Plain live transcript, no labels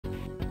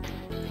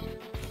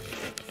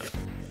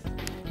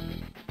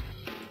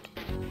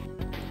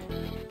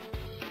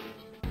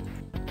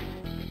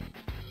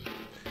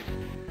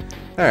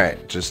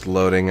Alright, just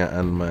loading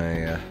on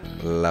my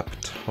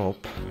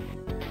laptop.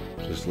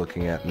 Just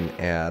looking at an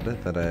ad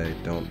that I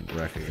don't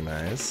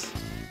recognize.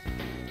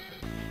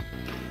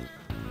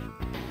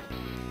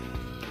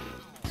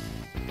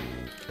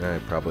 I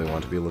probably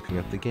want to be looking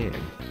at the game.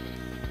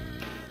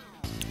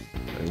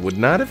 I would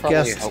not have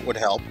guessed. Probably would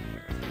help.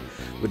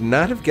 Would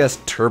not have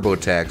guessed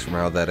TurboTax from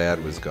how that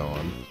ad was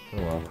going.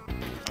 Oh well.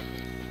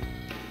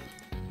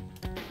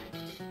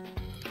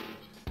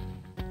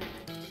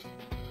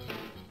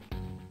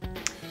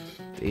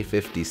 Day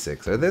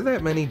 56. Are there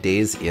that many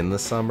days in the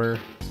summer?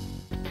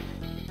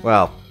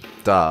 Well,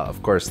 duh,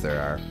 of course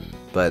there are.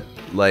 But,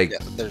 like... Yeah,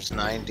 there's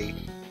 90.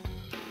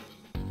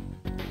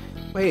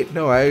 Wait,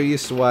 no, I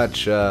used to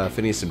watch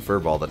Phineas and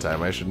Ferb all the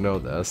time. I should know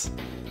this.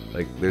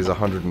 Like, there's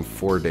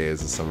 104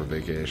 days of summer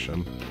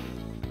vacation.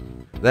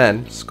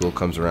 Then, school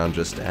comes around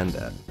just to end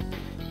it.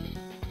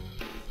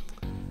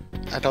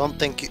 I don't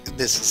think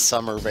this is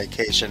summer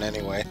vacation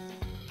anyway.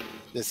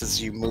 This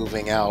is you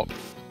moving out.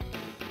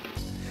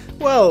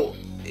 Well,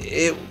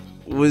 it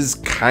was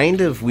kind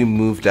of, we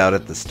moved out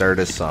at the start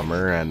of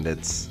summer, and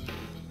it's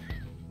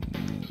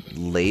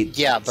late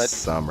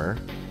summer.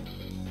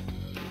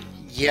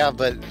 Yeah,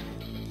 but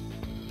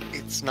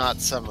it's not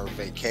summer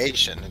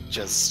vacation. It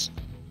just,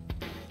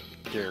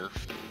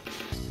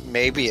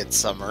 maybe it's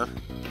summer.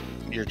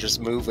 You're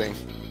just moving.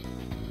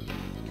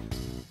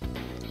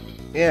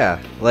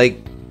 Yeah, like,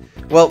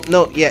 well,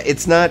 no, yeah,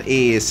 it's not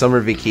a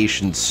summer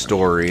vacation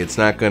story. It's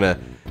not gonna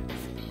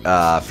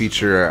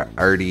feature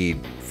Artie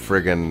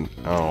friggin',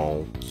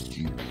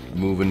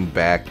 moving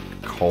back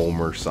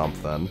home or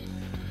something.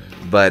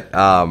 But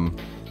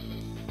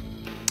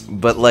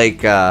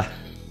like I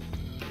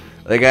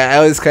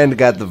always kind of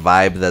got the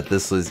vibe that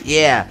this was,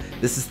 yeah,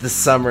 this is the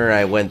summer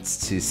I went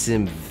to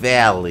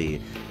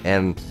SimValley,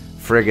 and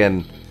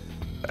friggin'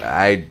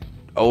 I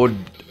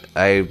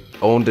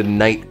owned a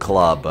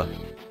nightclub.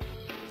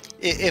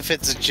 If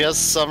it's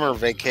just summer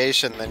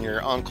vacation, then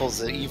your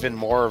uncle's even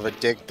more of a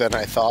dick than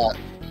I thought.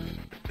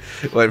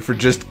 What, for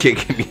just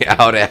kicking me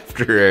out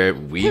after a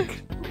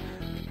week?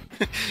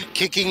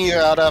 Kicking you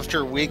out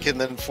after a week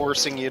and then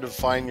forcing you to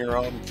find your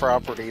own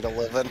property to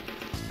live in.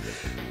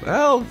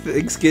 Well,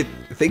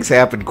 things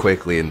happen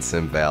quickly in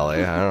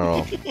SimValley. I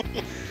don't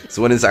know.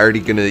 So when is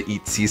Artie gonna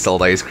eat sea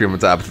salt ice cream on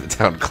top of the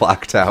town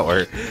clock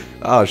tower?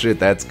 Oh shit,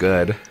 that's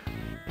good.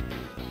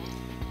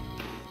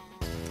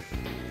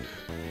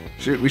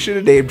 We should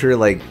have named her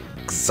like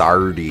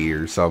Zardy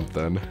or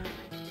something.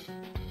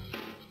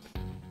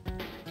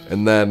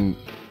 And then,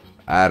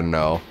 I don't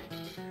know,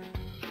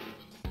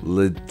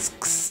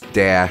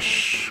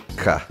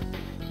 Lidskstashka.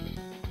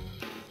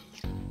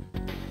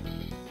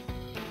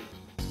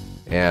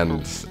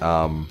 And,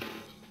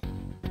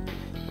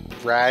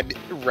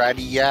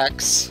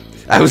 Radiax.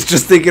 I was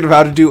just thinking of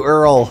how to do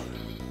Earl.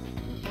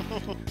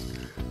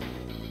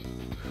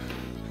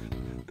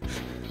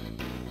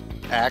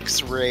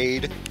 Axe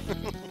Raid.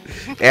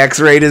 Axe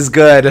Raid is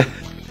good.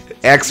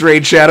 Axe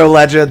Raid Shadow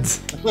Legends.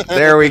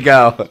 There we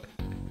go.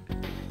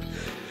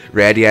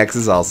 Radiax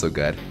is also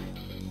good.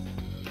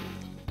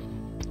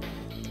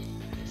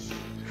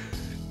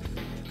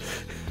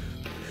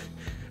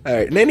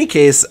 Alright, in any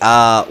case,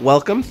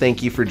 welcome.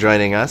 Thank you for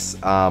joining us.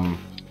 This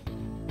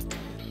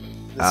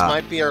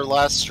might be our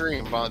last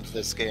stream on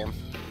this game.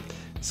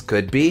 This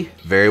could be.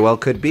 Very well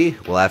could be.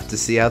 We'll have to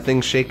see how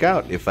things shake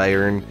out. If I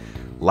earn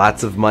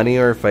lots of money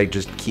or if I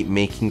just keep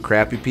making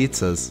crappy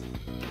pizzas.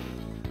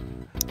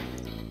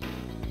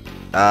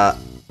 I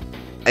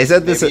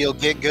said this... Maybe you'll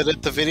get good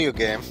at the video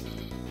game.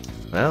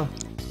 Well,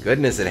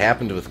 goodness, it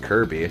happened with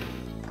Kirby.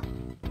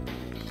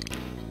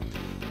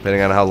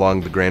 Depending on how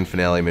long the grand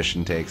finale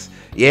mission takes.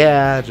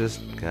 Yeah,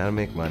 just gotta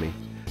make money.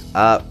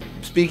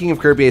 Speaking of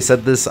Kirby, I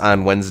said this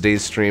on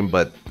Wednesday's stream,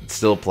 but it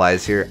still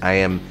applies here. I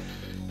am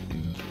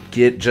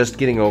just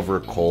getting over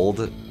a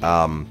cold.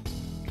 I'm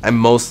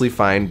mostly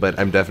fine, but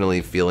I'm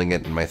definitely feeling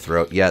it in my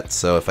throat yet,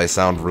 so if I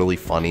sound really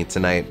funny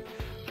tonight,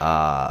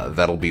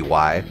 that'll be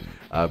why.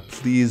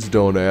 Please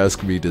don't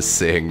ask me to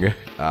sing.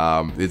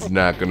 It's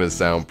not gonna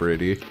sound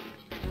pretty.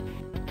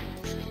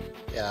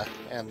 Yeah,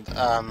 and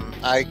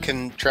I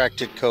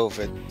contracted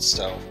COVID,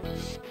 so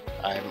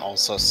I'm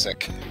also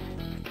sick.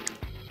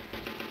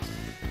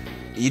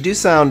 You do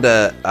sound,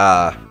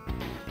 well,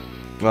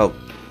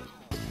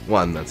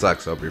 one, that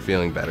sucks, hope you're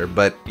feeling better,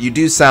 but you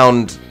do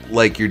sound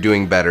like you're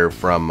doing better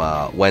from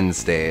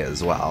Wednesday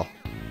as well.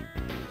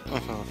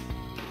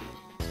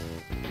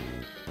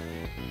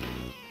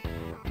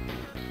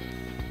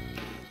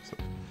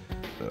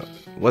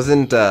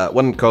 Wasn't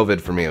COVID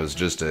for me, it was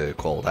just a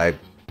cold. I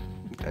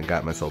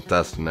got myself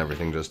tested and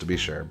everything just to be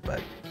sure, but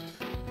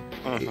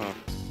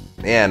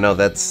yeah, no,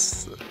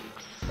 that's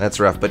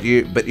rough. But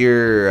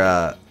you're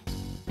on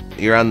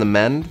the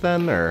mend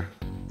then, or?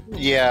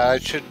 Yeah, I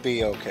should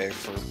be okay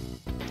for.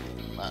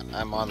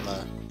 I'm on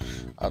the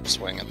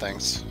upswing of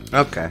things.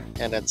 Okay.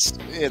 And it's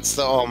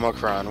the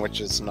Omicron, which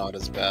is not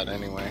as bad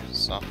anyway.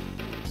 So.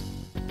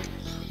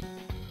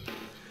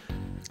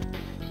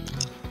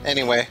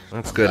 Anyway.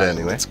 That's good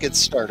anyway. Let's get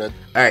started.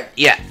 Alright,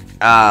 yeah.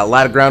 A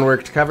lot of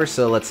groundwork to cover,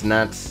 so let's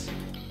not...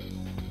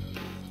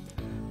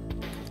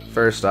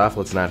 First off,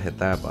 let's not hit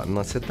that button.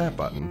 Let's hit that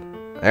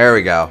button. There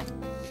we go.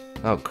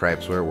 Oh,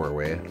 cripes, where were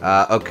we?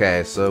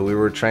 Okay, so we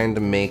were trying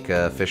to make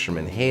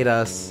fishermen hate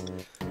us.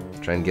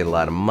 Trying to get a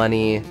lot of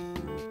money.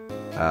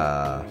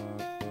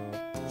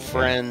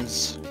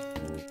 Friends.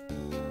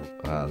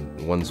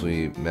 Ones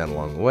we met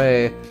along the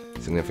way.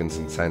 Significance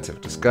in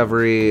scientific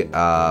discovery.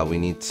 We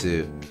need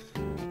to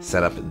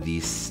set up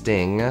the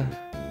sting.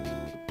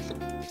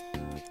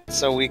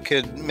 So we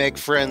could make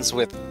friends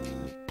with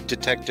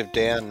Detective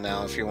Dan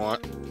now if you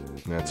want.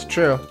 That's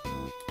true.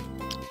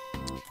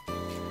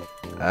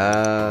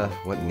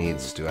 What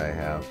needs do I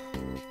have?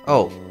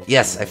 Oh,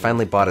 yes, I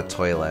finally bought a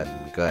toilet.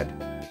 Good.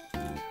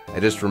 I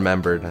just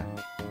remembered.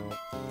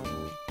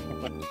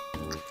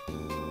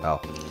 Oh.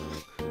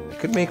 I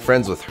could make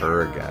friends with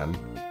her again.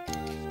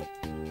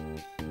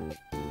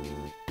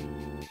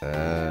 I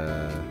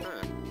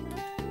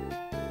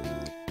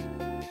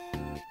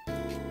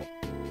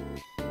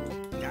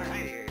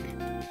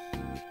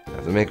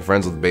have to make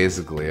friends with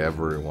basically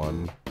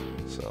everyone.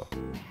 So.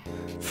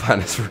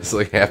 Faunus was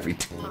really happy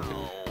too.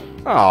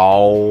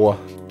 Oh.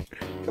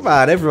 Come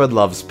on, everyone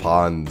loves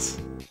pawns.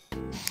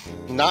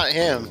 Not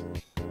him.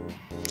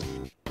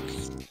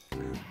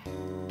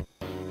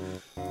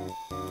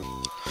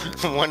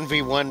 One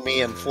v one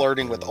me and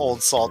flirting with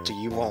old Salty,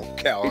 you won't,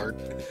 coward.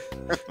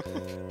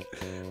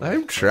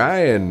 I'm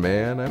trying,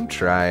 man. I'm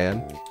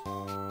trying.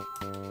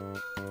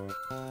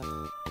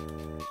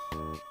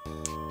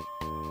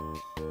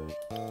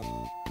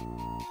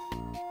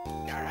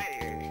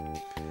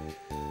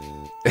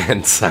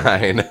 And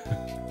sign.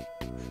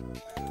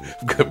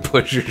 I'm gonna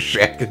push your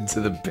shack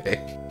into the bay.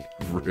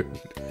 Rude.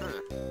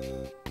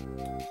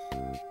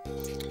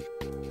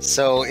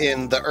 So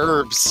in the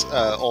herbs,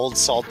 old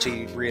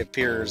Salty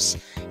reappears,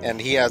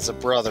 and he has a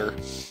brother.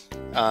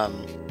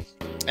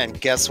 And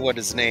guess what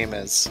his name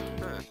is?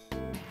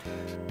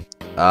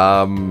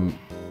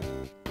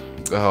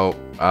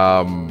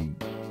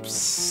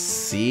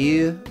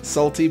 C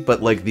Salty,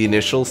 but like the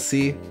initial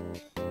C?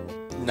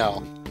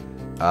 No.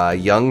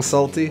 Young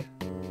Salty?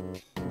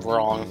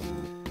 Wrong.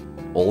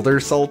 Older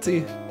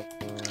Salty?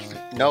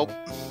 Nope.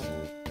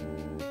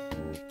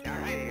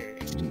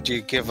 Do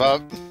you give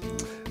up?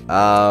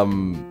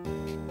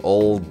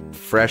 Old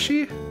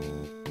Freshy?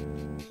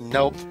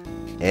 Nope.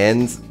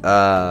 And,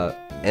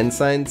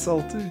 Ensign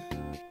Salty?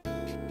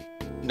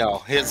 No,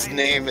 his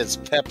name is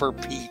Pepper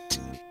Pete.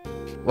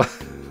 What?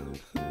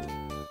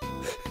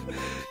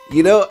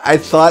 You know, I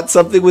thought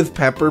something with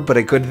pepper, but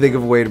I couldn't think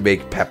of a way to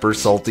make Pepper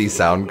Salty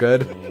sound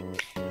good.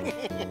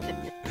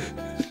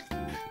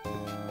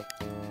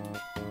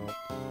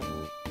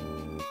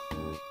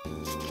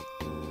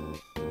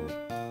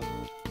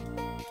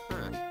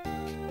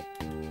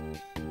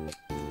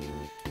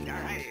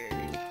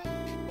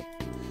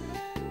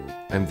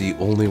 I'm the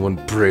only one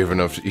brave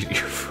enough to eat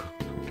your food.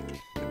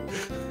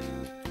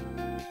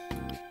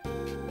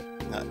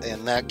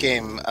 In that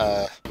game,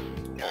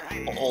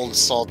 Old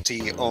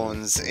Salty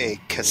owns a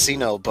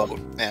casino boat,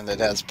 and it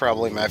has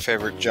probably my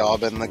favorite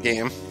job in the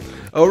game.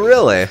 Oh,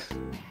 really?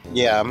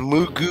 Yeah,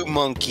 Mugu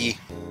Monkey.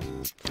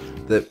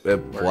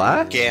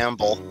 What?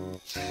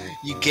 Gamble.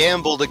 You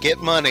gamble to get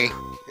money.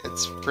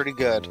 It's pretty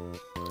good.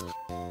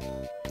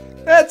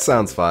 That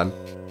sounds fun.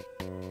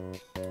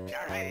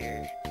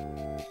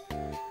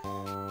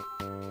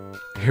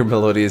 Your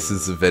Melodious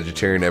is a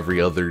vegetarian every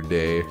other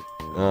day.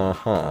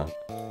 Uh-huh.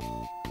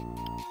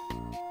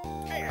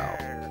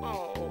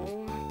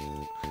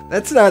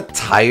 That's not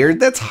tired,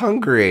 that's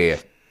hungry.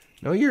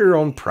 Know your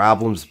own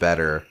problems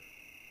better.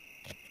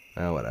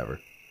 Oh,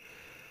 whatever.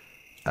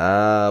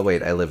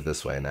 Wait, I live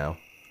this way now.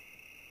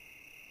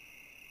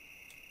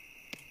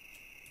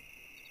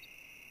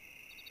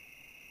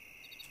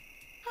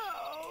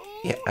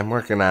 Yeah, I'm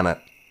working on it.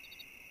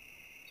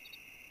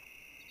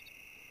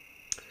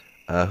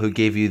 Who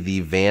gave you the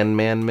Van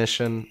Man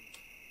mission?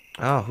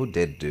 Oh, who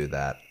did do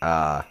that?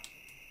 I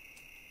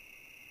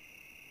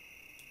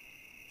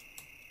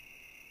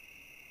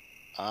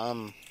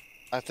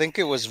think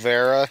it was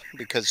Vera,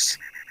 because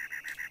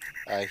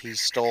he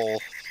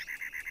stole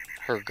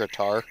her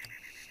guitar.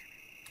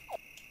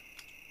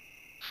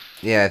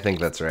 Yeah, I think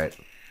that's right.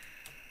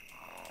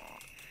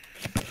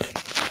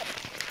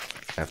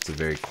 I have to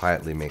very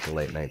quietly make a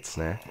late night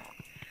snack.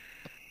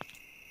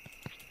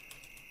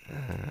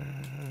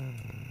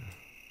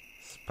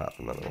 Let's pop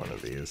another one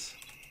of these.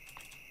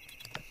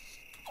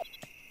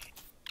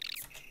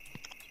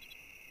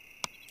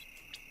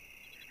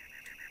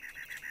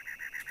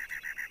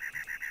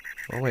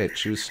 Oh wait,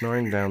 she was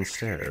snoring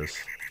downstairs.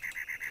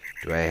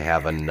 Do I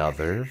have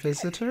another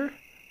visitor?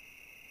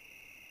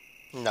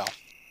 No.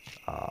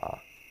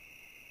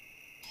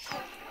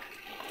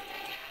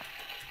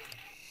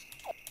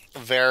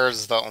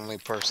 Vera's the only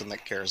person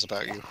that cares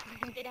about you.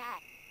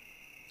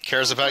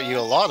 Cares about you a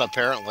lot,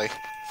 apparently.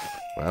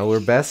 Well, we're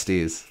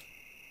besties.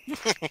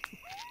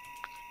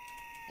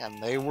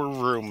 And they were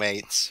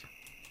roommates.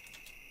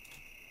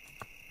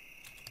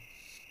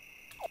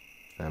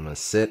 I'm gonna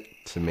sit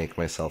to make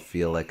myself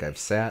feel like I've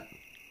sat.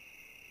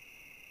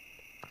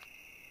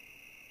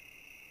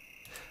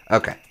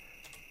 Okay.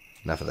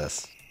 Enough of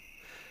this.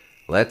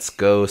 Let's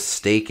go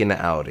stake an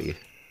Audi.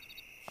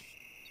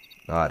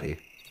 Audi.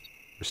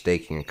 We're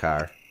staking a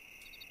car.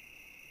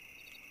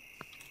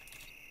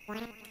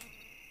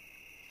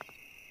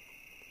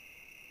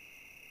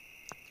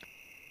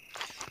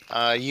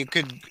 You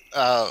could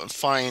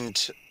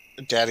find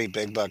Daddy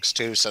Big Bucks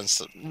too,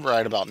 since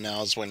right about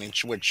now is when he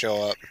would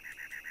show up.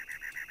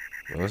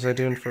 What was I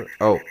doing for...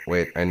 Oh,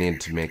 wait. I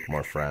need to make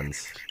more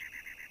friends.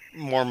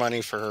 More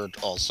money for her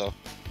also.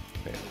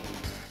 Wait.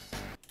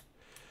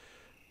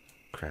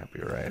 Crap,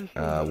 you're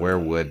right. Where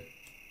would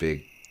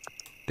Big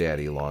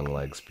Daddy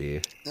Longlegs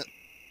be?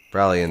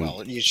 Probably in...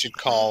 Well, you should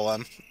call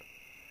him.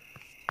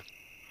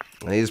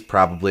 He's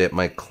probably at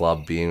my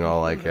club being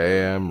all like,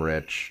 hey, I'm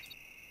rich.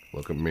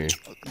 Look at me.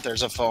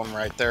 There's a phone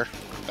right there.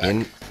 Back.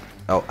 In...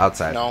 Oh,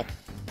 outside. No.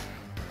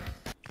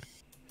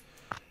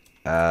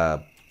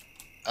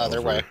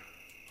 Other way.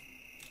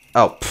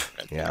 Oh,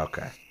 pff. Yeah,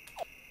 okay.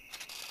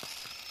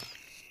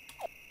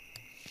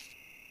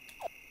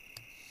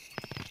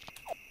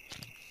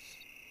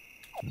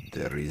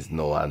 There is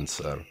no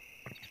answer.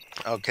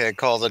 Okay,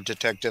 call the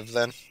detective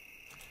then.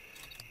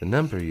 The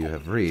number you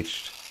have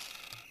reached...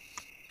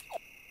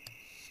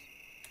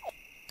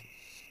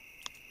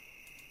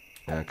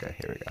 Okay,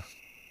 here we go.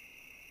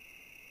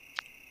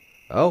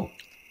 Oh.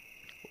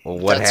 Well,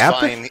 what That's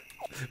happened?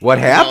 fine. What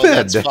happened?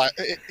 No, that's fine.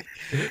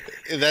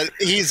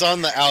 He's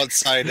on the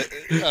outside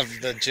of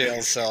the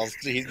jail cell.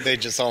 They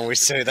just always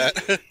say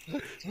that.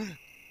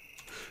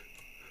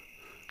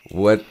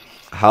 What?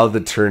 How the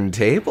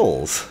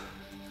turntables?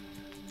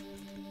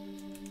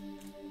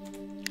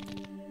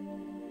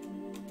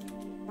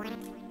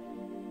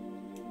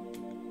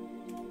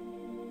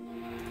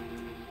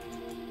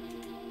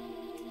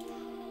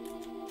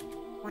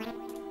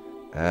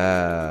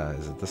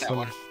 Is it this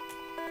one?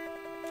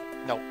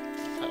 Nope,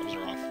 that was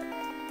wrong.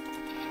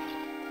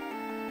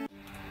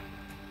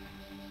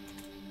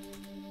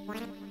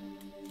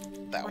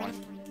 That one.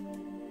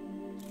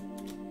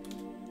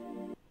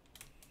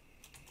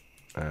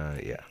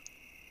 Yeah.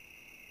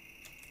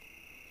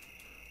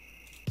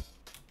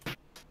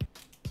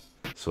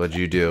 So what'd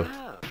you do?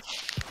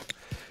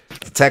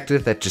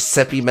 Detective, that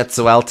Giuseppi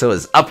Mezzoalto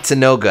is up to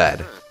no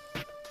good.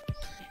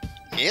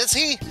 Is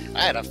he?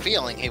 I had a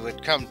feeling he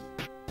would come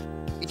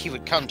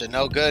to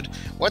no good.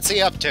 What's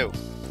he up to?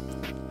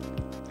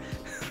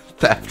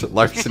 Theft,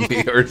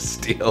 larceny, or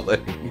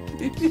stealing.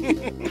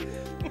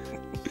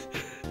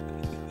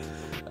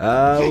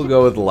 We'll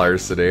go with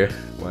larceny.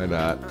 Why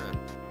not?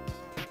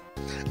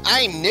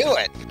 I knew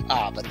it!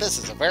 But this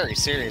is a very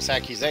serious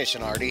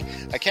accusation, Artie.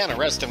 I can't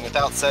arrest him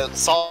without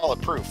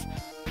solid proof.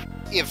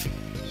 If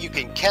you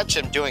can catch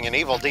him doing an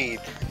evil deed,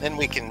 then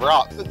we can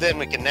nab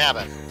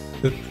him.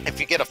 If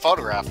you get a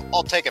photograph,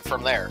 I'll take it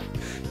from there.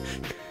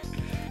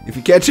 If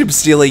you catch him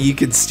stealing, you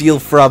can steal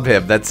from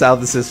him. That's how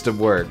the system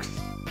works.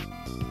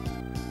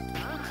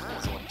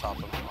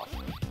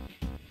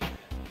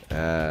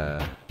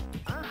 Let's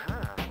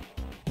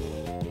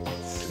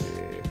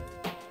see.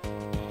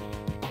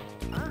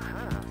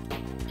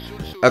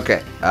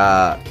 Okay,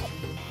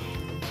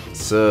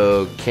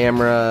 so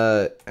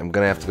camera, I'm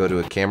gonna have to go to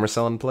a camera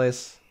selling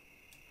place.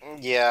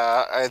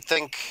 Yeah, I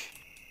think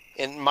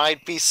it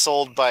might be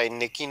sold by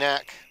Nicky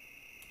Knack.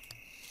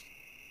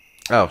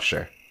 Oh,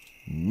 sure.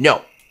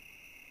 No.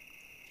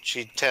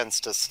 She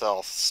tends to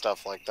sell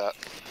stuff like that.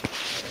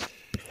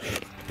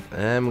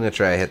 I'm gonna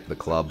try to hit the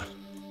club.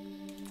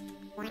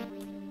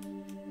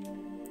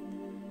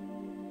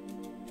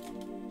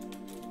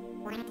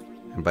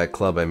 And by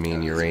club, I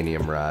mean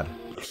uranium rod.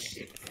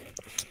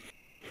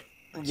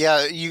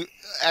 Yeah, you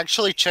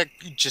actually check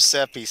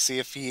Giuseppe, see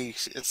if he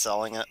is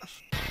selling it.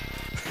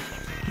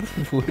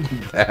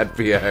 Wouldn't that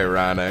be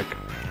ironic?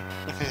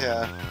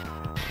 Yeah.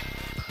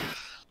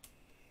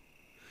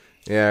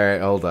 Yeah,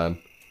 alright, hold on.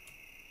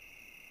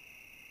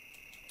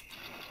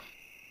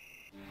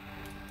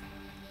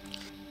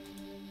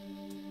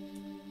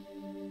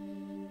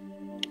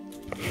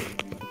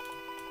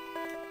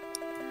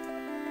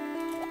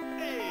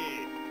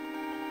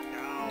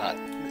 Not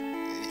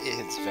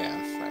his van.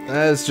 I mean,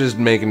 I was just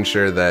making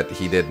sure that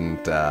he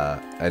didn't,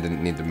 I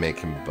didn't need to make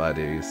him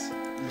buddies.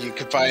 you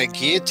could buy a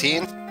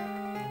guillotine.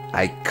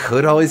 I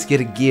could always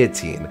get a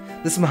guillotine.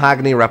 This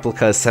mahogany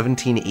replica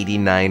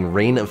 1789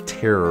 Reign of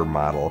Terror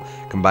model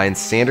combines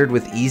standard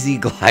with easy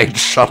glide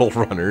shuttle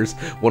runners,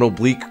 one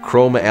oblique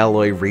chrome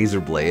alloy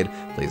razor blade,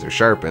 laser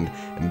sharpened,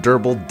 and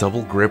durable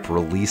double grip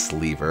release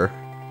lever.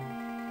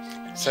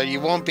 So you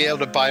won't be able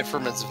to buy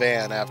from his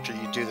van after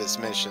you do this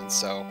mission,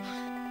 so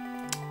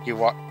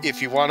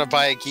if you want to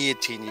buy a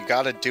guillotine, you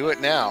gotta do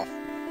it now.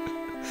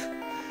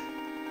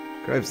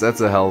 Cripes, that's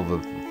a hell of a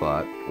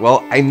thought.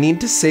 Well, I need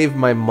to save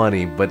my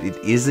money, but it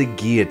is a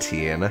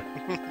guillotine.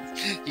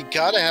 You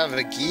gotta have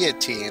a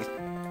guillotine.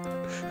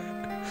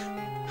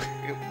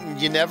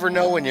 You never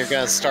know when you're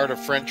gonna start a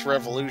French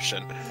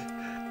Revolution.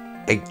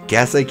 I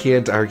guess I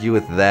can't argue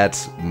with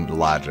that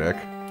logic.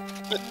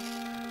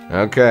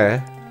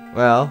 Okay,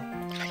 well,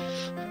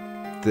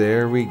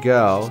 there we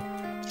go.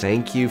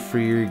 Thank you for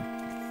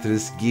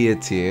this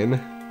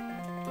guillotine.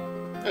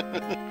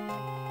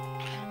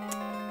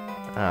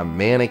 Ah,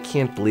 man, I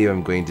can't believe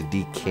I'm going to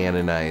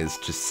decanonize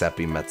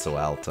Giuseppi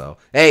Mezzoalto.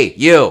 Hey,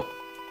 you!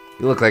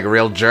 You look like a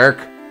real jerk.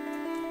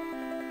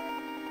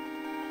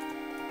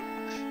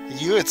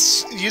 You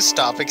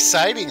stop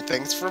exciting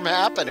things from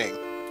happening.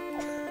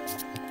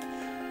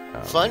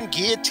 Fun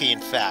guillotine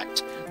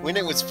fact. When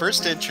it was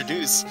first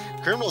introduced,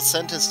 criminals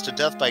sentenced to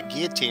death by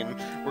guillotine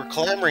were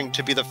clamoring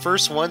to be the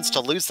first ones to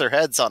lose their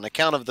heads on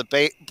account of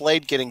the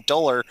blade getting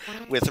duller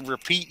with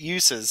repeat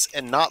uses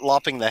and not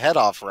lopping the head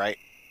off right.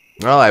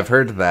 Oh, I've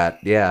heard that,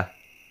 yeah.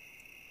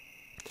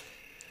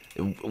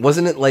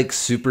 Wasn't it like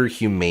super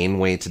humane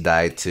way to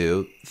die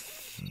too?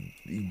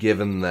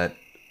 Given that,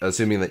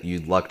 assuming that you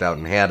lucked out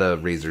and had a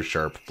razor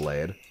sharp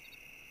blade.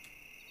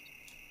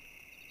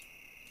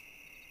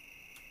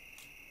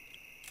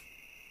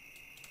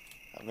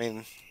 I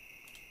mean,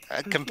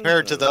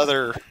 compared to the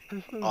other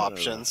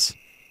options.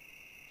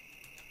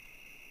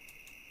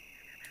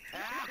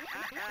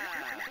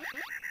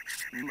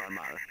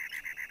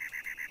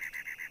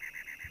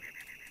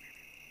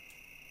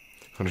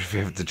 I wonder if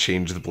you have to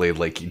change the blade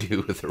like you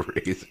do with a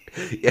razor.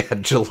 Yeah,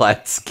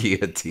 Gillette's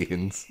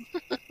guillotines.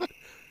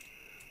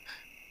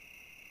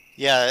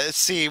 Yeah,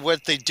 see,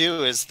 what they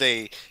do is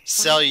they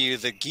sell you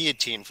the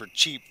guillotine for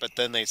cheap, but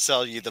then they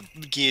sell you the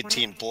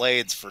guillotine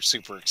blades for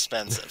super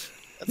expensive.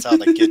 That's how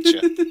they get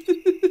you.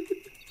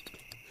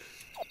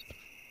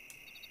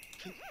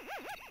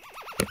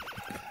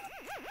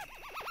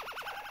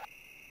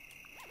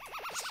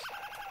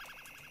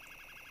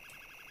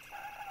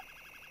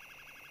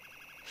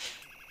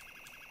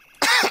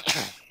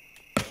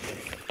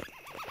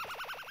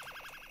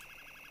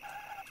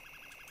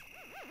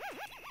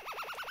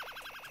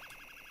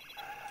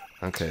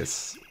 Okay,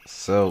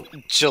 so...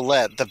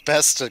 Gillette, the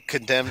best a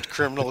condemned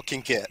criminal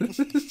can get.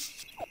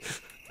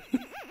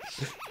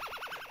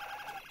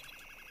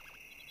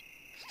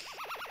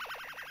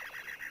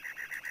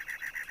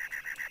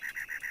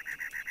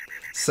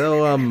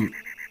 So,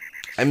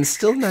 I'm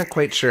still not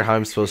quite sure how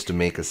I'm supposed to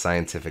make a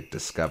scientific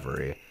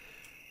discovery.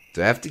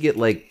 Do I have to get,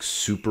 like,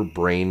 super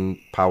brain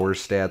power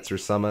stats or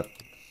something?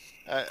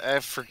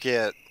 I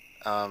forget.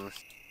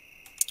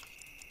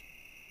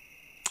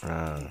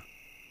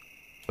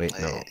 Wait,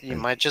 no. You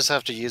might just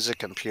have to use a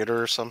computer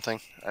or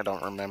something. I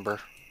don't remember.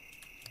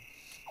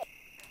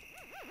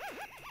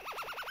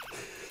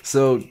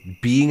 So,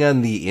 being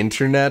on the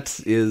internet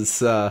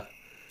is all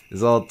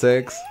it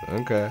takes?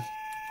 Okay.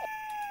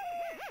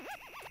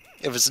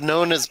 It was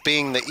known as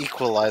being the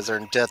equalizer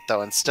in death,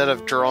 though. Instead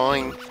of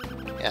drawing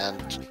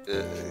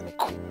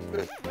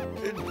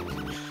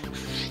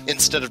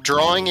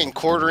and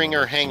quartering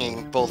or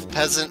hanging, both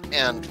peasant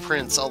and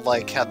prince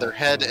alike had their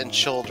head and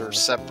shoulders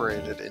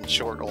separated in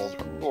short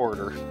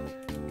order.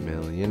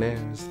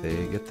 Millionaires,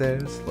 they get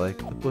theirs like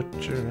the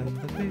butcher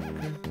and the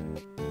baker.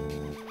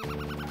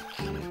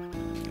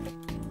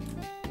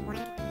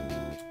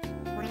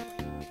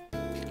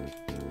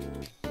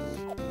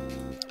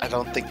 I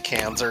don't think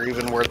cans are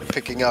even worth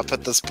picking up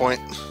at this point.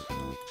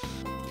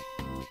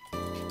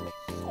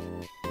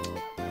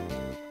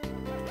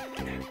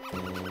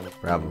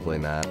 Probably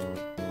not.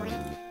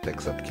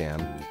 Picks up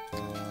can.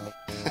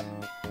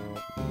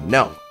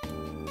 No!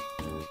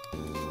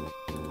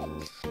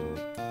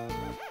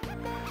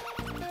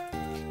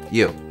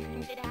 You.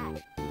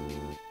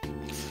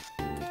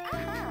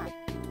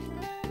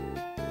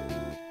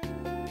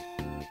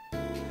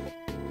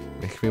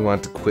 Make me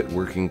want to quit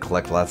working,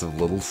 collect lots of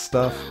little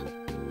stuff.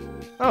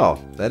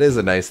 Oh, that is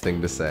a nice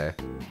thing to say.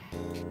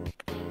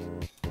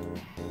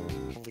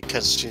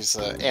 Because she's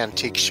an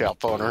antique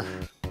shop owner.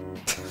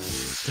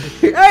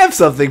 I have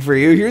something for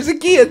you. Here's a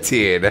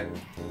guillotine.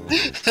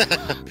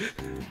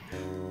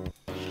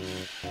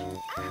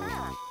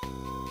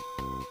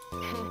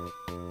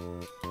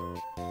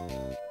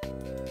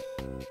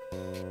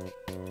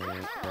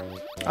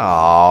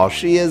 Oh,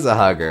 she is a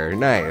hugger.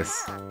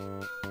 Nice.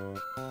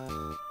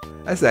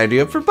 I signed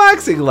you up for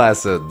boxing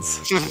lessons.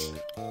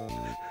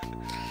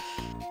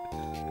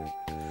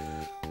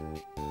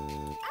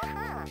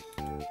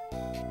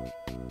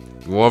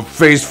 You want a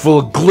face full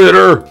of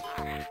glitter?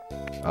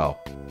 Oh.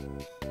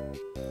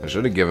 I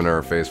should have given her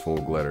a face full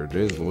of glitter.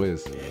 Jeez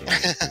Louise.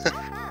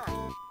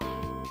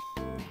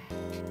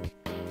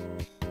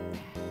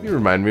 You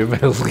remind me of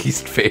my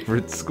least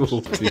favorite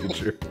school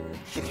teacher.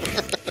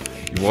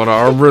 You want to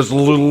arm wrestle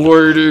a little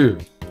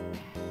lady?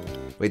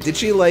 Wait, did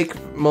she like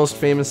Most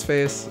Famous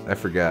Face? I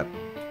forgot.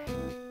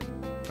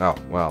 Oh,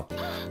 well,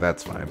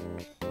 that's fine.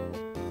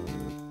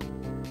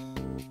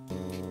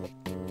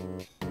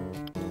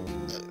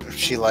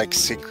 She likes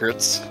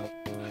secrets.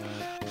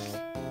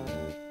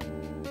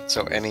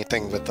 So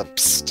anything with a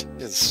psst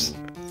is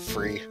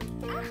free.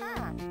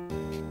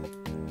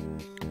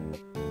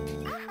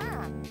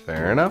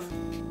 Fair enough.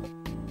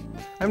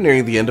 I'm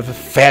nearing the end of a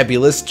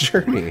fabulous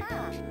journey.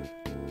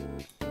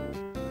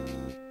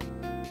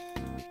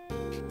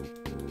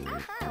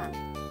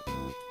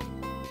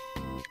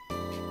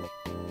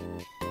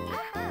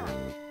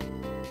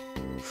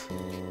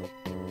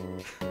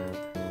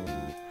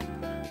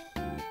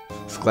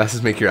 These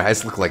glasses make your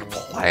eyes look like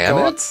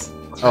planets?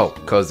 Oh,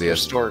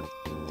 coziest. Stored.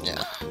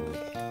 Yeah.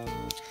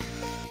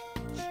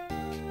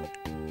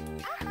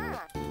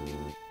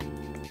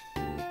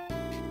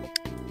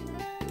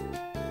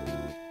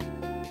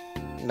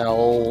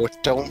 No,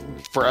 don't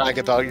brag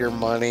about your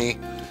money.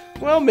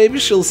 Well, maybe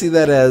she'll see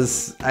that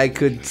as I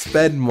could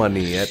spend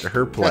money at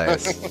her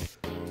place.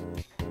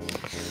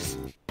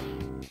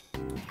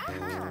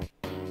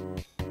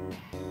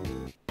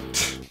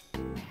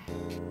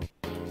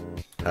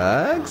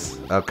 Hugs?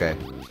 Okay.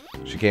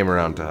 She came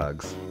around to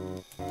hugs.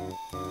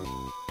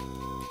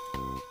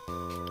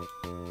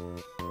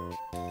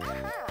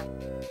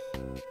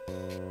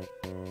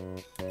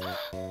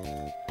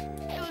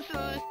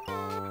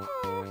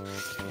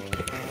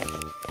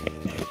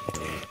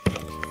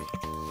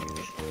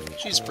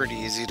 She's pretty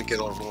easy to get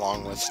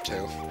along with,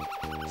 too.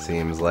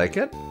 Seems like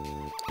it.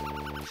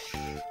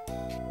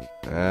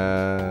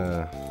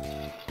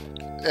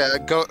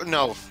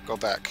 Go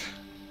back.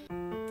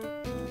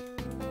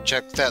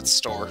 Check that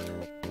store.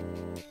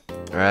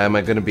 Am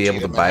I going to be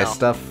able to GBA buy now.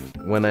 stuff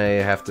when I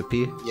have to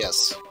pee?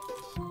 Yes.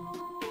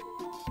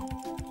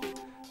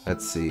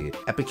 Let's see.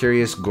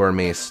 Epicurious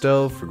Gourmet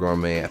Stove for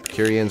gourmet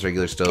Epicureans.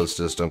 Regular stoves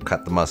just don't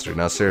cut the mustard.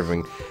 Now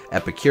serving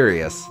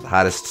Epicurious, the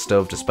hottest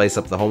stove to spice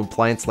up the home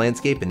appliance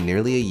landscape in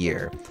nearly a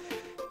year.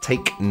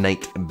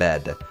 Night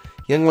Bed.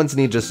 Young ones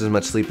need just as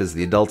much sleep as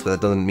the adults, but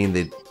that doesn't mean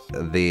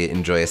they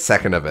enjoy a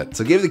second of it.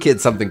 So give the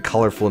kids something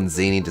colorful and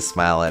zany to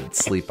smile at and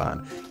sleep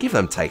on. Give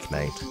them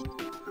Night.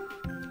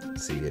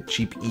 See, a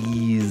cheap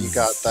ease You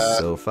got that.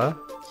 sofa.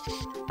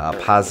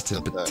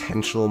 Positive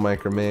potential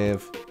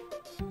microwave.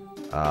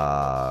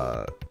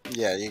 Yeah,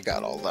 you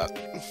got all that.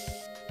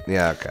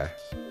 Yeah, okay.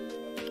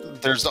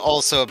 There's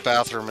also a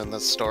bathroom in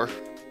this store.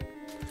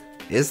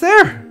 Is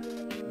there?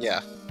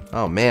 Yeah.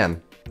 Oh,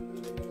 man.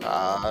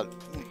 Yeah,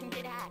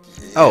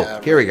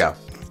 Oh, here we go.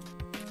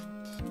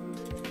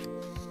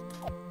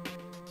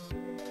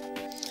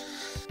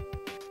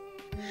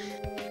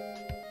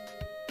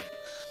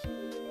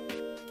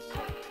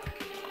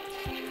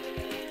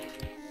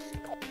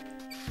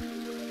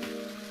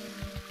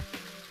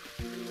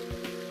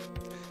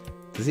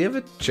 Does he have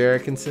a chair I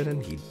can sit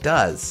in? He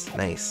does.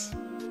 Nice.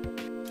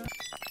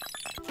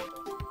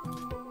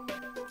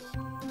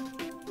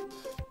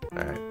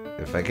 Alright.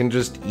 If I can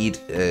just eat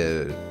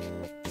a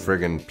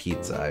friggin'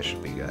 pizza, I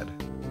should be good.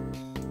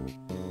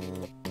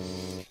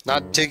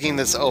 Not digging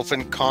this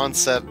open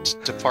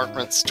concept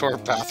department store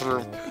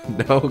bathroom.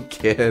 No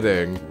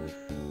kidding.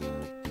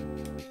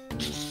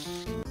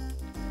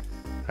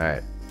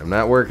 Alright. I'm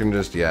not working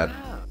just yet.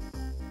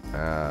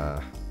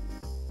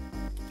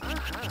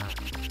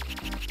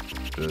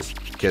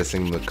 Just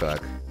kissing the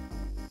cook.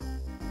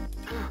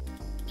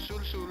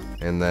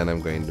 And then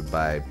I'm going to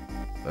buy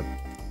a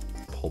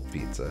whole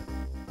pizza.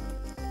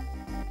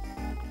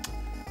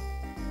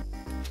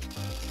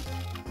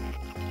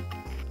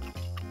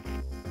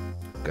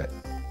 Good.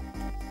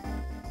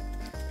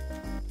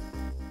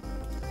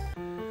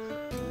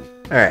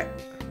 Alright.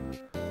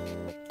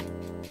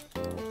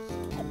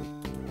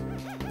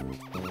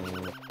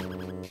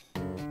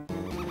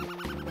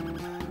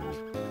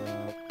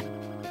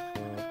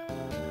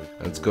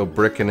 Let's go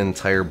brick an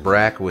entire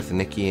brack with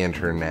Nikki and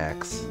her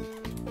knacks.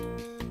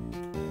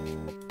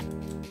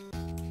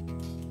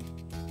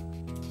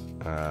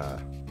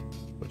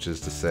 Which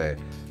is to say,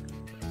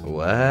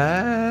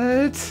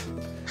 what?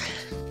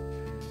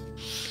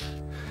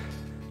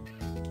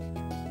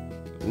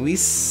 We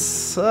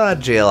saw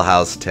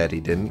Jailhouse Teddy,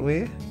 didn't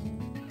we?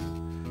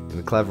 In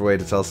a clever way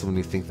to tell someone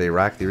you think they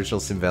rock, the original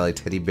SimValley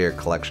Teddy Bear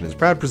collection is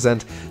proud to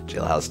present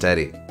Jailhouse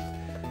Teddy.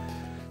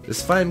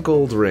 This fine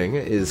gold ring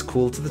is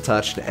cool to the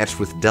touch and etched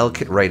with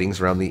delicate writings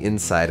around the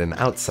inside and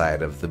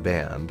outside of the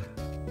band.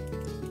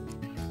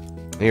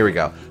 Here we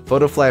go.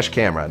 Photo flash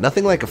camera.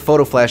 Nothing like a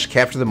photo flash to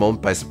capture the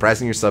moment by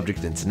surprising your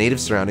subject into native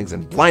surroundings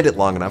and blind it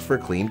long enough for a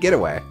clean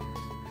getaway.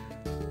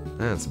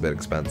 That's a bit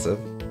expensive.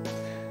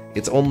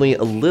 It's only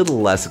a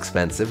little less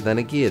expensive than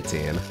a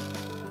guillotine.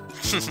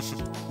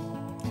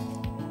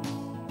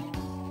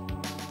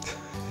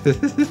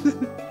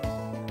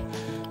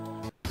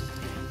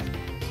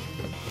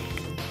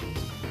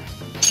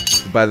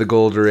 By the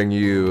gold ring,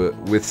 you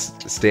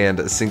withstand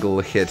a single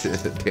hit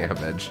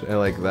damage. I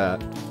like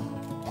that.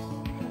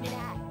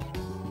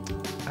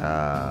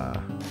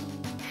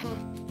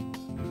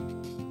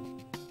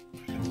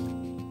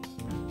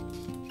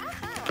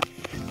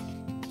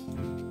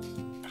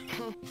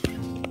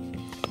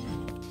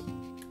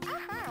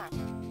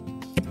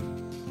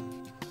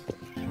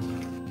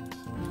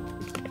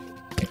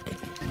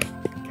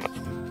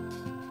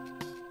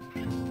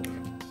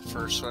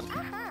 First one.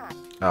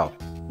 Oh,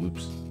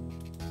 oops.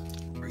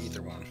 Or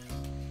either one.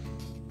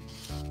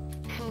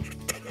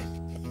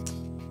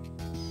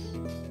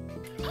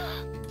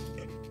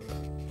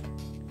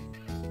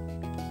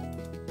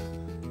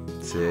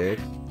 Sick.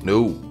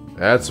 No,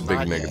 that's a big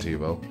Not yet.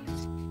 negativo.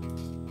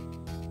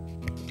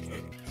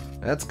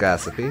 That's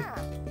gossipy.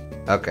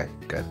 Okay,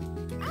 good.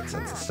 Good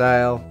sense of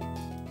style.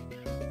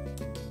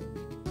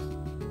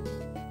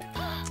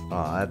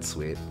 Oh, that's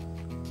sweet.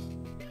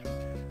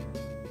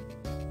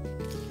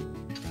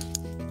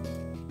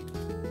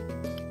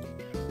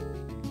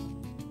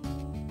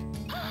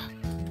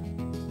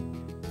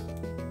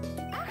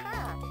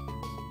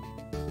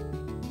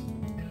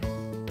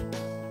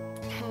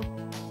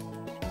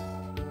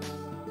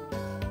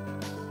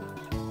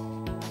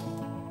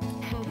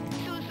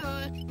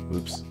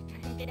 Oops.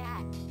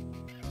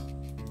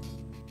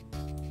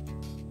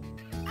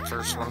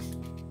 First one.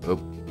 Oh.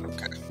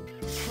 Okay.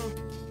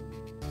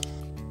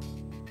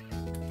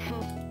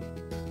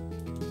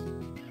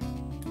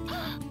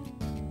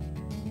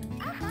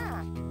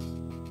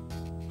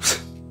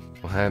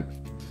 What?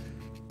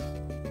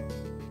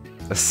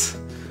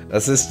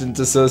 Assistant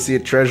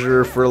Associate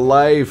Treasurer for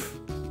life.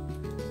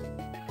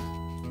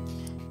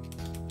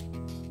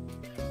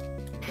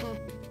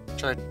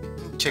 Try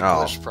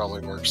ticklish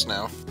probably works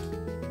now.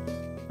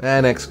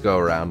 Next go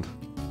around.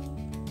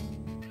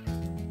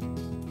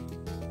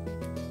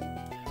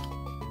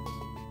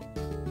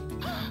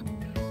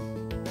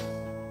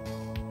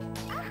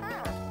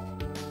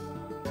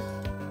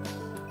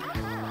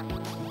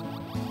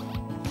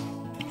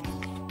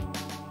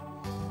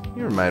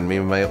 You remind me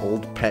of my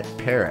old pet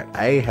parrot.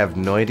 I have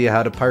no idea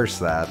how to parse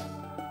that.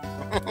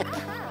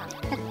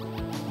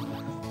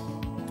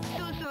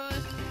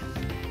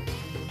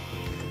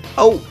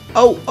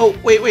 Oh,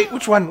 wait,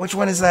 which one? Which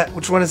one is that?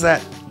 Which one is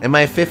that? Am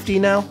I 50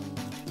 now?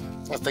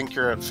 I think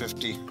you're at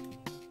 50.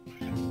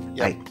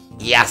 Yep.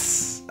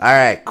 Yes!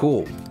 Alright,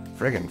 cool.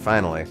 Friggin'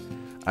 finally.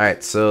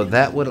 Alright, so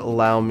that would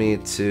allow me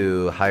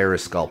to hire a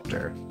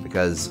sculptor,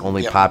 because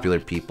only popular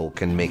people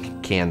can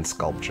make canned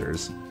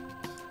sculptures.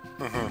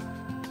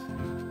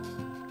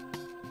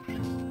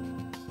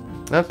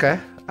 Okay.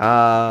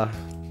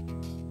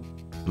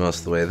 Most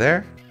of the way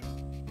there.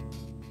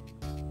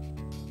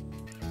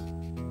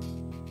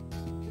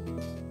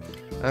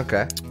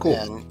 Okay, cool.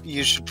 And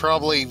you should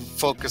probably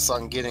focus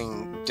on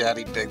getting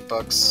Daddy Big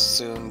Bucks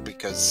soon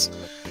because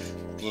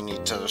you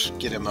need to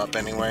get him up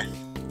anyway.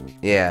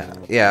 Yeah,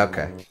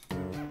 okay.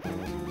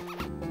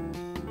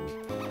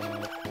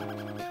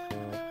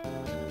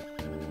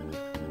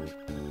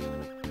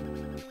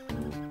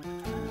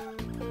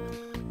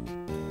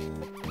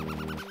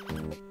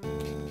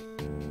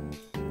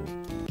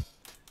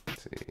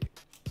 Let's see.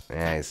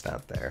 Yeah, he's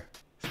not there.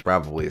 He's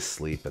probably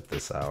asleep at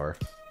this hour.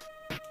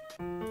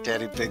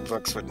 Daddy Big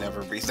Bucks would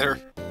never be there.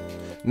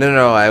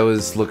 No, I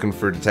was looking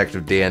for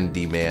Detective Dan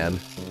D-Man.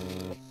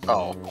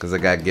 Oh. Because I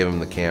gotta give him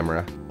the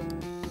camera.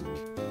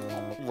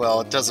 Well,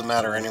 it doesn't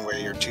matter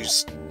anyway, you're too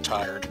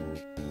tired.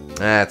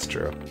 That's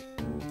true.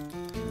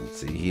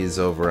 Let's see, he's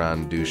over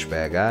on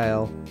Douchebag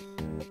Isle.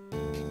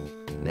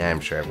 Nah,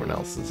 I'm sure everyone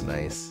else is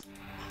nice.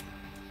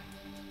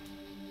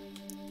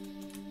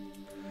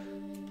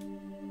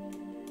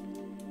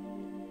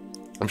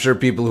 I'm sure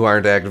people who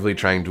aren't actively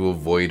trying to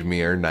avoid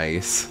me are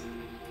nice.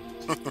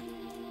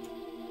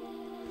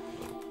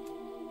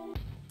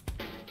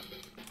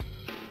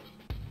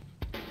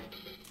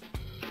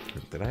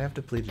 Did I have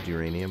depleted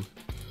uranium?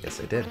 Yes,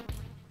 I did.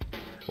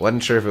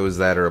 Wasn't sure if it was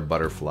that or a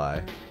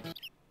butterfly.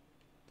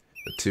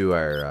 The two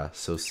are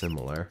so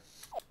similar.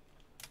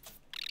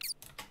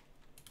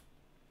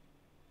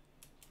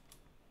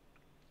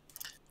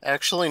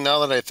 Actually,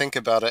 now that I think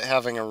about it,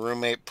 having a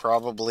roommate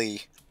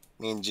probably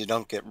means you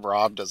don't get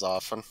robbed as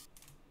often.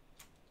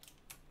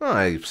 Well,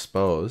 I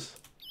suppose.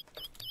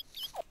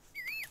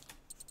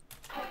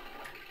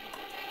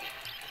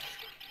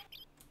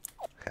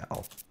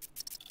 Hell.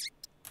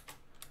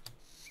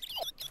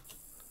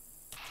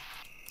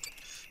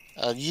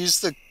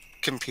 Use the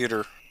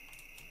computer.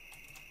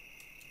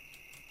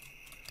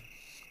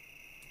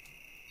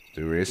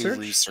 Do research?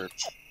 Do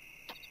research.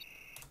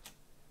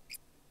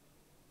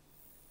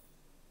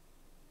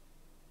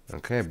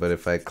 Okay, but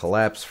if I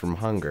collapse from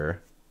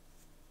hunger...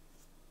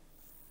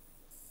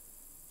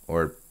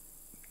 or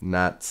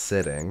not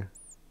sitting...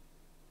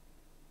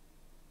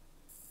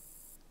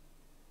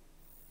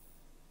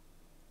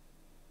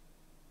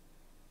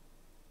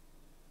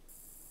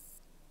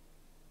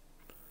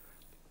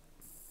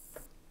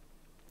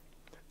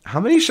 How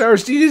many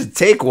showers do you need to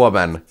take,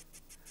 woman?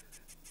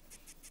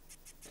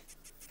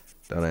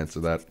 Don't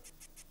answer that.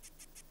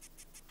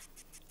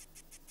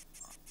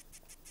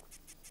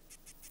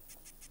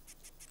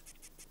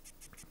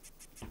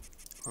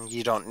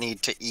 You don't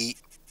need to eat.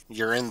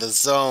 You're in the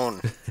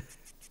zone.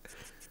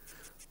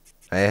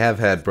 I have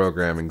had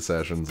programming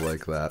sessions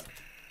like that.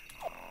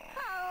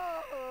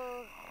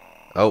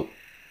 Oh.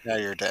 Now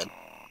you're dead.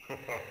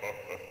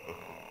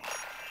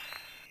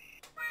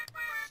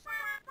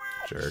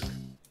 Jerk.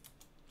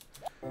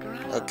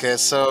 Okay,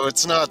 so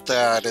it's not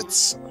that,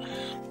 it's...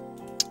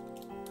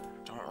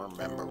 don't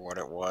remember what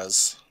it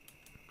was.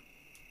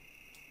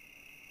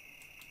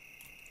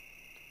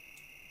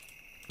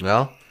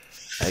 Well,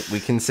 we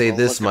can say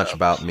this much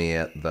about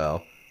me,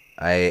 though.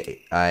 I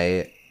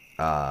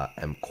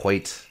am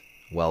quite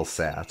well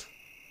sat.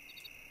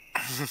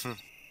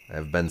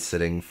 I've been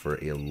sitting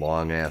for a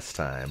long-ass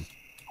time,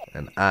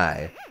 and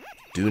I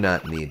do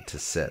not need to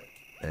sit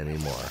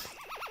anymore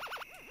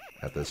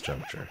at this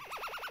juncture.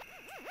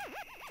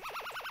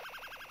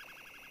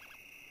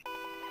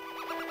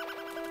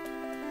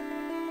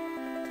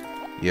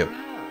 Yep.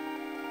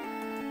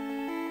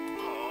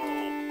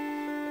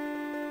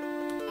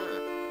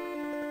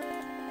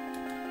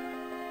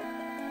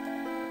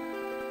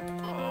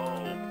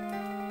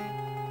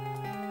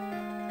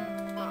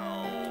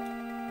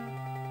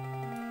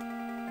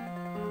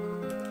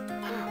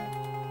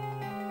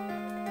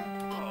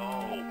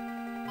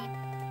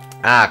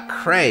 Ah,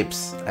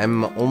 cripes!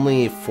 I'm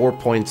only 4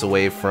 points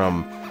away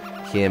from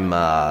him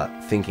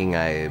thinking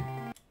I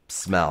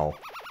smell.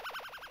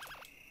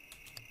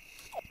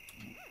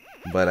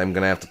 But I'm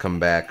gonna have to come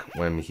back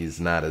when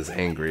he's not as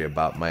angry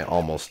about my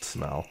almost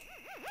smell.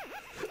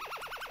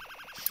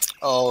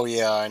 Oh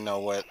yeah, I know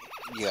what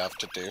you have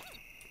to do.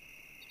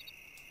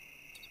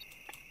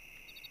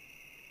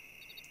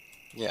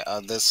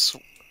 Yeah, this...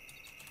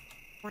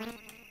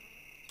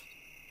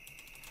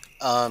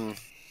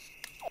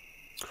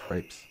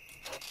 Cripes.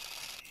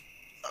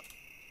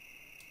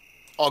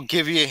 I'll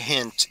give you a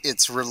hint.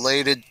 It's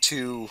related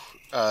to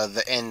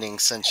the ending,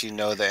 since you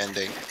know the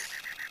ending.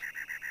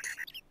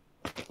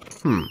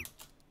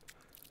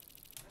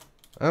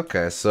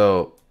 Okay,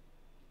 so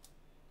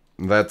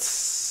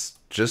that's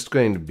just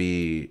going to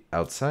be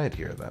outside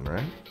here then,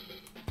 right?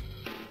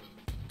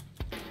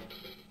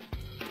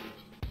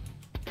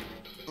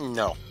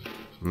 No.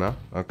 No?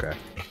 Okay.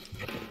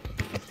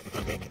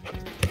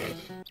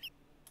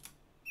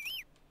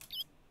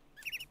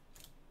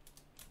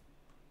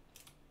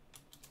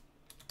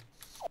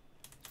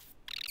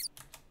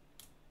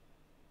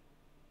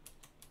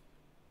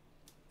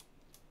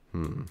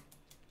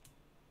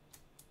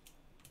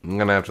 I'm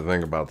gonna have to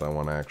think about that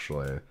one,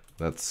 actually.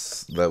 That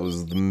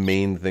was the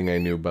main thing I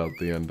knew about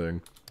the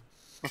ending.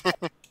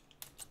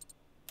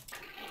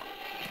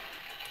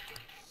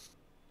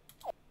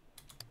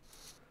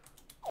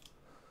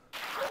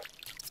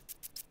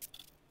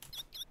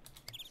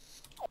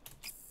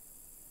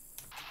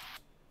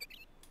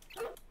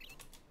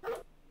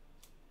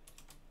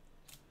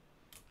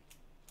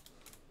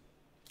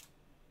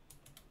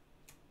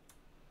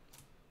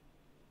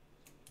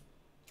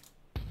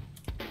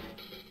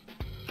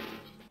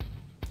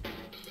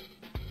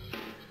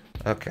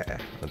 Okay,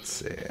 let's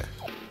see.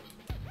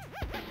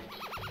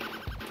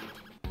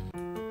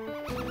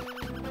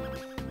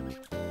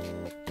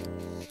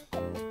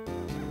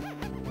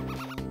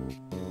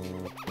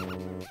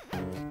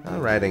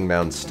 Riding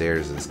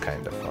downstairs is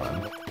kind of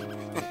fun.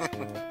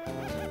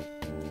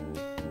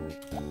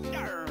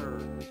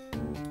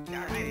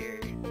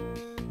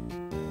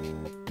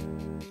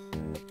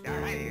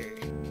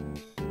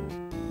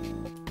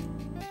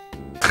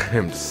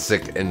 I'm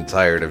sick and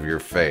tired of your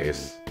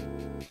face.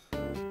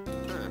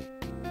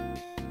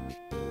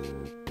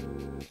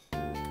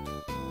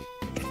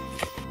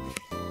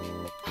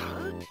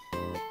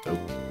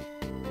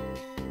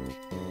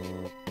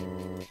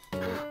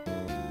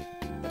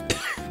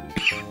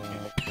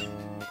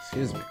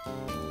 Excuse me.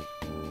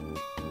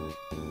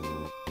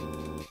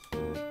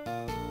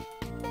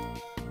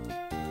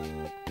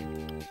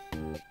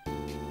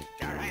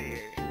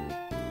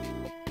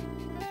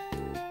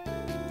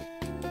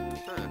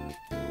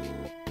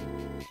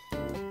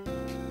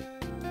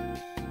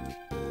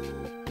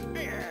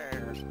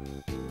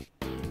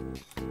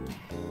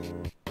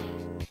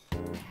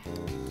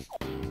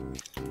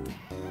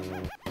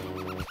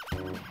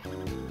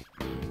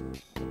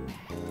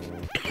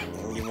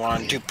 You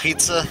want to do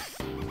pizza?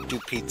 Do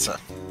pizza.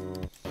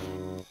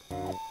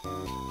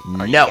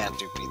 Or you No. can't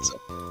do pizza.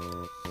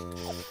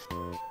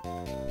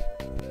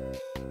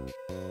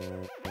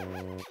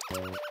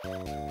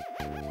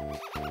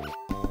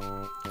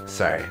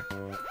 Sorry.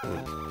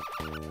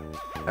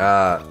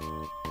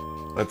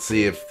 Let's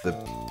see if the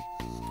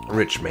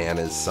rich man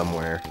is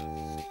somewhere.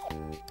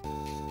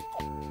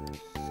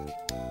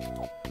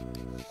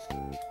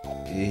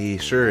 He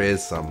sure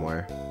is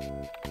somewhere.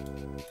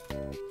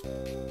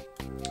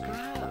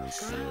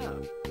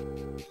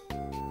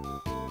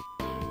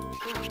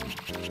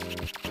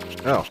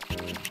 Oh.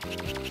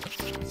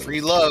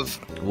 Free love.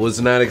 Was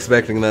not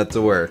expecting that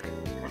to work.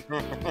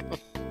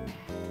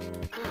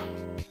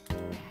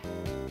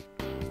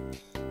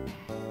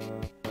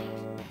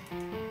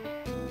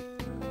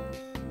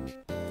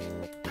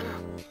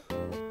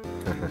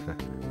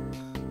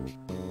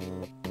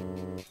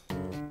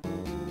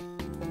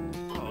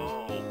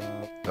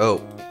 Oh,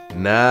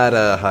 not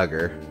a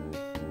hugger.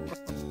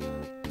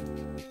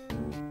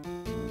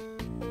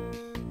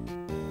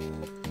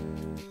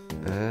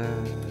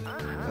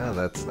 Oh,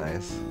 that's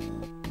nice.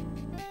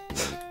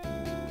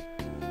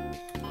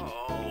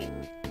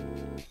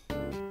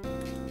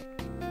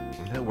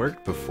 That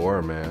worked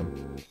before, man.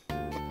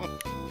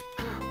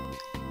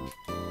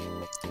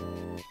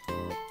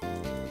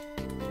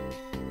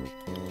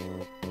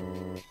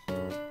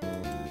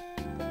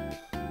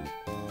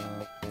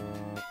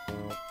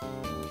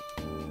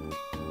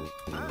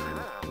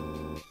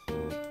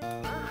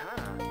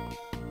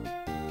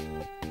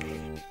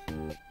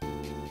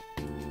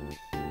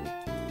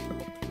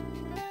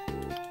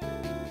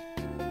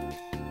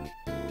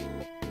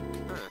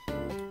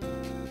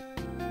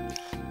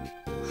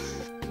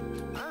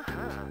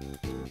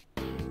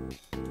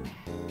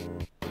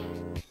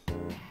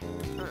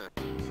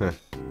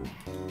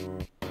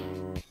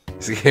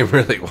 This game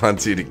really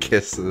wants you to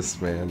kiss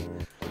this man.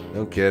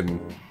 No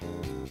kidding.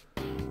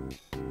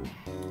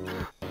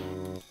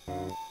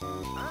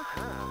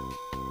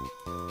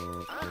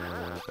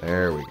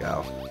 There we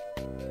go.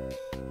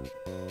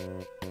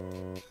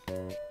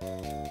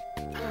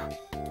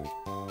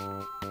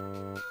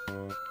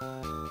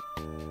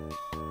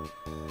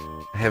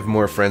 have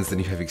more friends than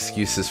you have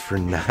excuses for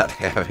not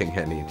having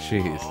any.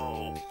 Jeez.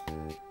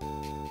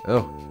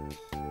 Oh.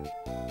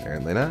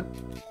 Apparently not.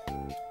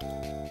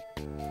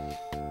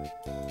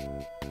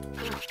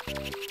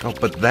 Oh,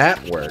 but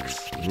that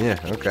works. Yeah,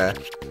 okay.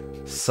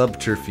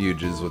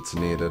 Subterfuge is what's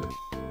needed.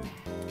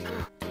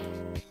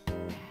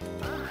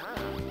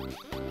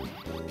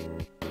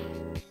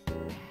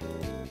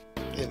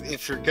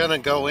 If you're gonna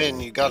go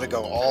in, you gotta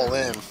go all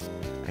in.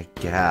 I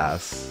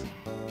guess.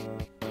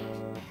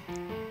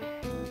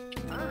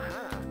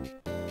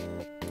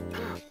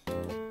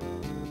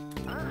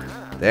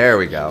 There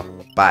we go.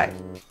 Bye.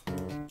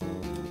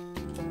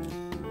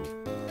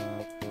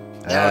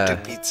 Now do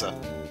pizza.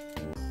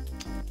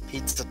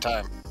 Pizza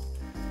time.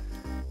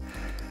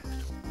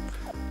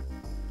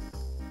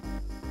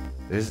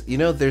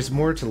 There's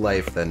more to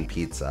life than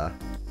pizza.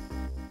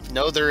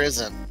 No, there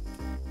isn't.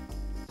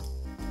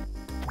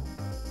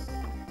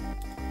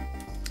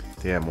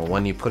 Damn, well,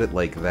 when you put it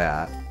like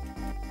that.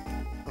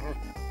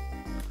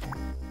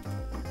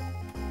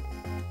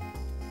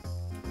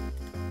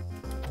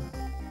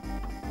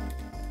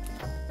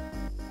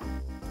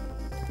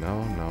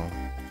 No, no.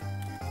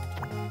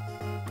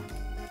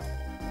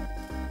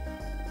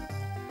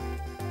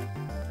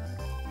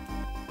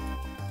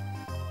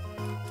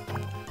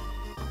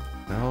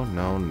 No,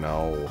 no,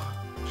 no.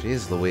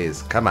 Jeez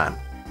Louise, come on.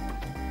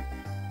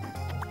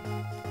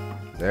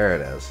 There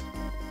it is.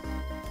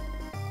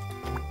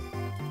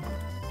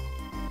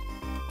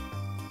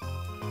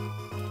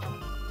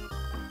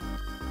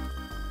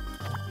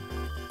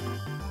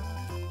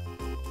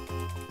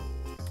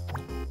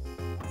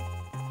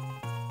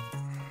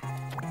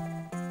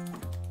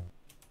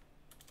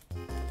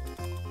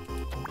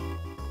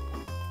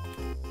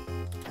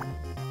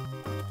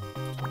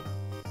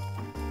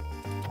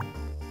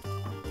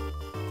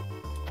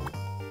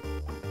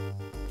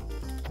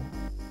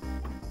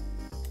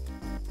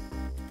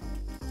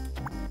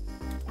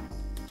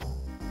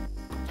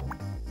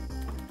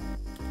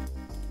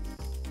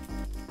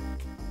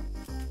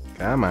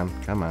 Come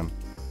on, come on.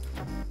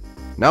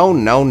 No,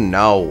 no,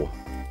 no.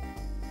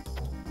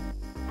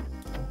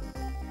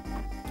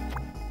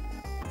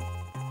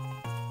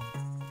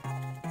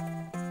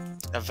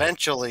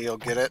 Eventually you'll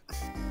get it.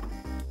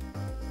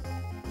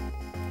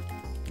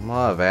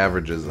 Law of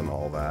averages and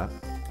all that.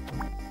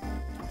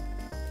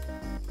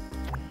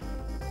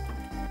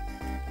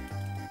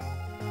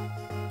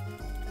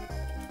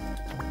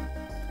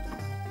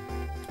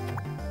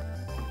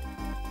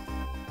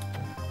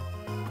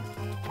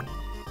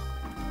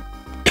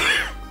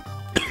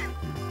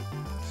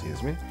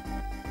 Excuse me.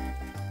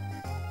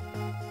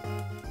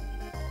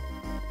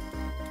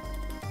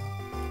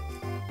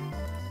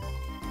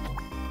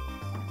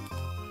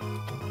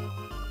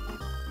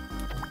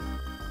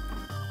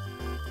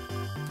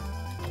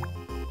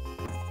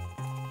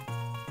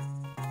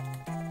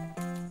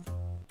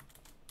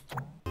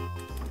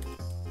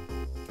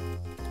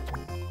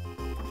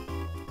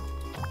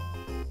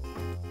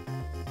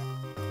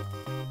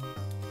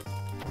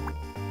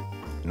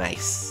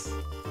 Nice.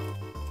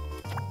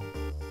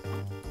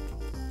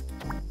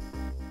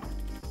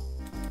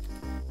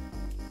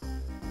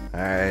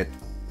 Alright.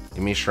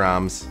 Give me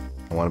shrams.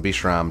 I want to be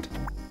shrammed.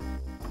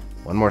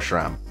 One more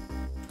shram.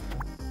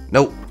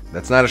 Nope,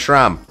 that's not a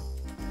shram.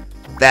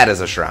 That is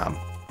a shram.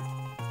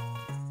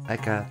 I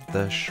got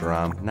the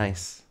shram.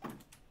 Nice.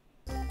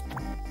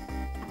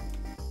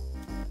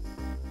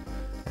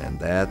 And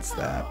that's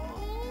that.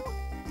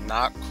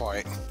 Not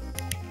quite.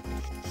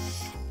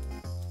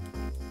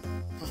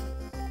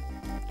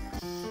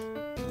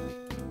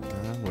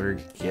 We're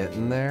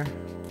getting there.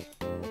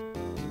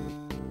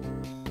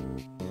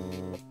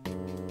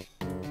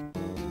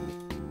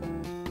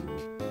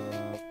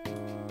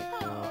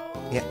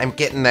 Yeah, I'm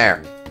getting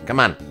there.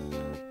 Come on.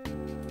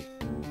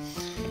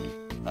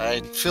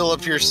 I'd fill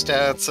up your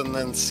stats and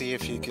then see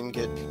if you can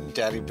get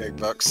Daddy Big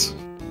Bucks.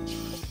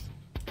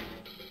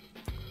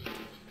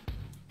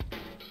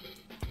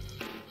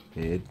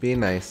 It'd be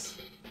nice.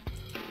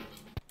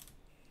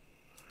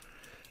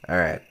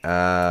 Alright,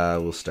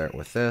 we'll start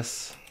with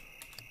this.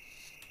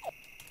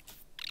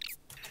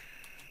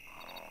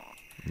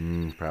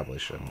 Probably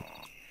shouldn't.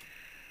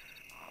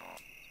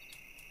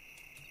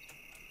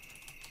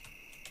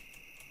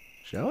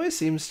 She always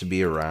seems to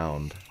be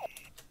around.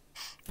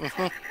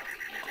 I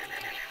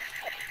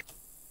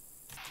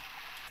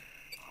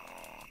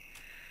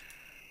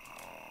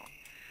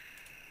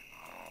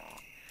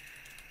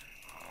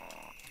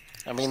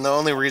mean, the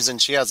only reason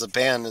she has a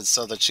band is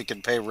so that she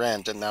can pay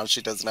rent, and now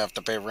she doesn't have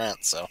to pay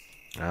rent, so...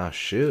 Oh,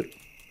 shoot.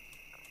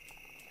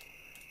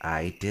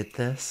 I did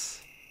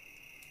this?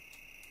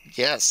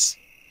 Yes.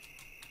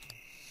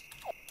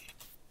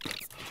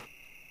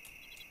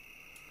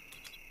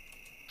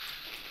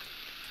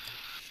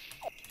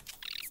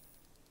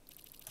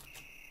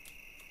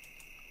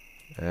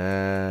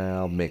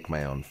 I'll make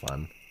my own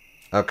fun.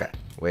 Okay,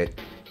 wait.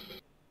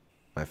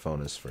 My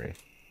phone is free.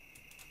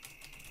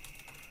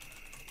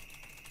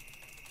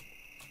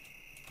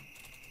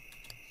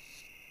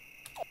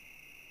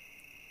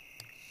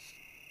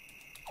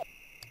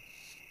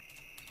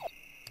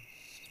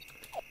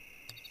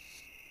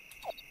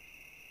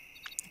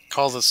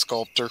 Call the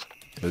sculptor.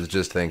 I was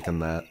just thinking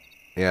that.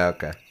 Yeah,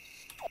 okay.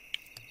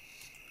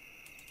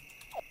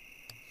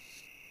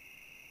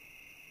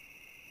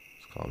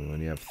 Just call me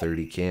when you have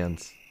 30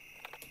 cans.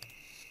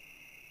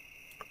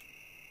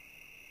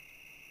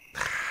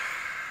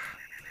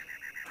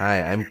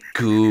 Hi, I'm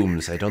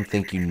Gooms. I don't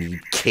think you need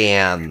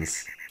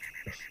cans.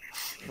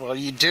 Well,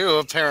 you do,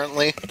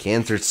 apparently.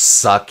 Cans are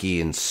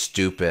sucky and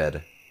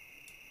stupid.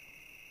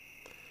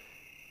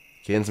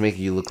 Cans make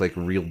you look like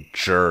a real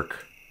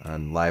jerk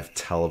on live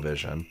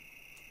television.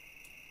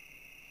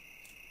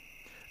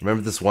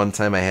 Remember this one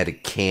time I had a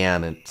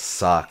can and it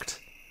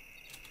sucked.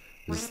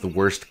 It was the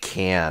worst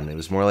can. It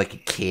was more like a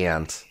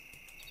can't.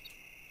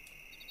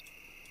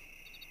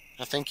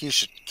 I think you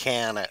should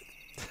can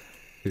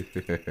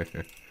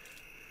it.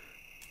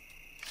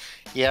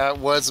 Yeah, it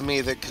was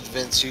me that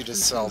convinced you to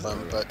sell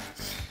them, but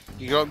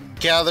you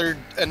gathered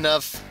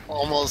enough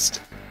almost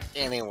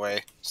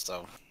anyway,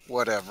 so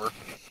whatever.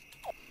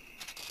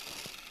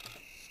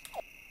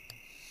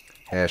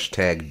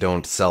 Hashtag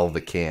don't sell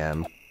the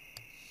can.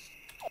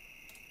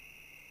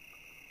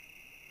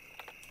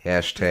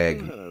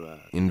 Hashtag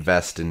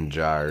invest in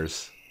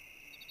jars.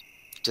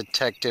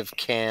 Detective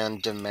can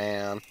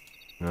demand.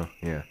 Oh,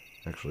 yeah.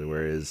 Actually,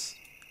 where is...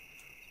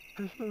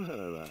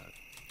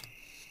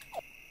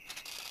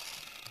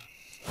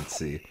 Let's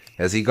see.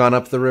 Has he gone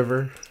up the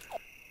river?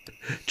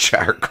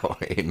 Char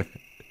coin.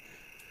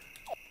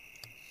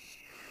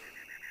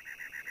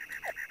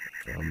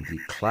 From the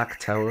clock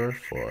tower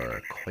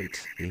for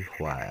quite a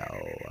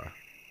while.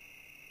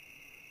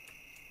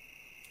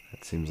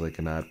 That seems like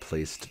an odd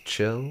place to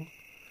chill,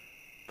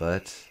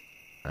 but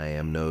I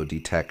am no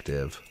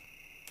detective.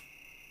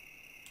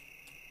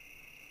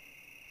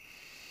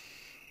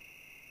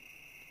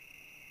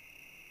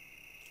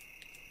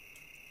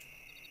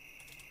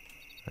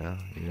 Well,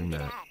 you're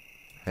not.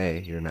 Hey,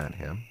 you're not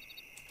him.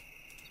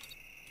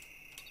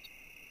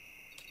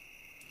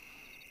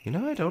 You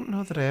know, I don't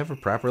know that I ever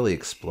properly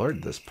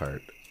explored this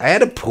part. I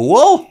had a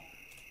pool?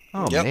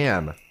 Oh, Yep.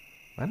 Man.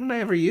 Why didn't I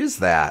ever use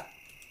that?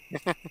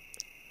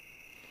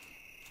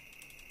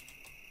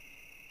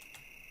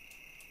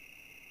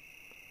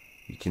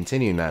 You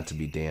continue not to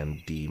be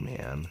Dan D,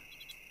 man.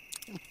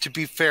 To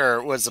be fair,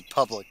 it was a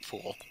public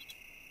pool.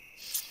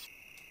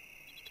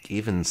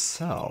 Even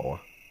so...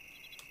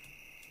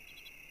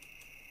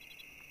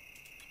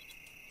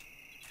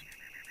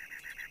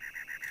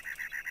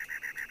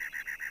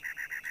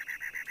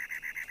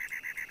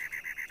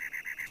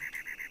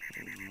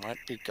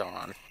 Might be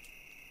gone.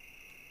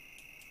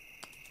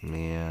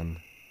 Man.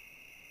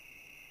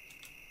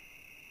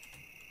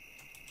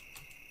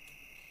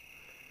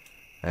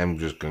 I'm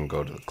just gonna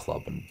go to the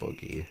club and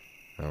boogie.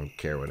 I don't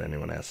care what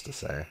anyone has to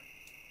say.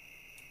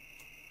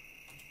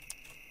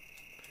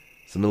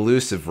 Some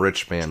elusive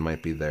rich man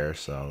might be there,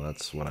 so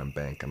that's what I'm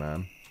banking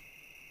on.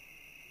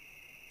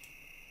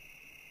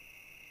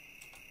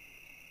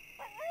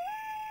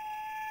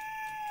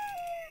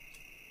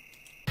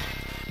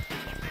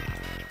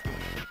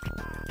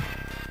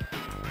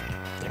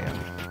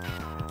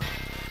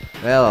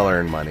 Well, I'll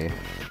earn money.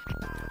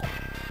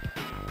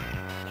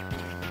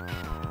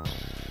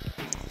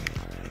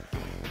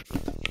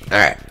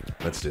 Alright,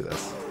 let's do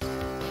this.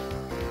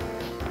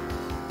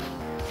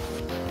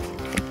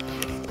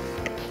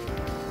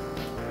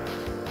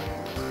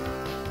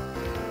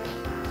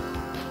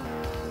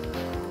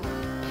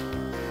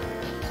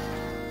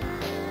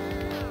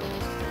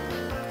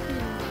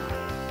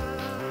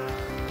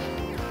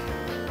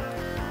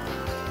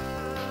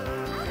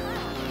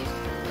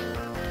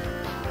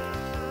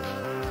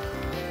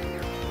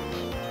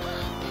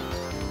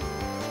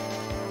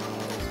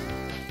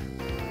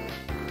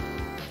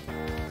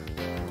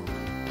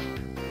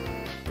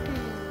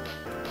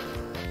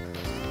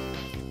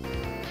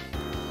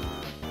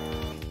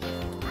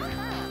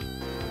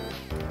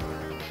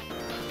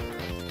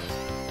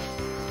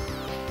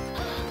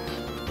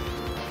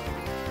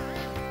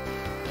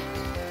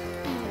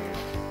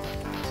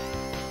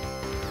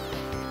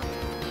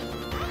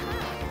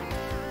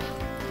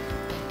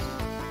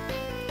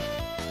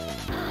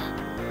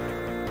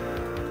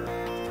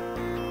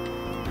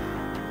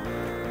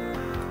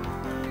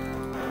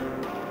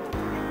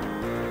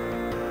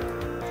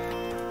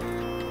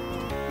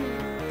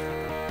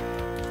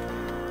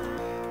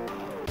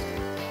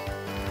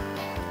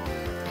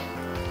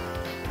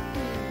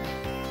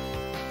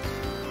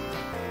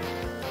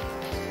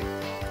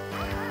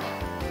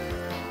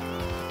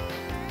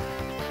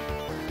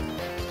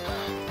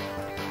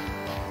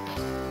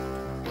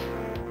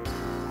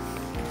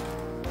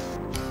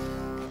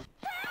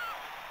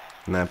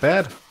 Not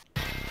bad.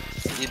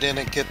 You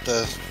didn't get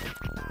the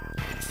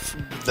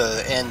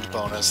end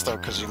bonus though,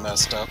 because you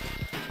messed up.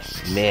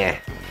 Nah.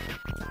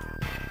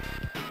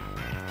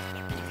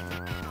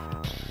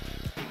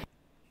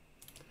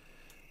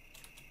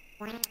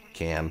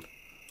 Can.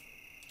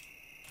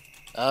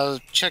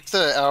 Check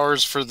the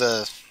hours for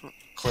the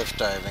cliff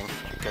diving,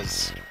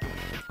 because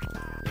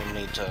you'll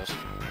need to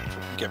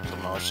get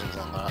promotions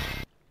on that.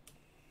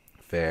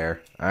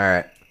 Fair.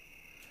 Alright.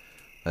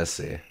 Let's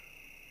see.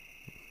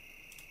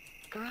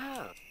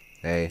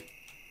 Hey.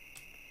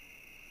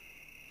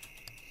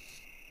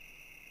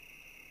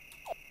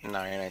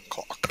 9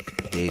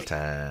 o'clock.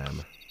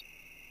 Daytime.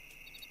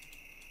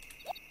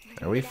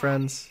 Are we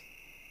friends?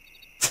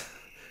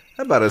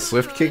 How about a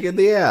swift kick in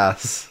the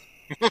ass?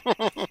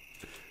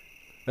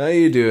 How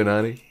you doing,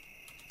 honey?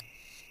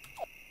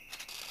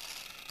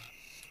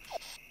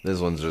 This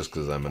one's just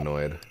because I'm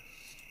annoyed.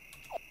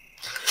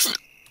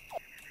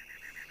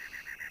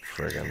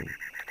 Friggin'.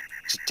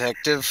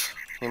 Detective,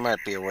 he might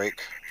be awake.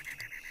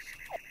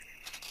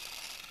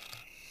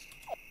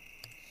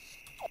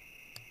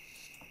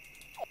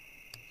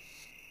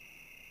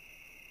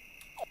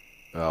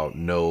 Oh,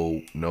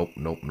 no. Nope.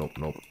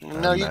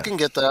 No, you can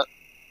get that.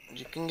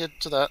 You can get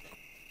to that.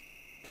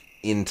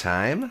 In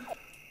time?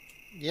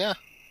 Yeah.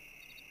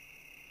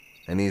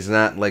 And he's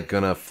not, like,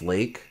 gonna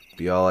flake?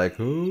 Be all like,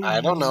 oh,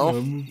 I don't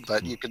know,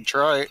 but you can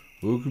try it.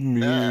 Look at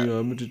me, Yeah.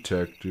 I'm a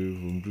detective.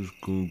 I'm just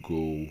gonna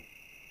go.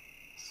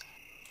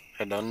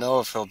 I don't know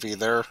if he'll be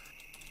there,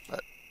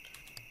 but...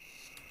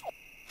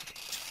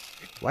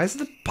 Why is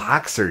the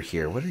boxer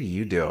here? What are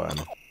you doing?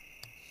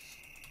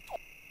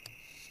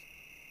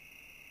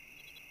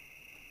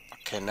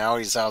 Okay, now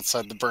he's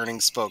outside the burning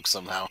spoke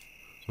somehow.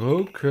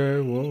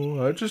 Okay,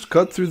 well, I just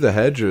cut through the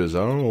hedges. I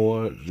don't know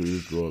what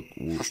you're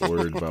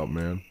worried about,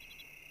 man.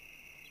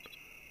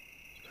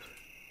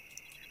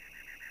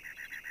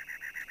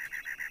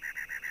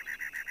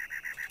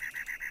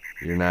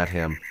 You're not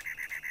him.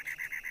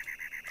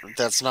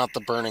 That's not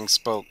the burning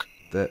spoke.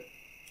 That.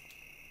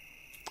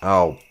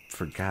 Oh,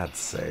 for God's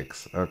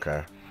sakes.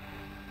 Okay.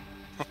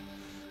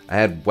 I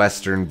had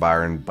Western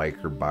Bar and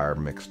Biker Bar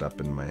mixed up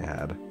in my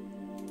head.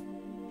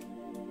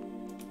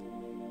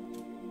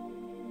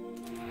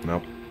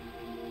 Nope.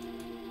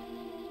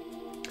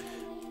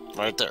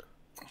 Right there.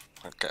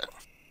 Okay.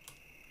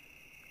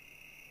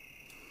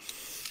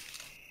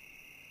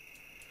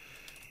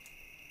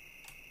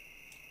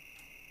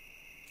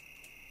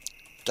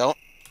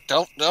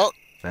 Don't.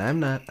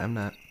 I'm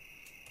not.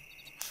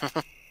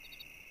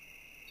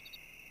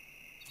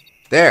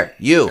 There,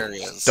 you. There he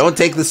is. Don't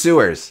take the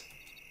sewers.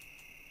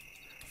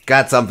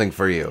 Got something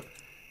for you.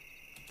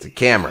 It's a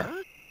camera.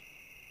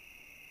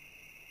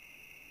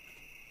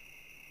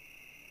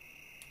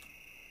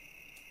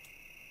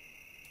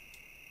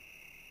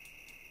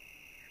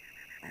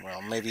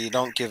 Well, maybe you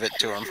don't give it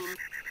to him.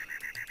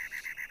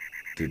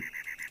 Dude,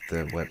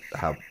 what?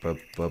 How?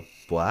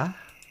 What?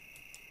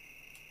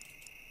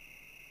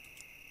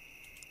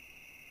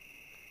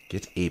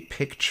 Get a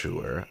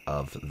picture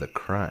of the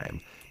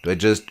crime. Do I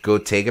just go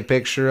take a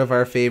picture of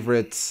our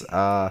favorite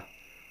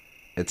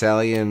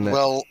Italian?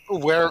 Well,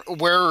 where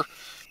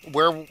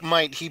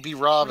might he be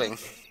robbing?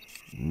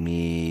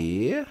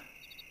 Me?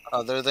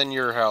 Other than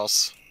your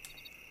house.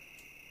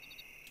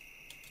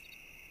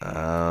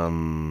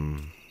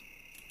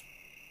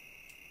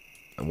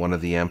 One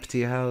of the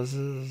empty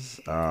houses?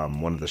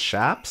 One of the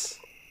shops?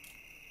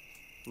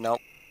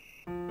 Nope.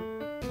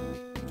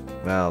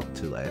 Well,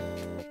 too late.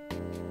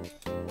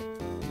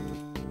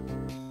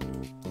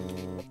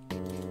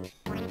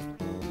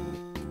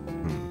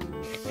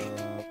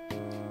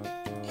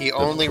 He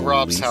only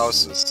robs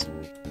houses.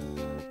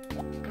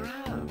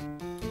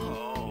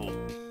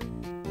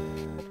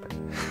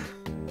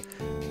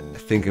 I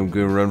think I'm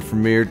gonna run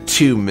from here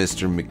too,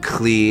 Mr.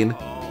 McLean.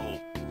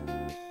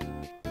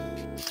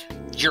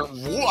 You're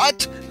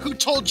what? Who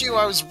told you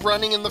I was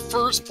running in the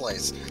first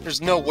place?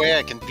 There's no way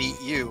I can beat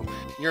you.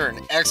 You're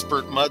an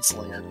expert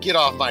mudslinger. Get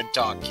off my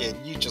dock, kid.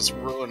 You just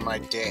ruined my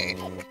day.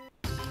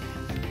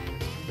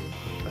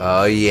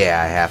 Oh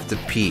yeah, I have to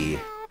pee.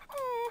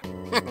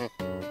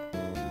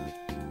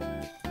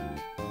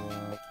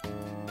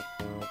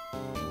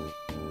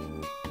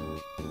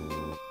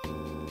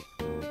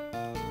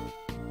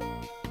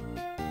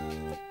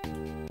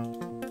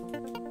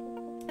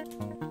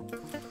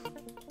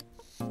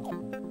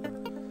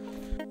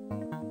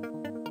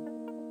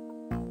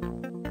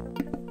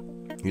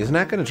 He's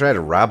not going to try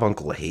to rob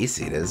Uncle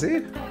Hayseed, is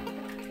he?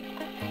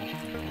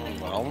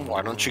 Well,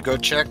 why don't you go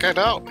check it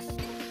out?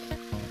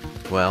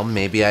 Well,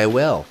 maybe I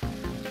will.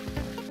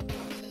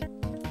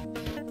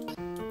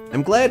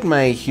 I'm glad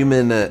my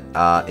human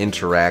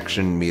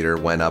interaction meter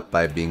went up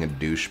by being a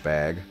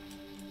douchebag.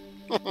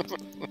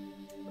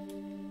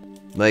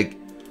 Like,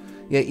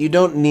 yeah, you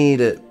don't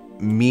need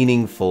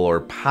meaningful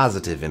or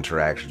positive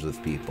interactions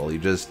with people. You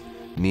just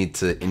need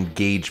to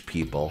engage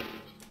people.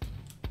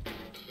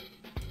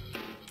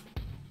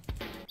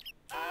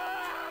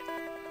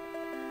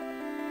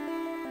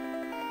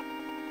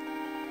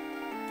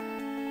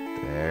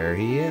 There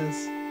he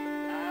is.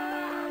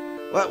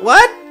 What?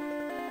 What?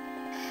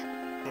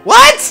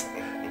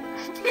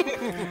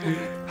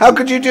 How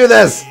could you do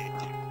this?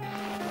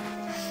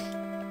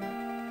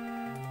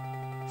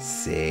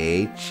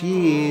 Say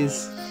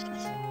cheese.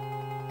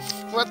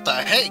 What the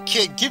hey,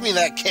 kid? Give me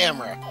that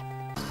camera.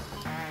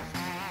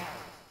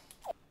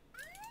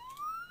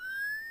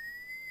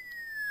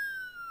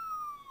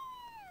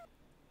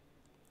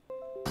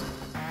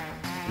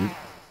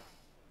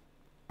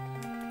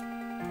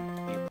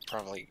 You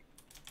probably...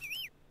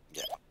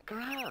 Yeah.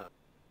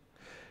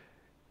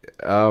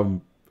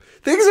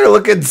 Things are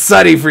looking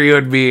sunny for you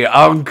and me,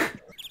 Unk.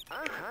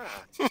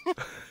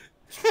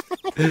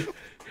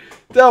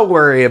 Don't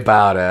worry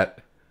about it.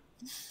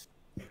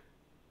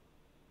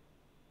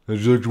 How'd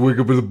you like to wake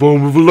up in the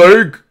bottom of a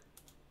lake?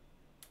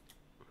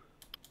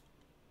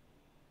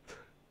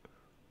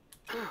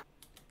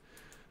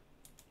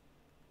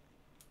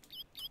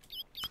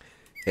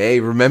 Hey,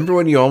 remember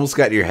when you almost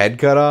got your head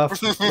cut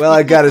off? Well,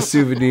 I got a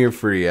souvenir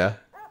for you.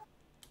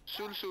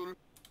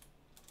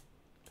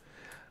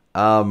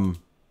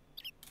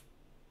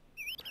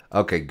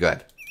 Okay,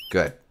 good.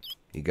 Good.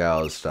 He got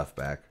all his stuff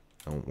back.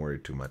 Don't worry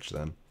too much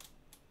then.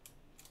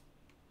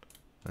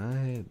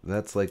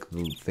 That's like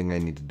the thing I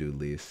need to do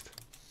least.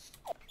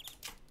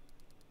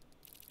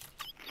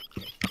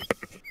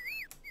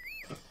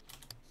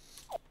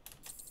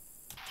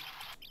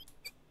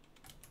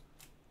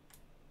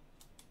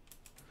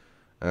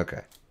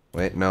 Okay.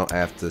 Wait, no, I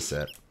have to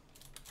sit.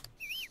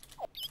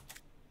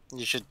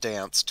 You should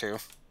dance too.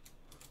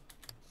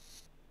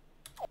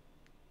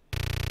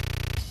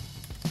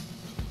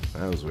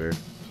 That was weird.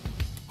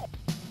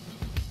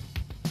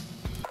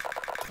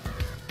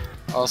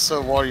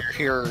 Also, while you're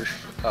here,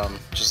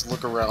 just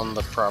look around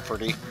the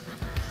property.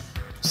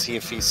 See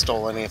if he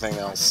stole anything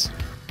else.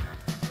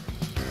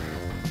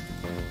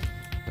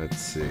 Let's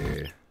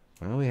see.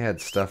 Well, we had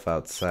stuff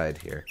outside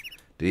here.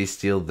 Did he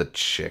steal the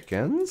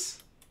chickens?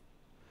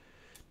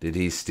 Did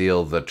he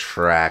steal the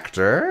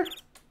tractor?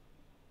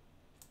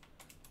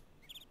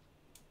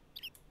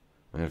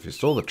 And if you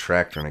stole the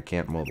tractor and I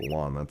can't mow the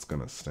lawn, that's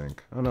gonna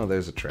stink. Oh no,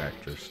 there's a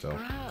tractor still.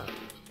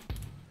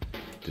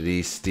 Did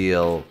he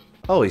steal...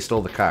 Oh, he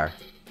stole the car.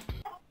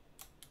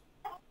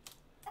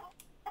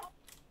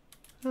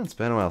 Well, it's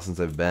been a while since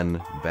I've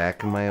been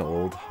back in my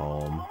old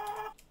home.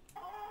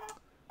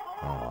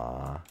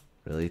 Aw,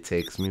 really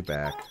takes me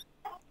back.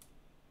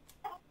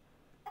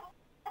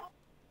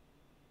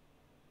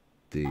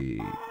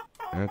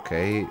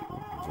 Okay,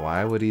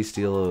 why would he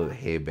steal a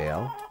hay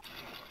bale?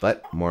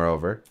 But,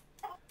 moreover...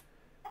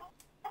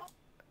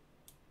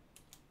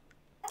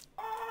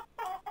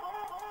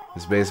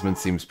 This basement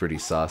seems pretty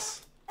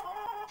sus.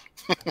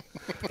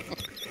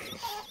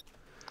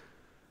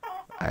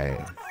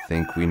 I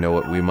think we know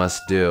what we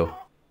must do.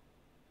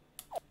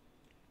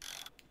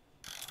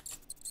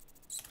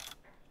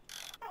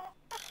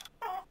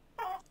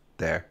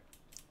 There.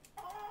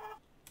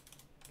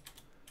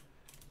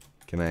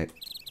 Can I...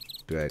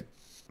 Do I...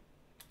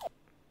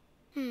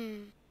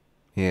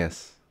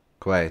 Yes,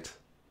 quite.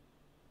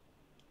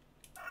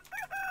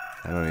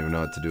 I don't even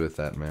know what to do with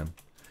that, man.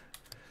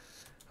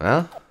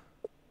 Well...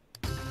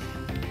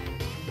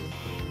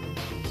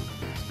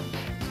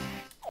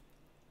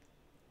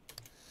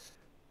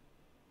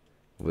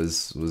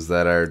 Was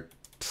that our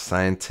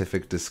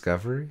scientific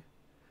discovery?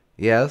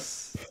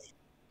 Yes.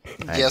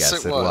 I Yes,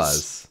 guess it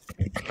was.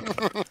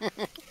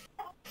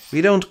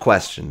 We don't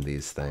question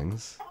these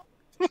things.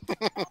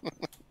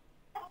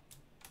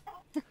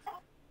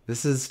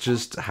 This is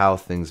just how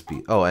things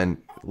be. Oh,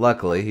 and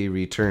luckily he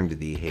returned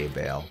the hay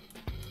bale.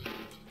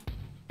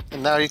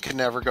 And now you can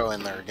never go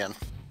in there again.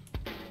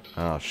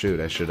 Oh shoot,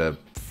 I should have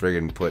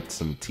friggin' put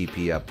some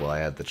TP up while I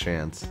had the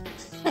chance.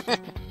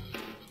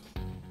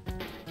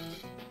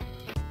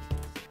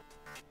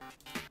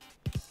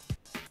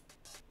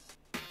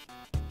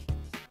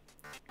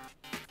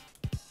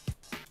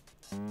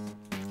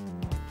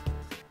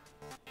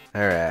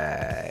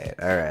 Alright,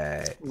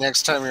 alright.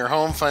 Next time you're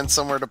home, find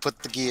somewhere to put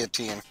the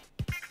guillotine.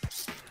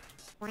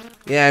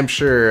 Yeah, I'm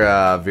sure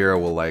Vera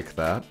will like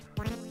that.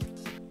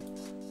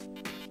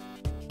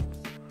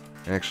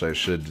 Actually, I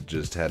should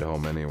just head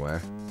home anyway.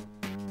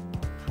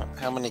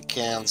 How many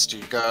cans do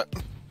you got?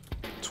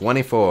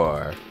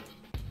 24.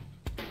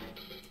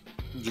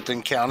 You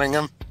been counting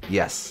them?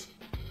 Yes.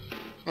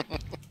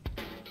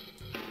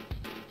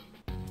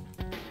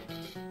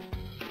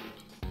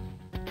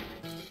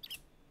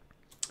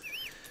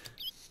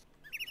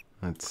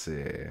 Let's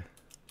see.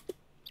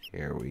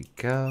 Here we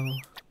go.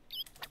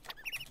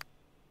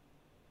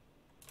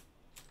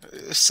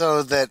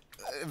 So that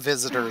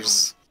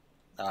visitors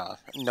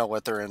know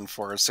what they're in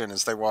for as soon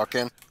as they walk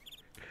in.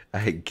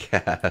 I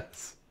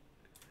guess.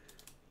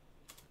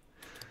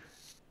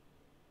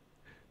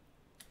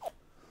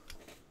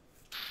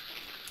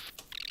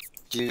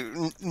 Do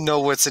you know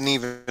what's an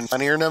even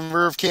funnier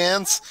number of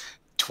cans?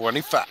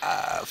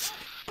 25.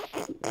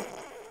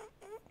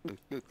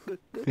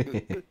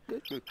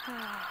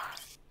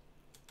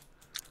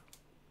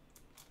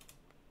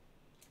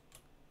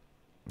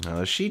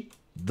 Oh, is she,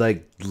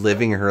 like,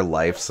 living her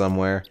life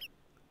somewhere?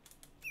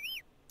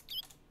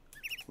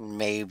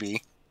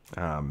 Maybe.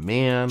 Oh,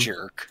 man.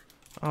 Jerk.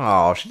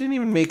 Oh, she didn't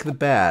even make the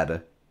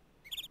bed.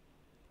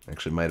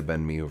 Actually, it might have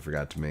been me who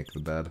forgot to make the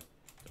bed.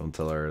 Don't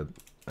tell her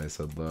I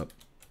said that.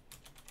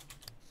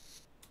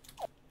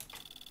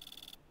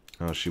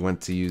 Oh, she went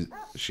to use...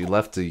 She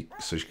left to...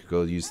 so she could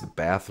go use the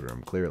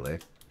bathroom, clearly.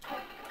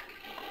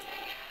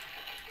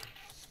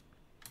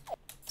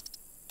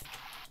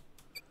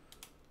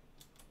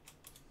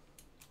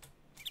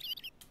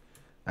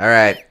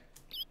 Alright.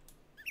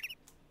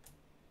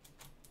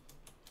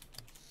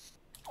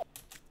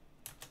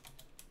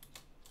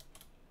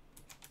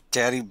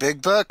 Daddy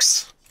Big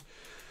Bucks?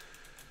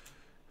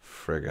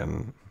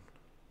 Friggin'.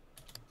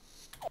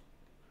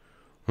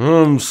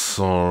 I'm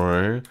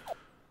sorry.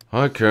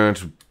 I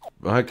can't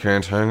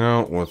hang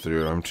out with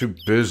you. I'm too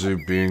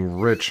busy being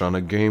rich on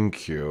a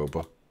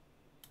GameCube.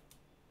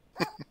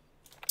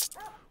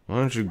 Why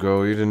don't you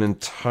go eat an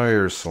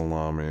entire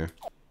salami?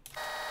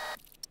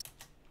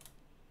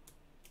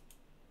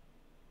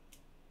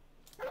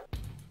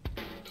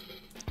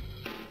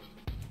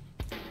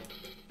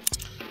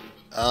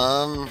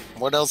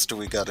 What else do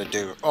we gotta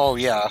do? Oh,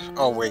 yeah.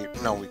 Oh,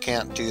 wait. No, we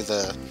can't do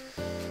the...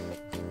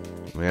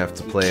 We have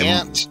to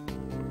play...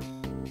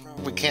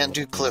 We can't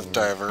do Cliff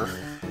Diver.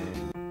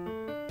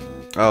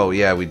 Oh,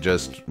 yeah, we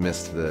just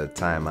missed the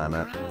time on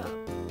it.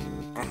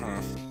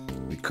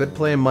 We could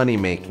play a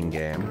money-making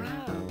game.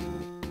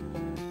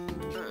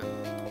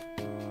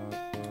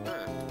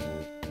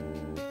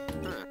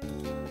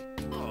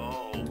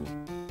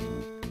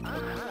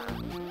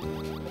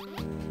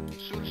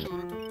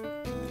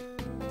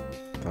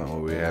 Thought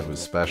what we had was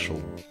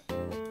special.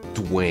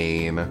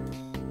 Dwayne.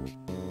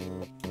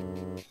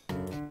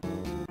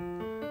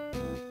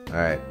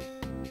 Alright.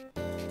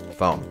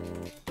 Phone.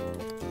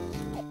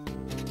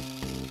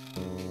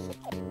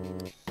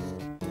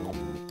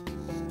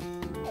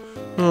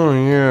 Oh,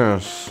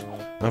 yes.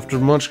 After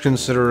much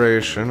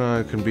consideration,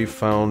 I can be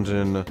found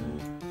in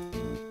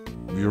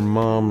your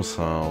mom's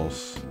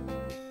house.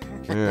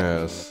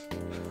 Yes.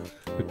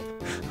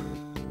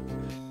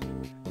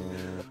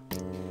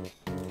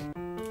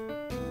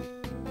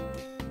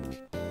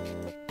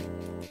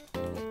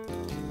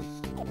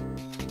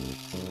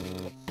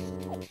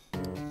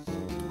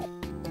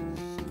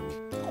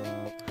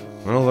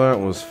 Well, that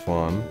was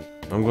fun.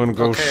 I'm gonna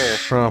go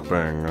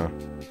shopping.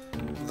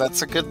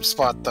 That's a good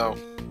spot, though.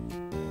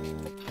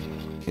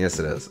 Yes,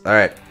 it is.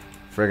 Alright.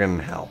 Friggin'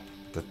 hell.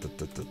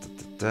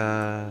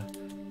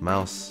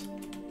 Mouse.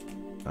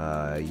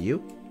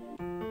 You?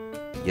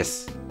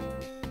 Yes.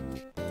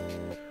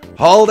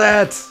 Hold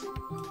it!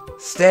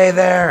 Stay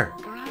there!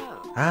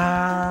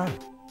 Ah!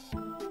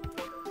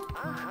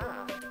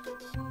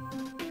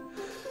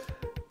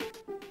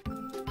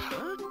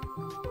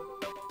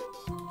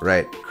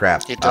 Right,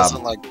 crap. He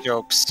doesn't like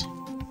jokes.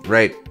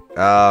 Right,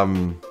 That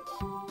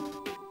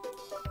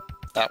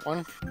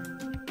one?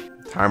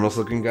 harmless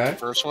looking guy?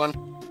 First one?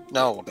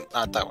 No,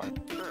 not that one.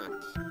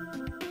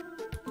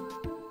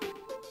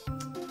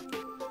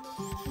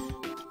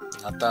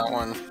 Not that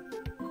one.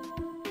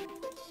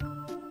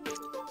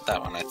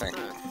 That one, I think.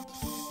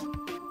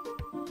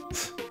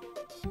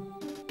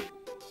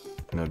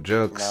 No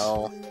jokes.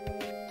 No.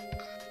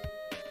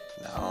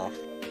 No.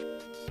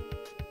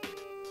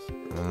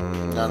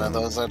 None of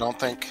those, I don't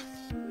think.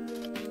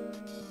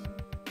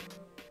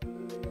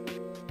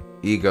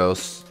 Ego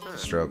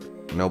stroke.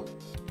 Nope.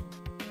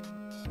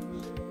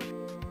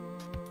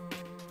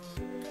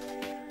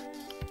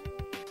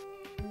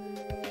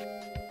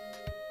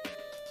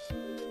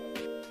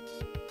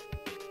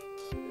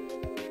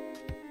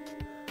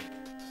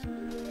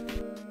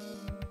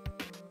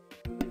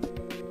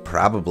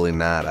 Probably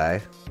not,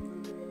 I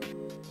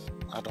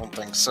don't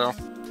think so.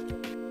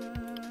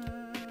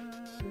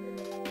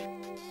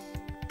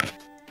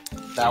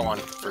 That one,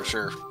 for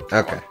sure.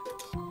 Okay.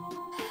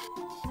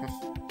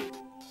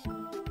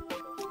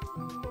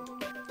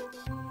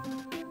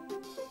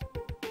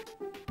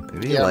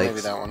 Maybe he likes,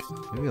 maybe that one.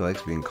 Maybe he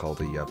likes being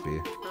called a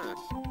yuppie.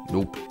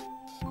 Nope.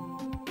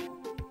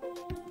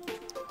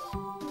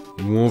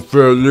 You want fat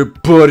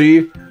lip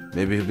putty?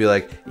 Maybe he'll be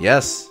like,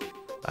 yes,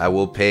 I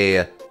will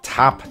pay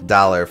top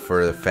dollar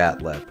for the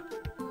fat lip.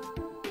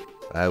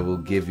 I will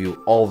give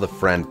you all the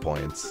friend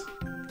points.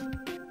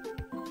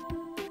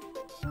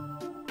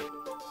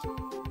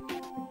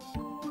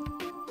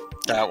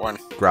 That one.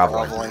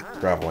 Groveling.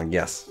 Groveling,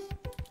 yes.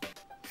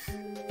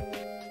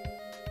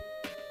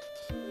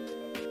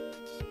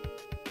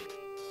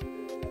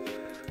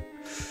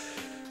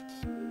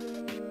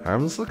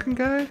 Harmless looking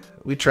guy?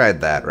 We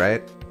tried that,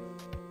 right?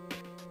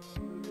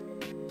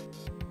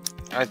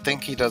 I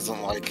think he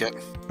doesn't like it.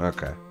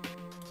 Okay.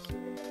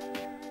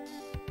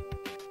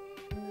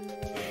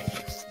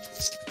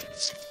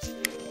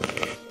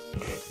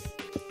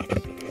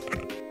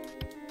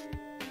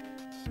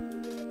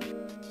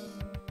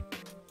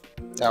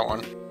 That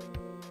one.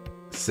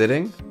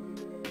 Sitting?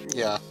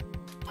 Yeah.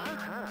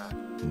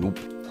 Nope.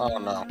 Oh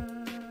no.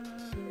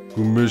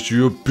 Go miss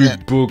your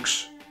big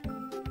books.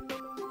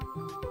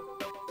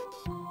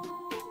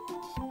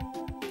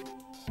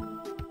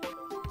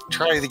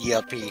 Try the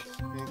yuppie.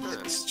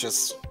 It's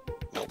just...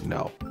 Nope.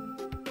 No.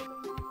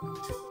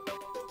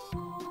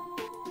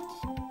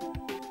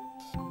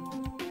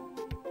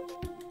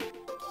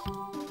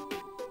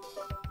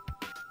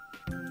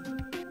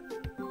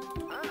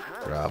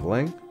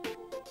 Groveling.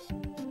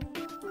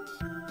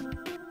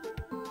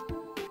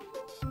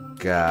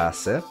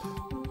 Gossip.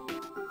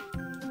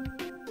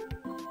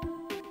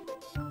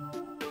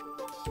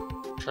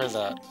 Try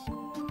that.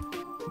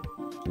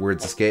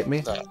 Words escape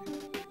me? That.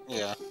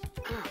 Yeah.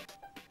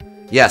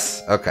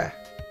 Yes, okay.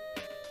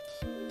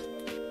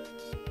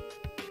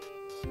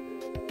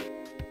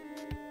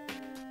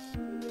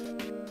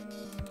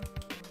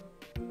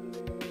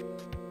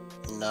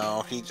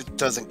 He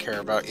doesn't care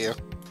about you.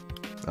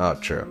 Oh,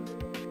 true.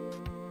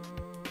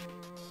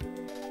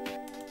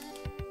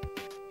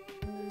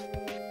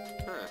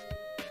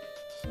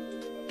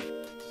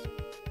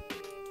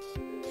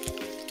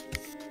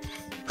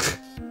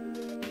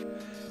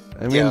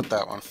 I mean, Yeah,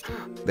 that one.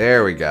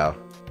 There we go.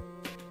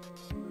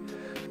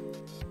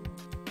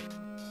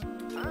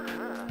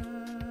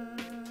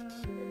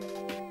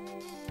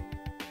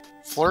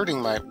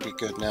 Flirting might be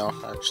good now,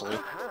 actually.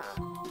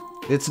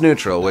 It's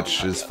neutral,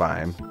 which is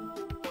fine.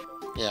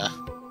 Yeah.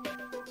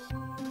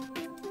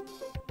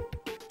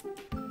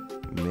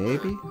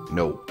 Maybe?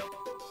 No.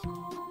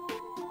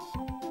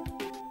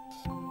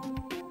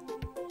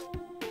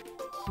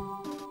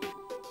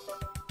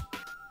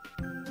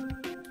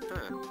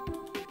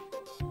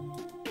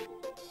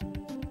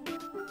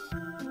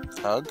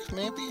 Hug,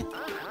 maybe?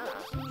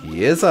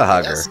 He is a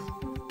hugger. Yes.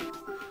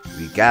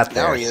 We got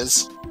there. Now he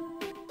is.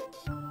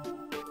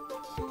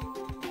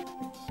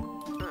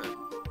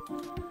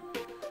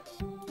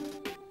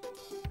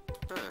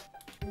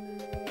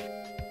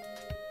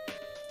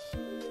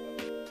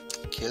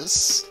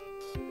 Kiss?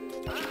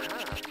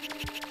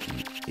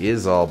 He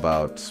is all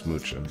about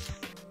smooching.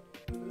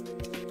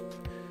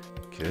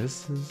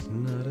 Kiss is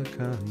not a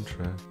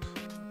contract,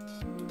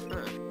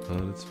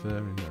 but it's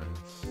very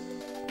nice.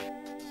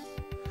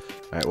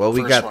 Alright, well,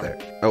 we got there.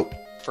 Oh.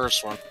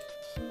 First one.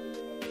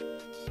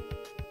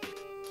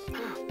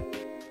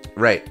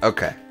 Right,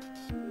 okay.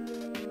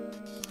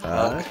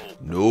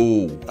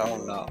 No. Oh,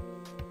 no.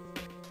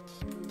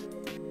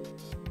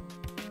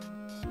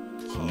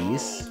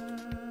 Keys?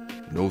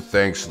 No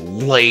thanks,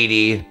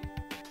 lady.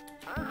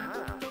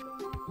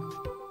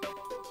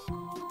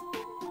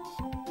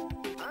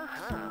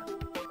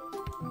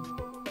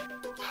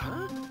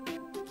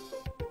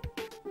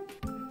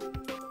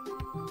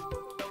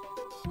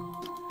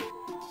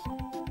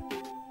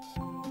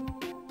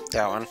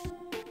 That one.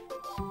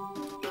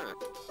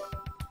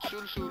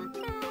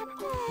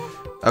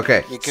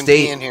 Okay, You can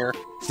pee in here.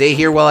 Stay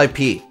here while I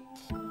pee.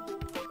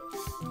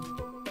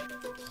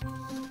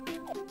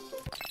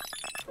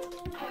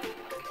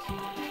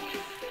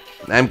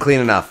 I'm clean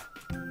enough.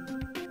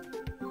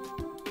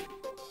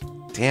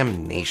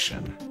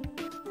 Damnation.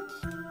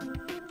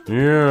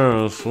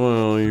 Yes,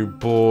 well, you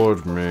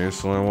bored me,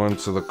 so I went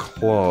to the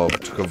club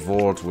to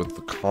cavort with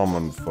the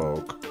common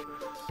folk.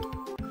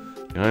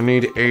 I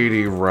need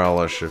 80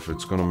 relish if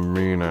it's gonna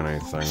mean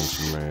anything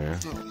to me.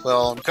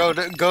 Well, go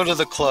to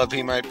the club.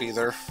 He might be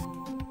there.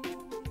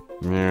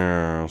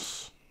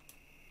 Yes.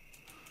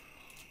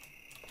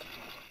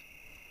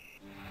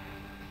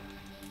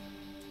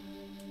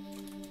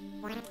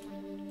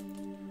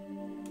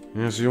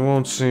 Yes, you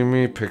won't see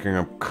me picking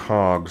up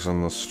cogs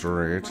on the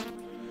street.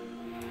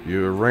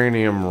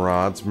 Uranium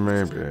rods,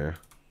 maybe.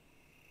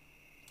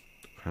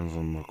 Depends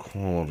on the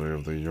quality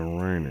of the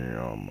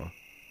uranium.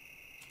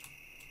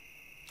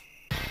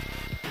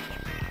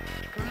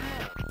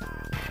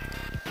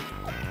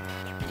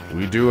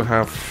 We do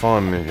have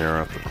fun here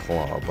at the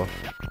club.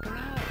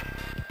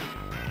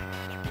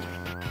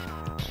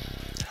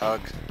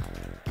 Hug.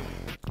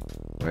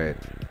 Wait.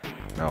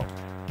 No.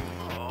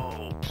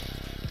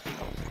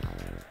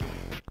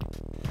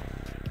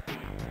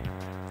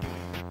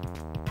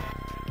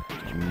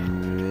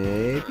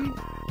 Maybe?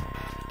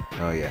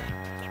 Oh, yeah.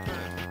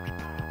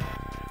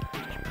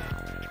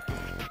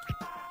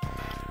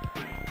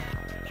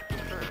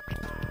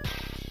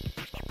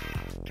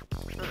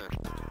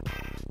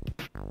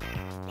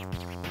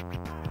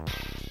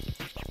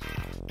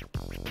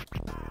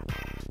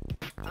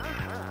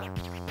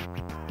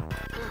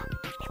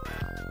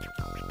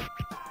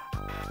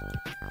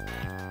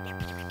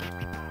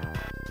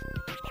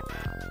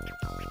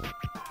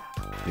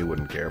 You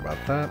wouldn't care about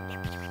that.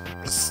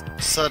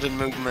 Sudden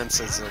movements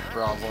is a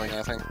groveling,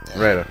 I think.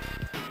 Right.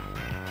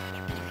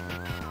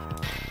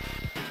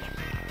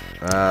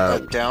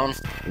 Down.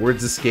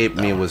 Words escape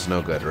me was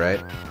no good,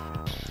 right?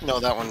 No,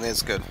 that one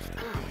is good.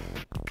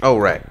 Oh,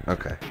 right.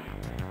 Okay.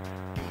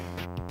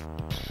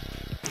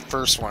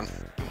 First one.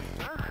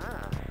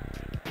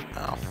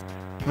 Oh.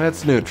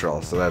 That's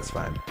neutral, so that's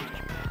fine.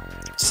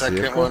 Second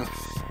Tickle? one.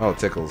 Oh,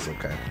 tickles,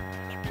 okay.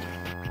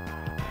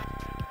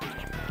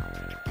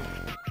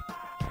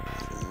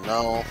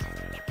 No.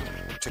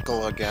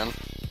 Tickle again.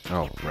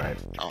 Oh, right.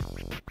 Oh.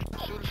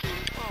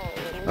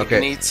 Okay.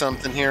 You need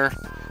something here.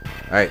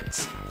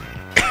 Alright.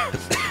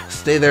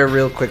 Stay there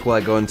real quick while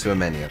I go into a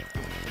menu.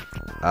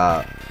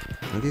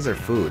 These are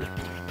food.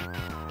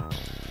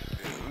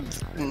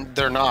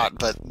 They're not,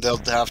 but they'll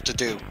have to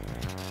do.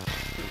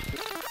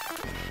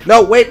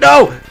 No, wait,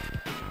 no!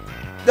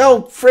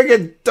 No,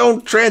 friggin'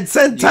 don't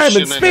transcend time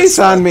and space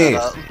on me! You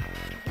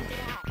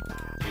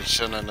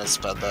shouldn't have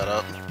sped that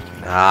up.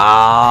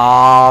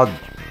 Oh,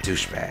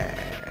 douchebag.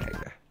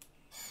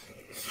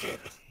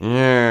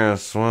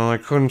 Yes, well, I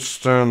couldn't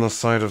stand the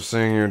sight of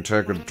seeing you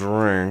take a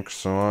drink,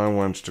 so I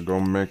went to go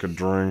make a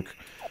drink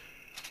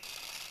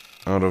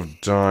out of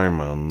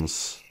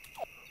diamonds.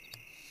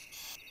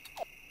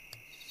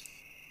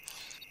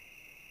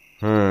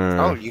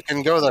 Oh, you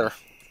can go there.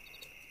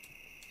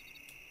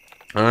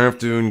 I have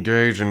to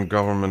engage in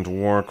government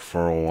work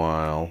for a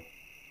while.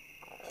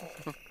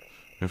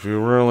 If you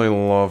really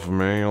love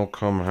me, you'll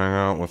come hang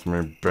out with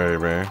me,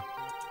 baby.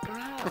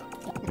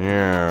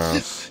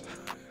 Yes.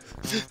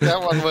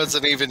 That one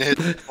wasn't even his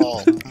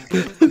fault.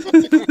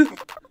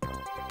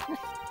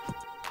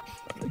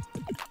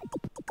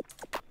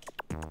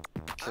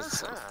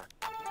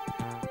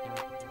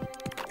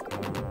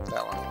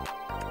 That one.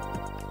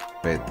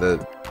 Wait,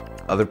 the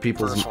other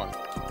people's... First one.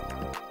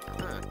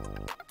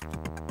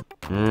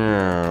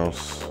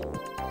 Yes.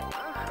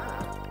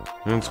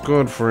 It's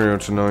good for you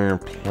to know your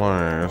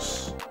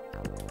place.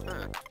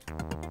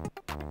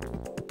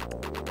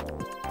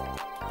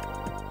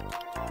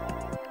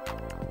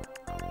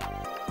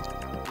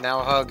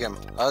 Now hug him.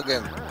 Hug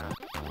him.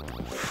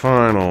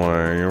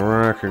 Finally, you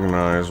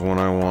recognize when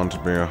I want to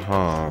be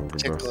hugged.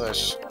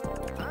 Ticklish.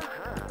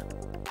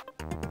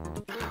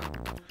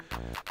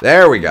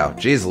 There we go.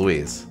 Jeez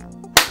Louise.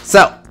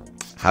 So,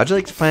 how'd you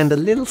like to find a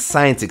little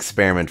science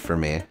experiment for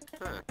me?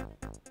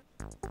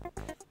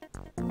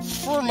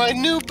 For my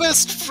new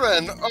best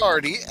friend,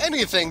 Artie,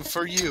 anything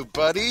for you,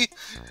 buddy.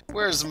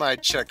 Where's my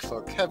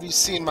checkbook? Have you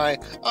seen my...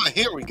 Ah,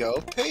 here we go.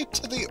 Pay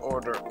to the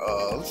order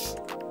of...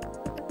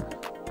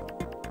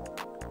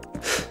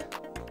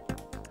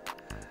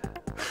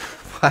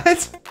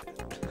 What?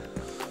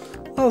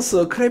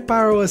 Also, could I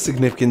borrow a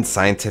significant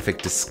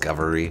scientific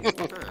discovery?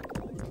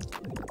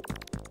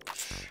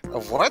 A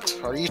what?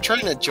 Are you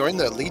trying to join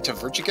the elite of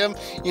Virgicum?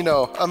 You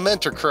know, a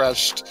meteor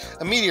crashed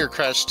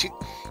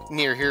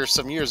near here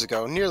some years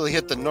ago, nearly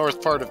hit the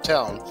north part of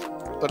town.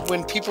 But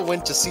when people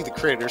went to see the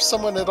crater,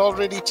 someone had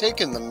already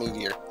taken the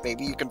meteor.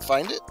 Maybe you can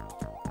find it?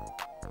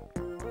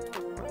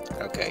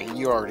 Okay,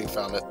 you already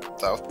found it,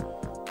 though.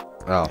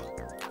 Oh.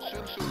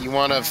 You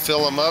want to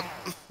fill them up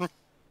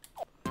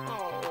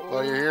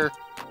while you're here?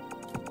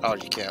 Oh,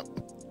 you can't.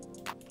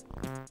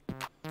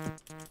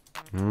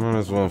 Might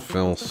as well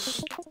fill...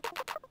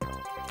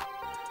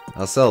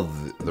 I'll sell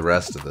the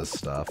rest of this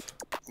stuff.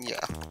 Yeah.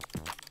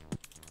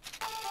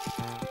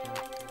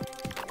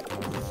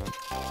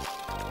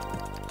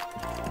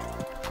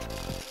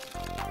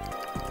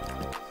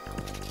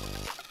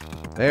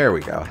 There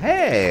we go.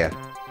 Hey!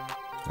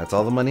 That's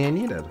all the money I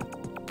needed.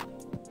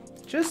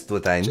 Just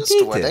what I needed.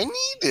 Just what I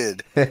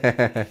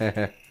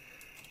needed.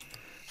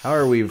 How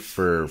are we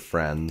for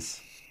friends?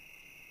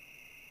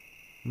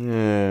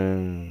 Yeah,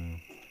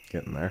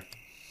 getting there.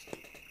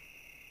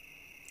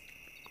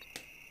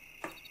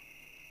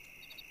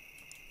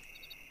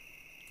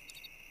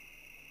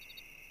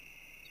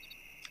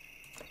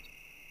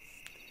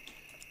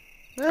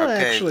 Well,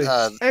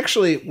 Okay,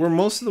 actually, we're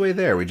most of the way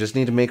there. We just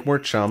need to make more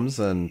chums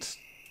and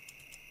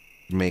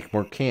make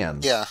more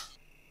cans. Yeah.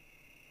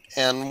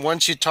 And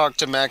once you talk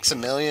to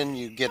Maximilian,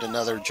 you get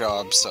another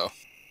job, so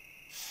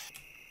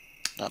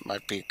that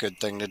might be a good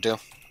thing to do.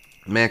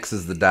 Max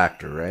is the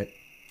doctor, right?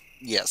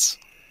 Yes.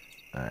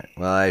 Alright,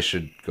 well, I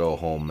should go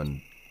home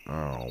and,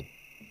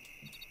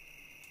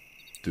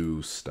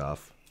 do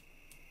stuff.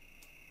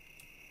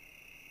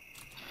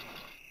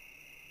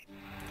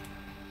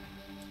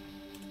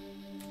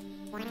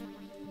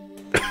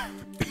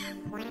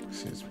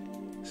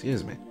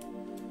 Excuse me.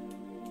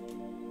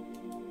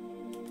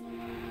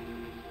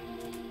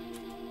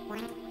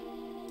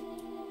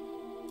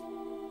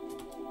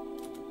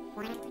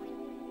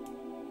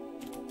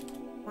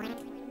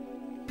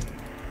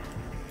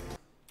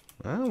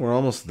 Well, we're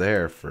almost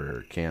there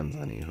for cans,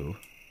 anywho.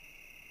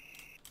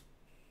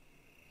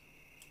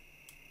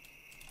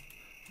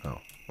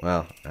 Oh,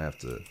 well, I have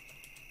to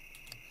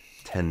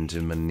tend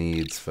to my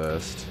needs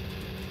first.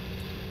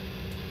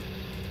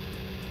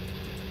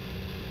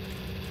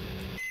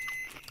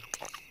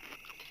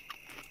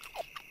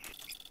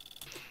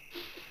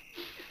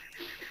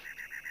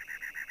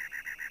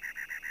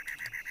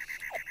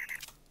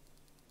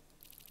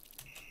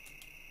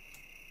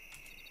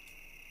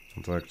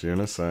 I'll talk to you in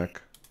a sec.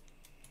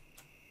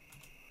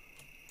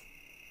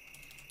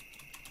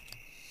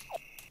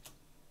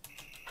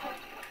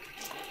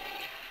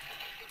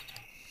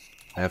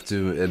 I have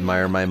to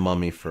admire my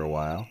mummy for a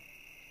while.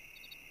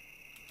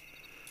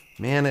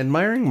 Man,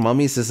 admiring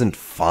mummies isn't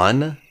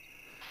fun.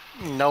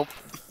 Nope.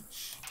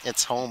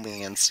 It's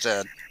homey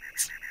instead.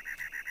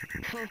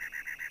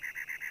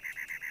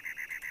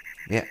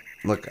 Yeah,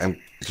 look,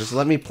 just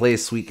let me play a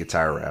sweet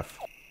guitar riff.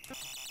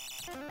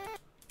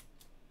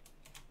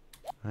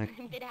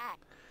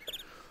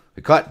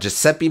 We caught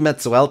Giuseppi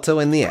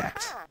Mezzoalto in the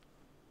act.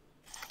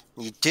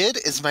 You did?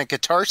 Is my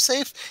guitar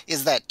safe?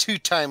 Is that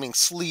two-timing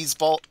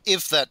sleazeball?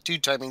 If that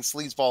two-timing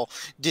sleazeball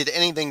did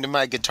anything to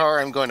my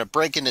guitar, I'm going to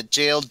break into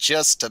jail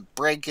just to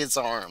break his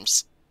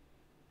arms.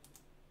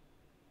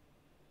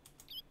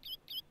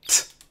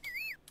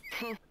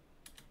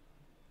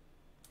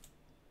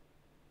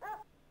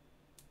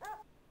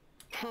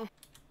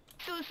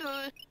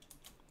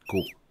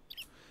 Cool.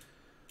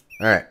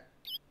 Alright.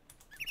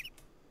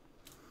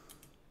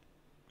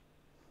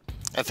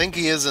 I think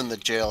he is in the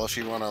jail if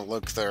you want to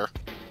look there.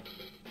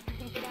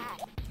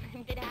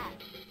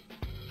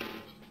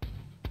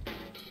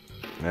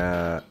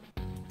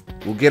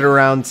 We'll get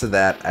around to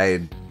that.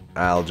 I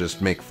I'll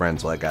just make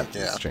friends while I got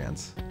this Yeah.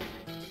 chance.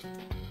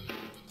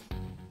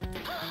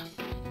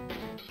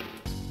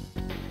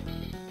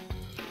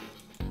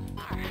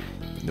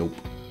 Nope.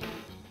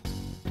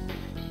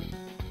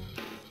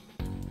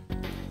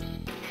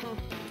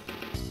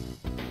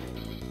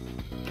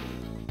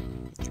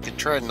 You could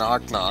try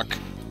knock knock.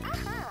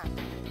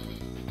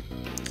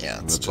 Yeah,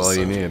 it's That's just all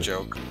you a need.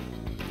 joke.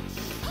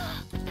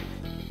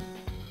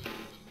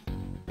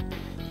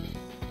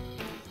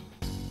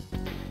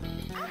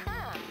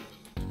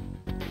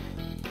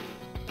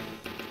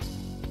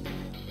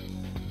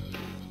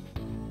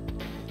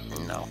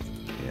 No.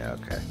 Yeah,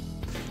 okay.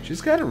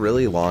 She's got a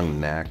really long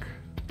neck.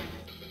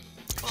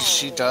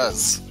 She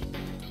does.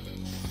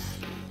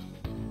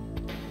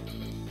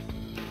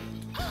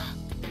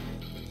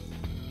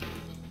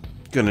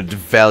 Gonna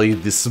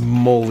devalue this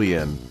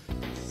simoleon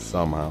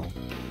somehow.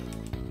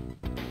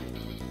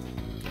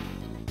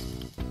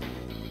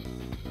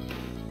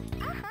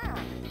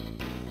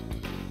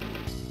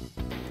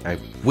 I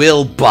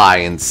will buy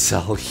and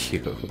sell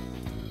you.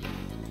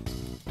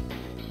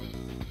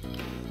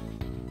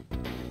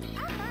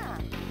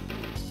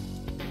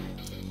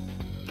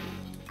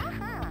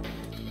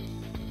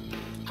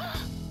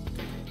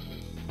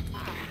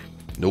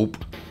 Nope.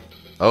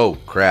 Oh,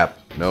 crap.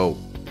 No.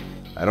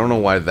 I don't know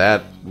why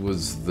that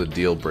was the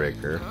deal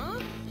breaker.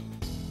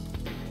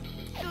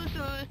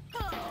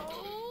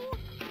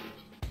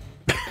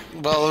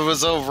 Well, it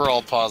was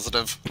overall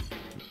positive.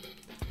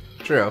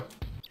 True.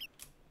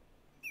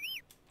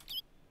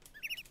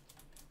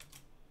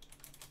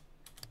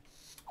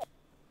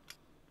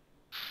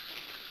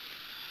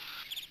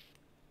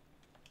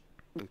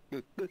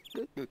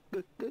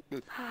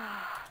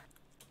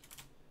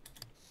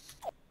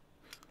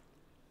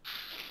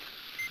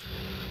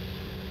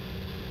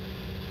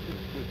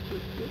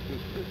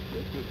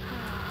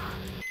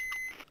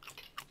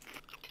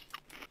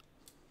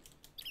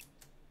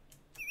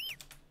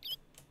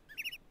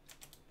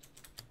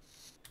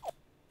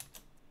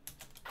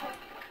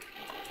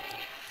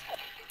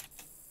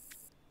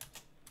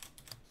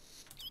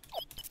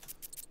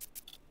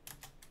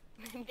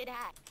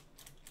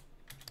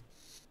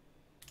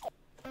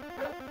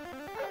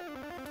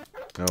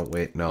 Oh,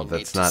 wait, no, You that's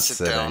need to not sit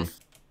sitting. down.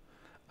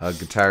 A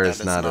guitar is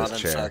That not a in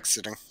chair. fact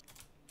sitting.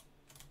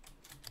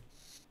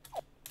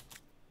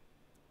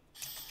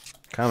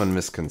 Common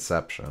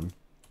misconception.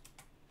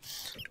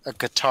 A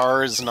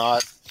guitar is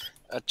not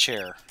a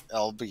chair.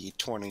 LB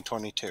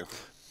 2022. You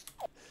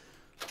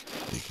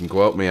can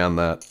quote me on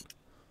that.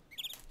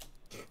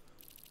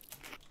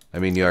 I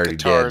mean, you already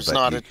Guitar did, is but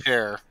not you... a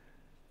chair.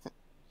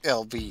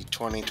 LB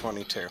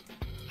 2022.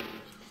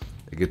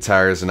 A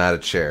guitar is not a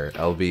chair.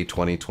 LB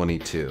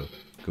 2022.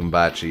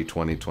 Gumbachi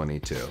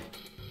 2022.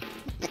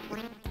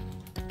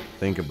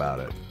 Think about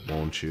it,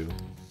 won't you?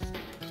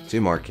 2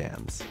 more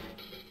cans.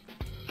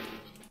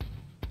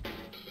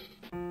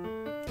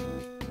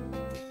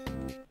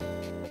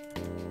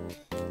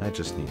 I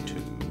just need 2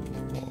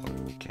 more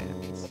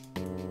cans.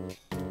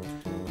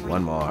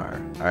 1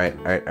 more. Alright,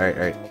 alright, alright,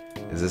 alright.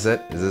 Is this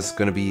it? Is this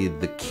gonna be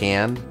the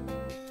can?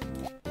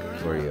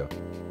 Who are you?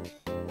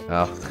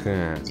 Oh,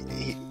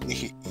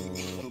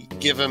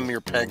 Give him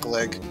your peg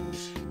leg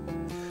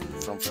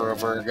from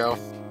forever ago.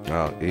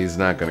 oh, he's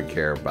not gonna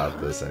care about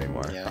this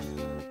anymore. Yeah.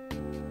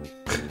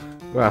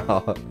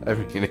 Well, I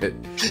mean,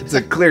 it's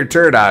a clear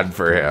turn on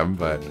for him,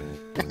 but...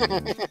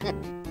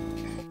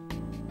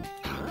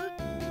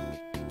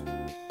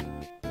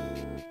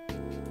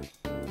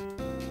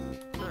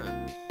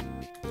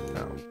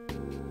 Oh.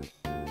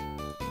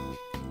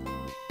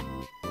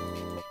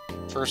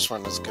 First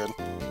one is good.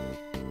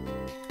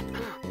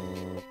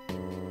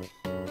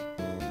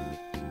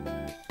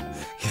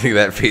 You think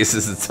that face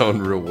is its own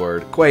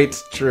reward? Quite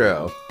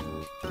true.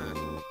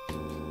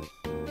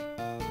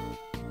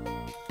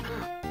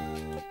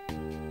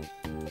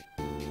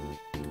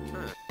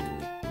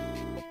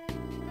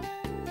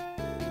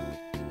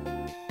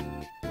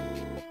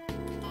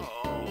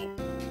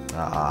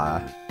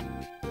 Ah.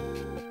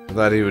 I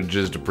thought he would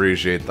just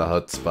appreciate the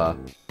chutzpah.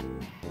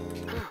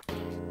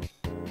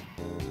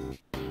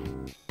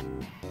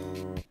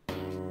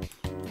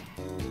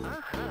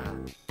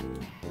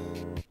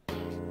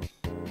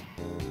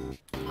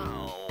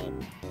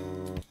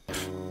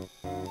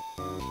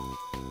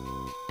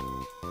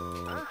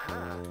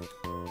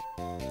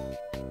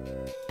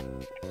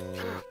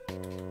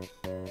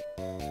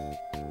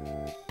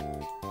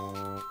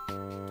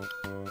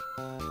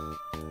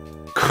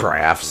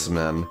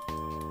 Craftsman.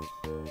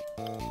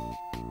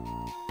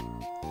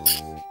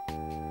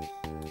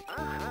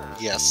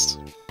 Yes.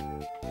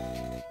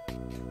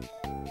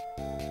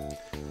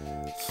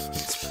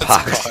 It's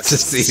boxed to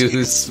see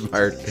who's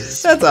smart.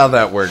 That's how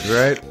that works,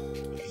 right?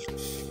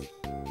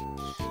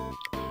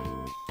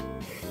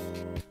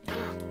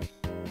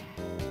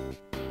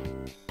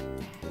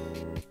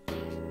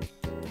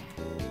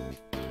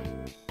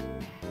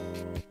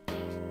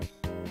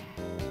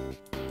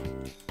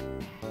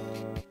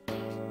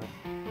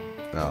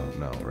 Oh,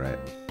 no, right.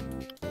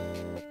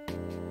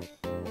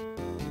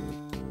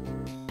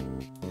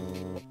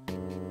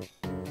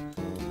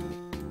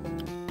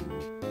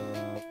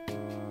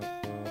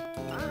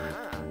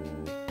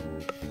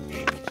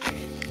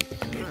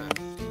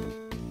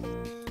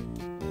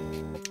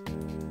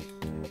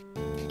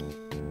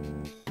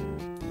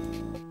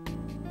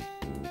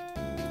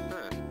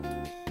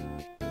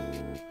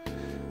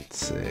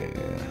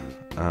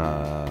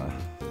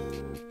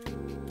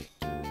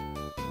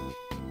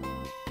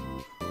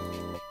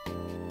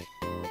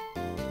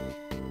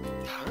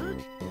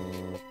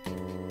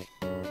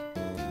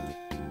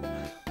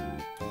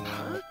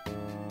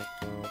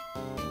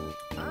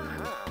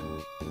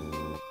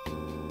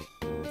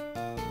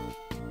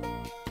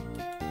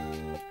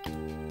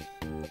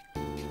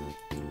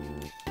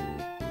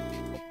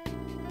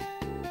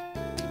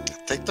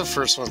 think the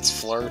first one's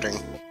flirting.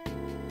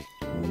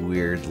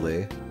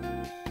 Weirdly.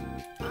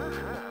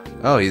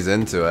 Oh, he's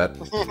into it.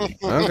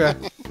 Okay.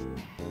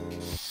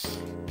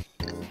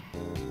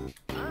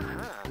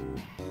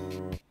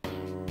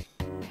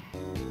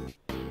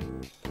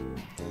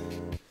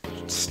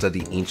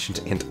 Study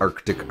ancient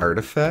Antarctic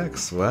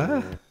artifacts?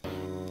 What?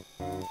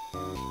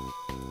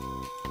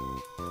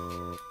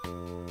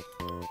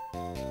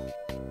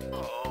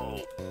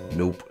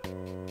 Nope.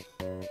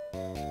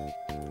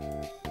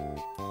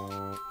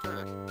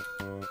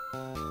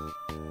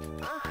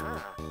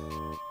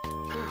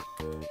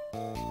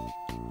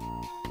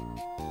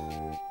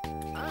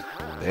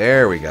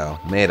 There we go.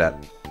 Made it.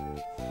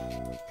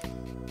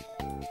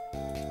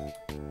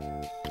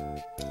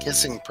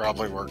 Kissing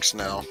probably works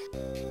now.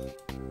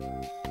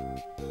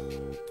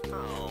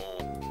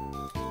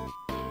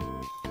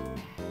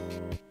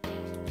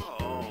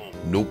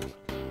 Nope.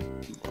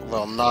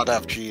 Well, not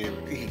after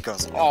he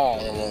goes,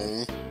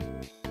 oh.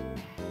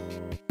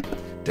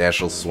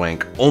 Dashiell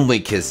Swank only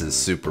kisses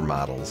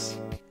supermodels.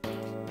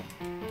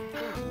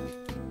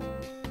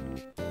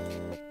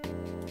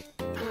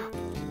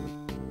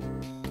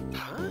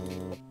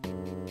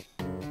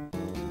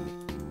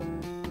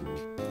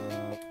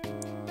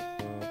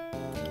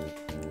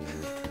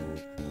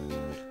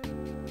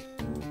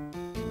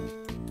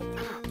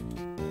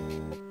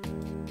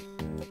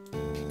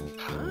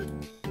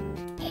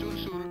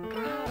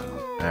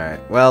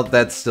 Alright, well,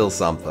 that's still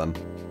something.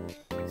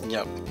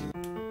 Yep.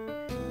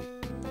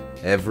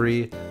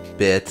 Every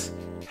bit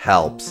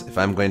helps if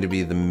I'm going to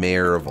be the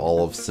mayor of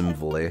all of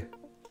SimValley.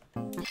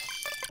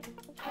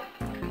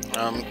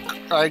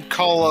 I'd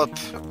call up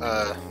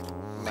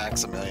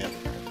Maximilian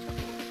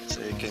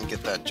so you can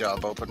get that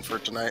job open for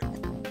tonight.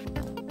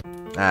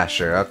 Ah,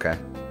 sure, okay.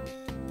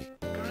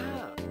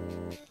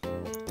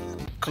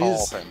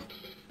 Call him.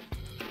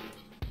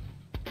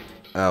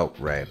 Oh,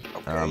 right.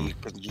 Okay, you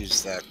can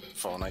use that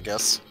phone, I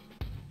guess.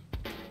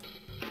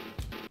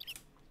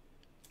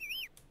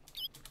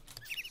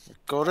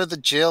 Go to the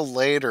jail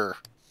later.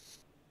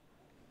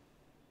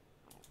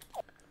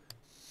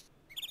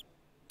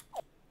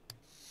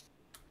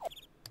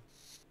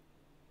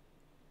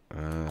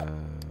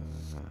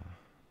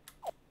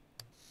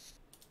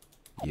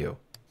 You.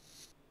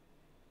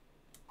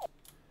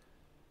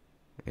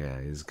 Yeah,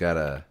 he's got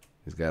a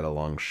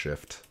long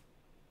shift.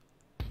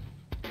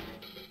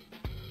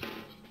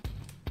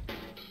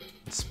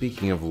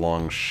 Speaking of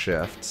long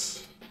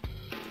shifts,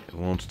 it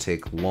won't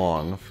take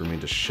long for me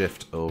to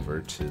shift over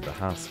to the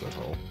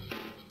hospital.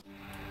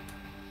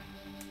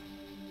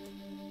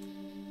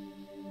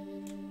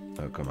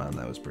 Oh, come on,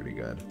 that was pretty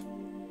good.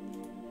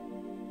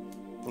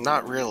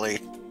 Not really.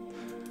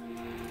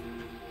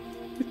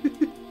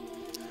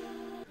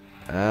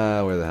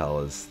 Where the hell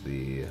is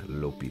the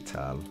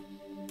L'Hôpital?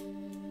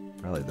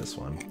 Probably this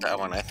one. That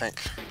one, I think.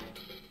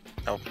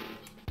 Nope.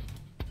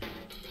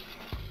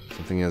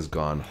 Something has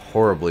gone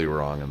horribly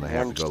wrong in the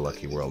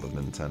happy-go-lucky world of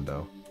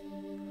Nintendo.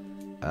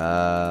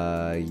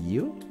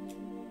 You?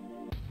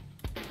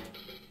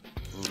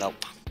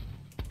 Nope.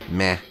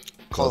 Meh.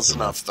 Close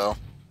enough, though.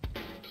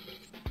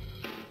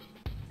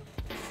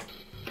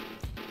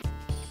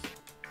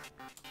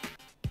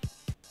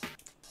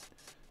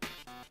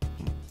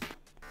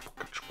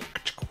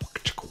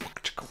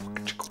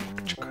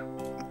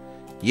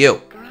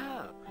 You!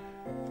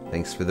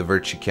 Thanks for the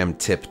Virtue Chem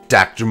tip,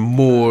 Dr.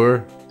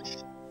 Moore.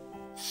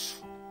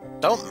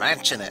 Don't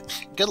mention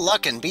it. Good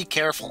luck and be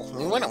careful.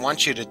 We wouldn't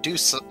want you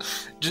to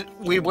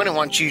we wouldn't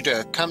want you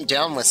to come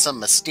down with some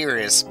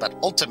mysterious but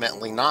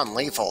ultimately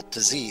non-lethal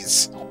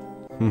disease.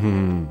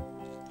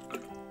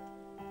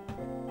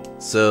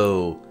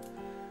 So,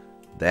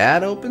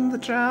 that opened the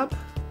job?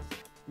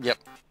 Yep.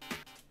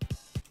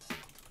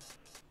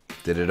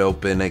 Did it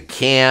open a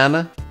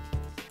can?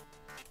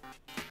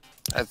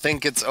 I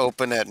think it's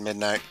open at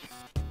midnight.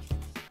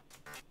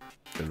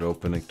 Did it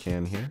open a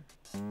can here?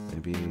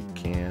 Maybe a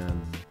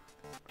can.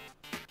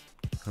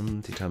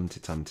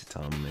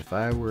 Tum-ti-tum-ti-tum-ti-tum. If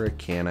I were a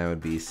can, I would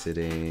be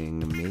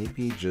sitting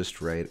maybe just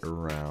right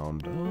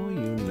around, oh,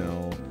 you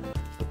know,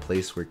 the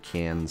place where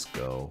cans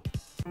go.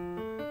 I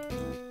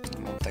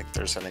don't think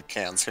there's any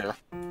cans here.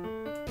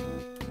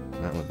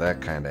 Not with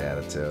that kind of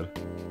attitude.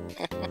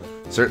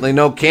 Certainly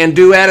no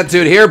can-do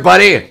attitude here,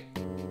 buddy!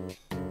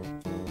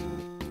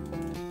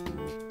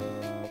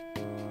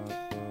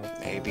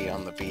 Maybe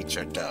on the beach,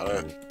 I doubt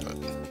it. But...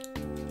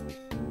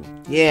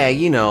 yeah,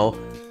 you know,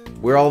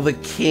 where all the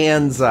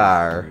cans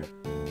are.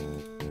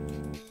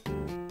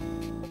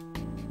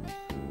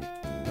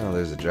 Oh,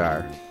 there's a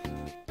jar.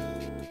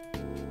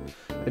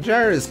 A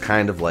jar is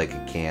kind of like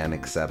a can,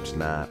 except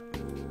not.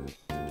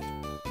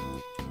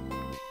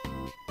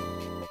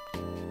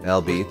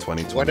 LB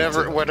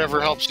 2022. Whatever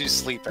helps you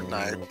sleep at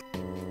night.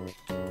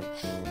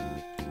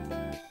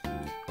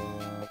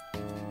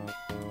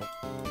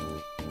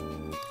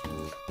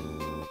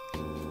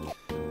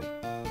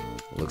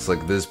 Looks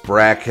like this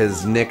brack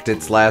has nicked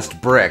its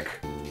last brick.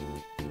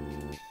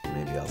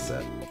 Maybe I'll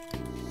set.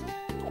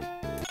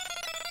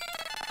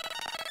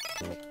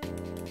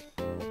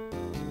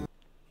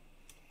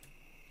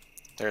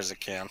 There's a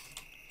can.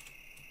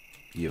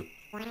 You.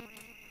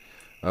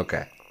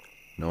 Okay.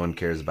 No one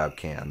cares about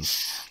cans.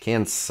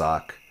 Cans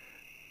suck.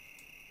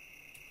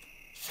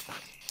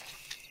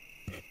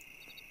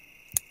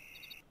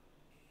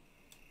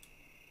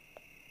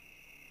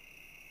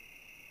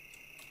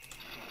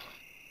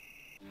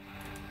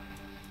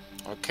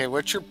 Okay,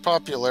 what's your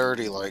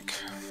popularity like?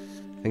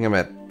 I think I'm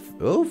at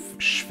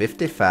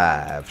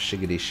 55.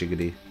 Shiggity,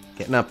 shiggity.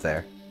 Getting up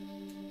there.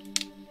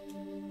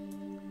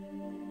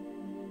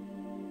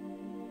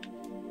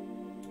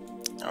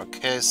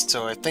 Okay,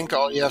 so I think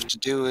all you have to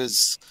do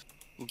is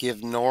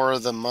give Nora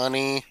the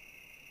money,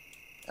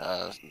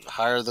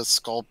 hire the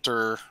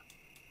sculptor,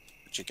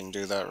 but you can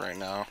do that right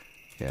now.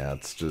 Yeah,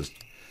 let's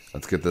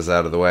get this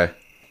out of the way.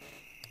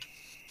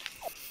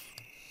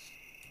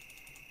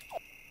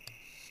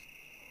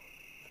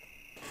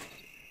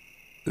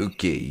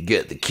 Okay, you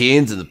got the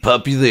cans and the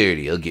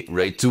popularity. I'll get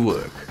right to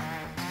work.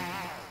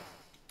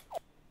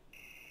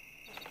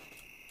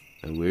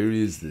 And where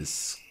is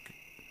this?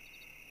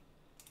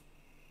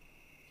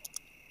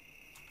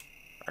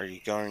 Are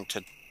you going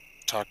to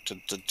talk to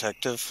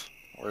detective?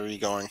 Where are you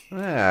going?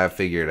 I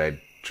figured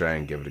I'd try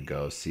and give it a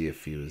go. See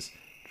if he was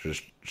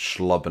just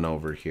schlupping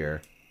over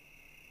here.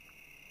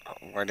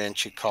 Why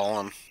didn't you call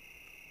him?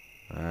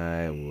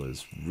 I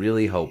was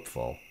really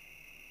hopeful.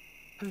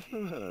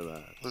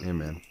 Hey,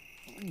 man.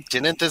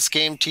 Didn't this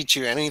game teach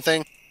you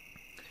anything?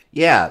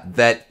 Yeah,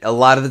 that a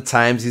lot of the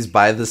times he's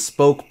by the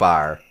spoke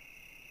bar.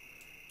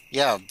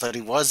 Yeah, but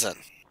he wasn't.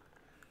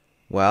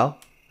 Well,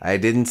 I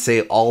didn't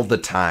say all the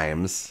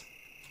times.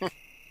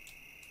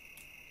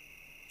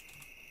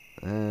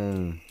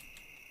 How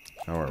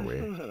are we?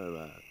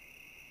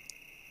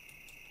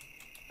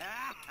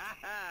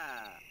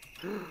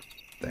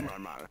 There.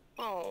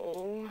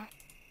 Oh.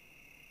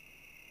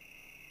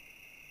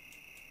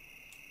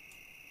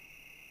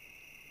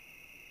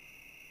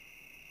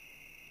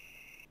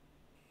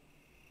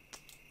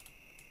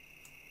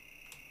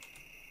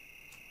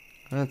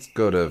 Let's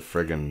go to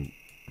friggin'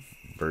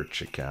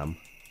 Virtuchem.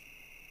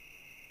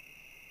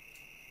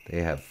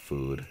 They have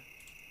food.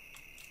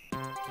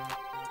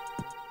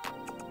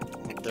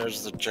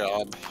 There's the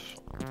job,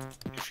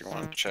 if you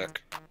want to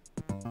check.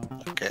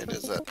 Okay, it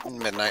is at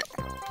midnight.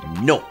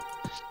 No!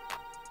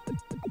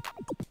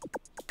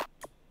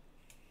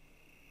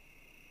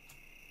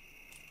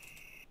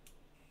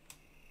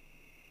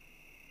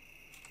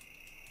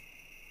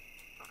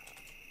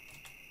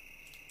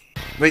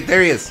 Wait,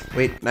 there he is!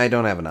 Wait, I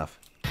don't have enough.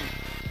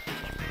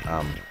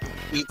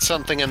 Eat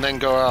something and then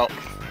go out.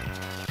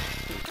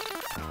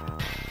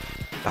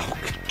 Oh,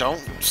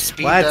 Don't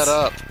speed What? that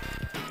up.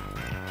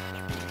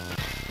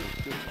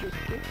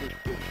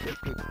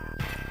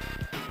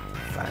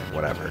 fine,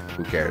 whatever.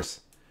 Who cares?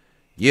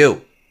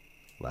 You!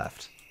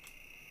 Left.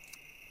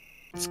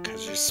 It's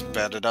because you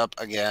sped it up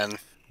again.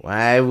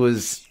 It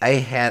was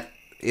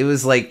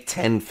like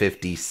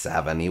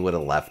 10:57. He would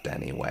have left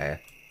anyway.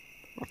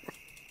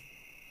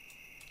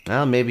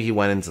 Well, maybe he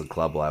went into the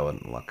club while I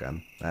wasn't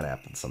looking. That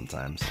happens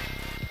sometimes.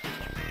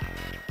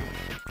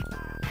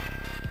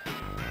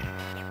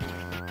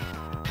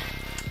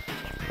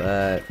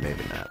 But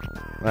maybe not.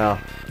 Well,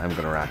 I'm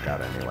gonna rock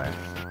out anyway.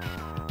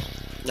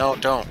 No,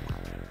 don't.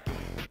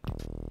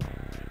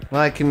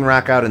 Well, I can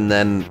rock out and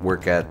then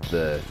work at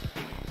the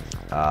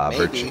Maybe,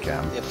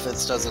 Virtuchem. if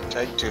this doesn't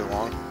take too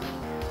long.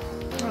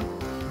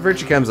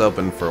 Virtuchem's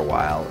open for a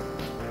while.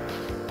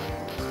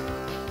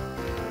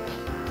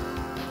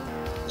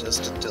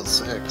 Just until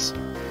 6.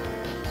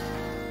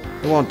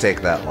 It won't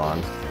take that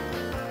long.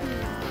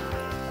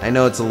 I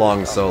know it's a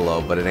long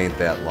solo, but it ain't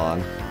that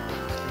long.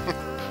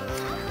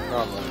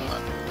 Probably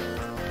not.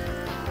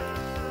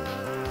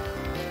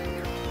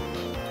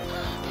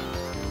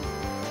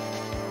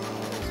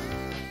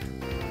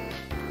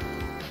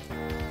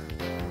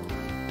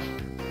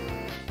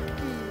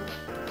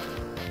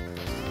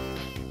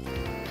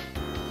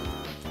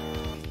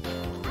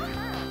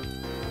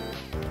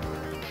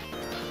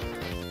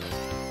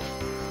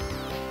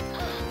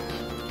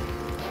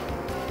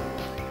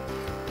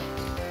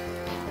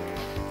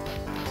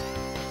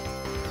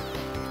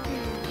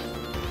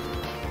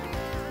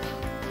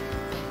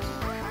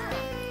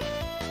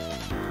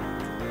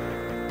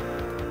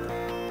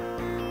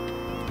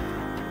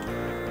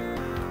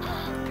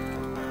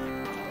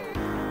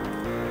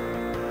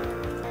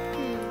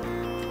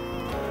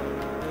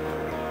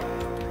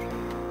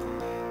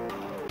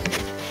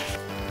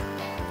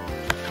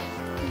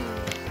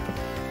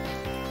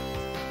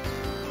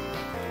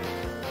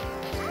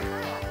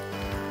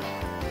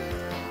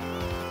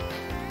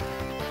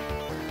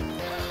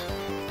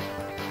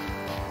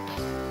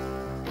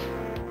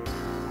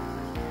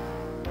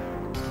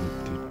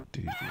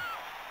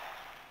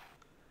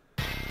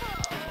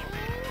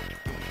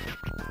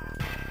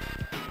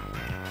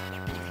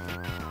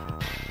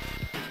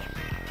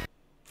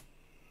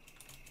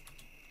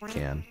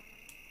 Can.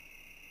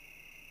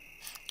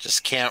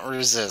 Just can't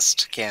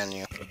resist, can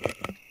you?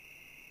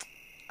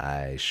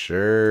 I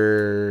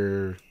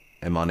sure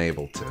am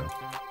unable to.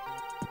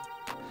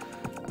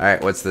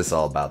 Alright, what's this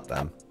all about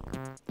then?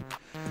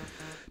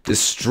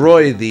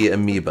 Destroy the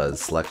amoebas.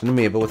 Select an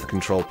amoeba with a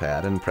control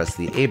pad and press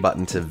the A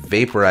button to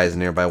vaporize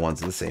nearby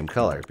ones of the same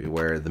color.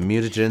 Beware the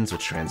mutagens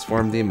which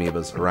transform the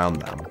amoebas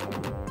around them.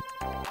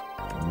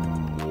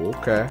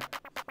 Okay.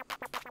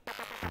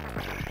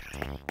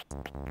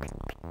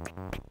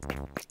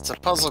 It's a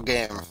puzzle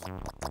game.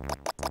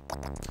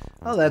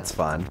 Oh, that's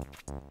fun.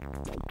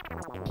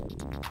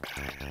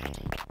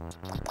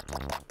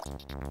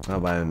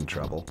 Oh, I'm in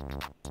trouble.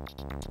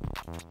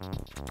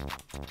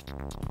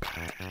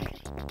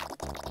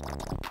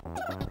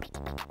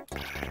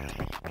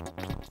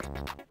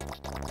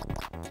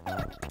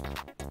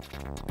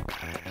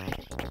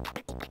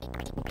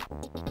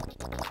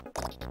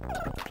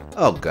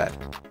 Oh, good.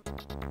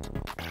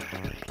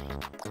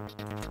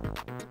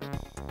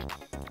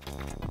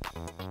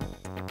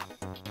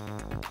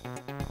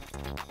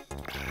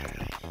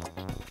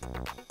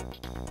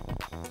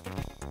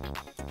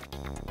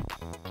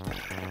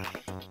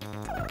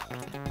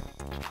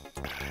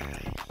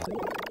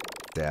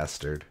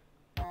 Dastard.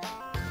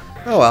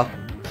 Oh well.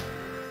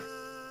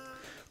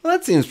 Well,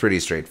 that seems pretty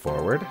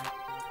straightforward.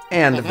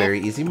 And a very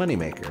easy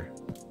moneymaker.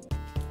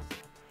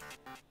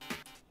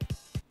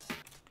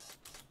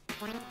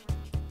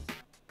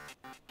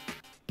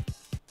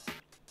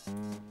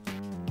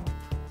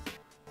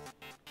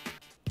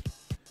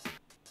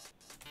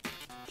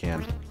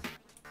 Can.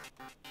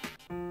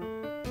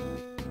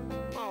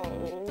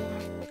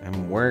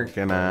 I'm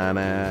working on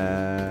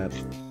it.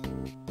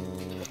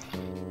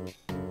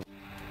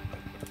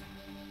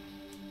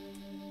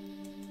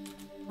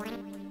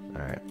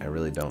 Alright, I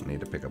really don't need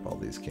to pick up all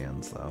these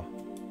cans, though.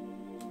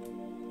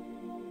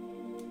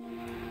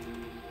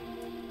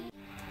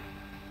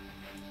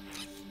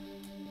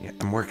 Yeah,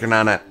 I'm working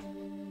on it.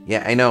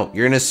 Yeah, I know.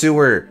 You're in a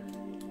sewer.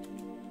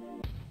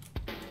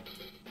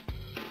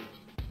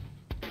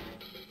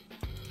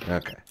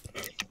 Okay.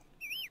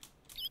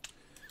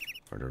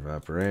 Order of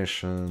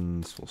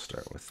operations. We'll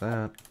start with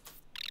that.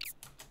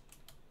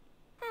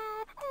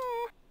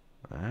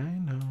 I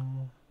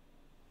know.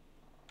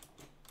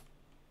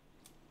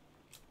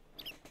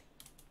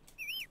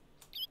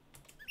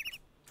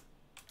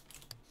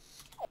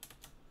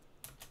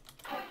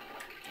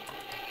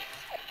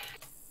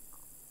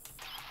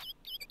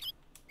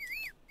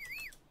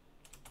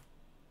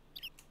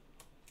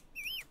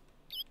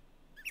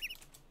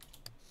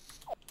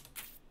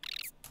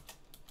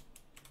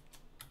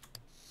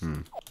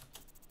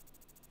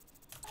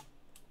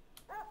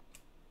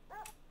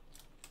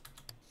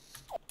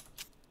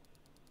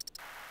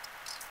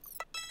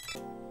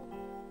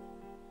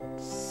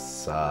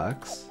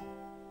 Sucks.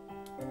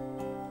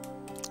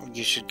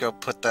 You should go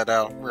put that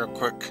out real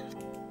quick.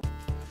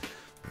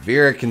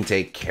 Vera can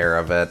take care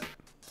of it.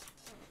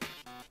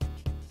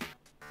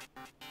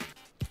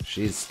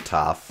 She's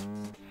tough.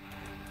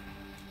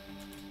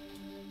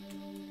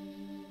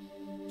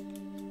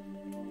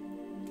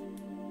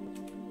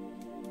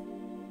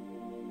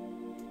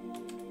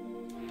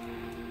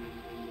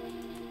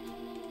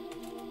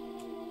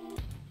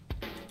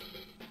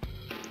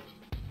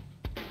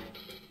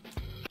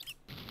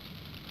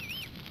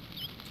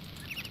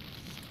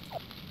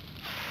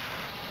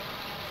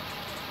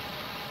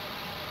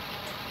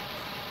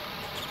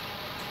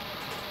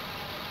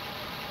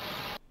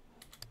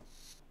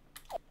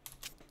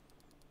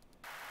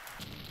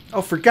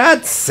 Oh, for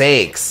God's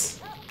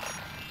sakes!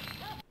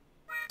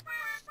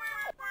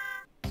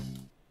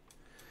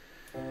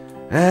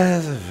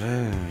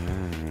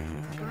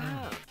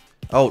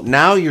 Oh,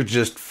 now you're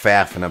just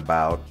faffing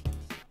about.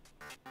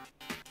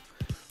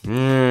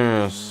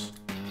 Yes.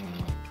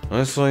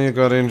 I saw you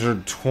got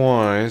injured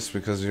twice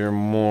because you're a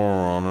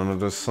moron, and I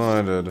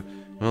decided,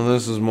 well,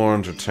 this is more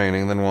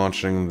entertaining than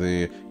watching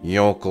the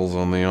yokels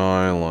on the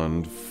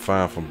island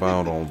faff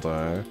about all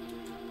day.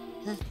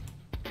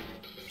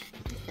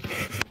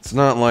 It's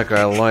not like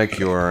I like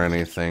you or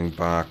anything,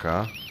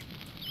 Baka.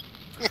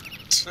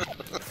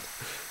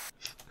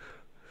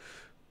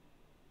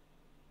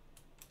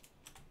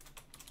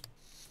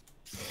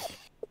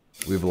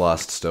 We've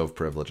lost stove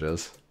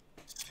privileges.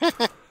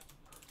 Okay,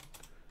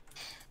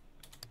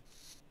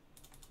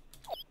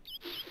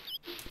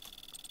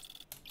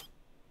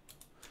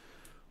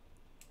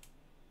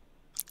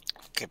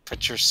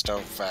 put your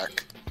stove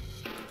back.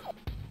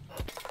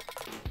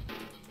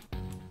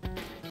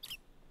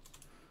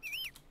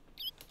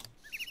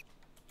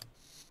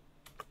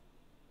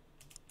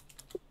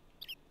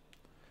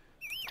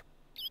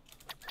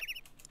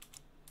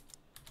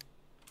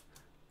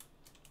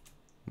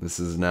 This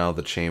is now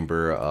the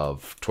chamber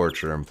of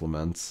torture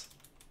implements.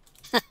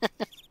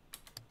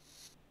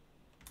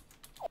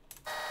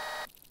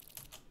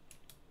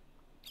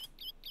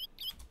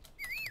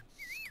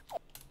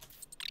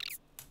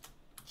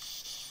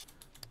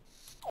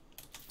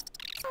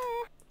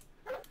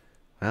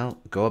 Well,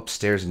 go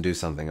upstairs and do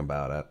something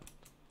about it.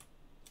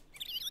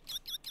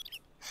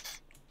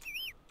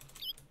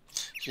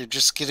 You're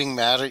just getting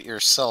mad at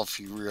yourself,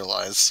 you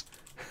realize.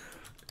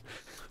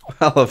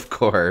 Well, of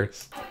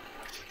course.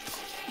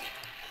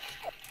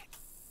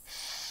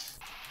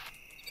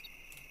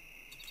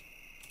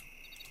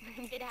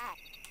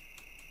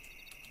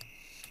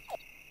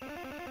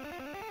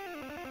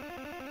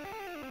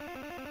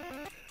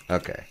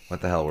 Okay,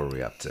 what the hell were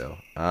we up to?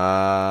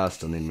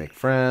 Still need to make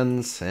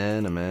friends,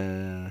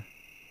 anime,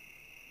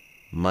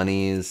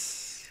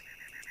 monies,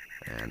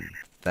 and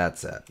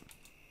that's it.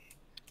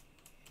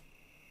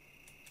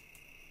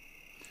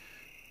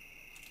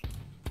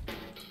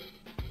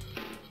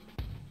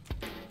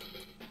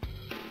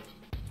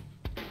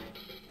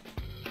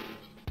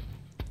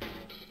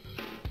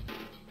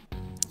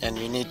 And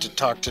you need to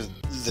talk to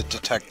the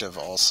detective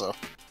also.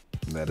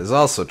 That is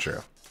also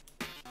true.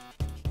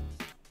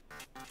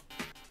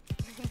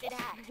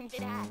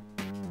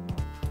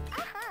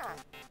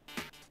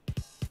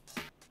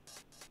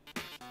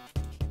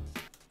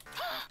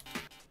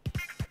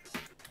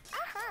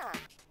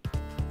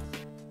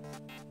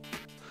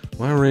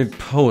 Why read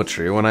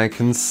poetry when I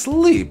can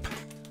sleep?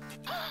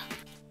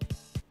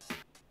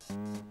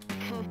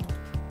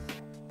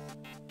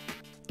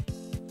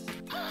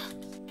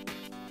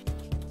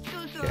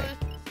 Okay.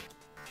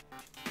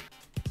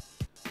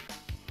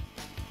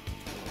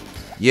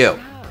 Yo,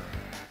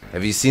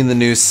 have you seen the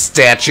new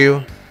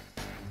statue?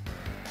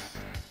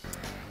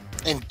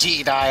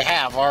 Indeed, I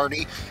have,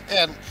 Artie.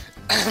 And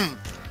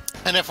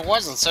and if it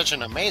wasn't such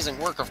an amazing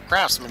work of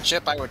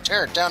craftsmanship, I would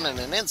tear it down in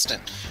an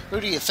instant. Who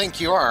do you think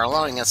you are,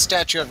 allowing a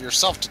statue of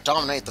yourself to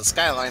dominate the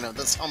skyline of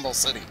this humble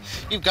city?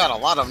 You've got a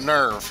lot of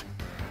nerve.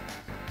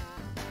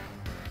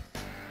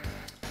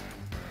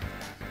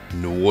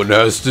 No one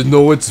has to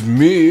know it's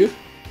me.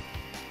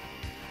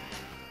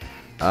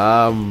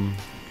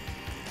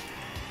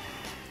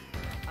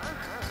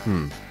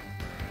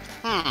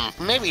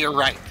 Maybe you're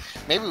right.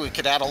 Maybe we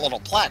could add a little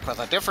plaque with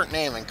a different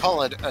name and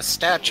call it a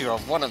statue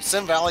of one of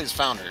SimValley's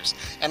founders.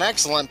 An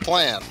excellent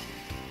plan.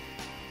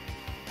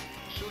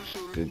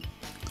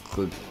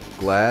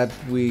 Glad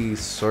we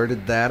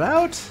sorted that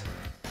out.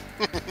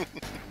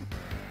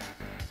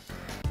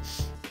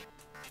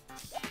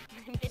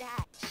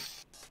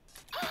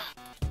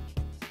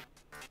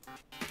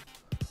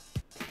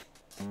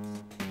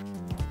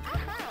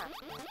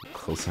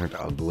 Clothes aren't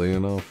ugly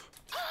enough.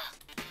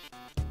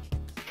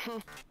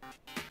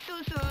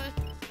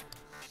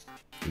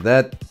 Did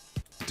that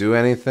do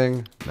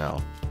anything?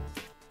 No.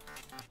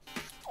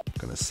 I'm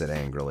gonna sit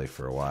angrily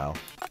for a while.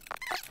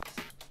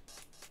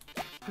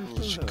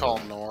 You should call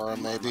Nora,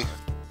 maybe.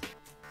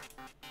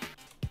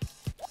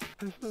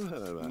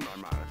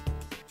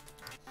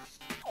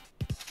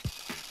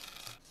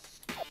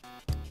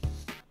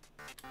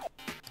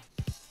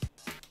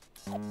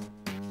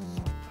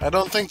 I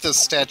don't think this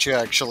statue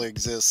actually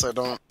exists.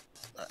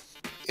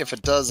 If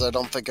it does, I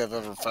don't think I've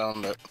ever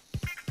found it.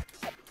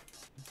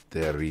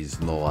 There is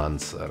no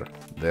answer.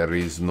 There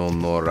is no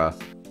Nora.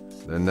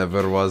 There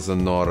never was a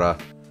Nora.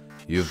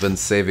 You've been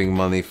saving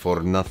money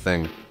for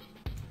nothing.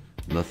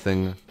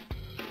 Nothing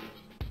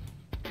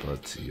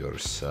but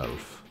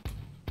yourself.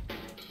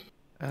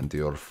 And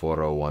your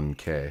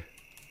 401k.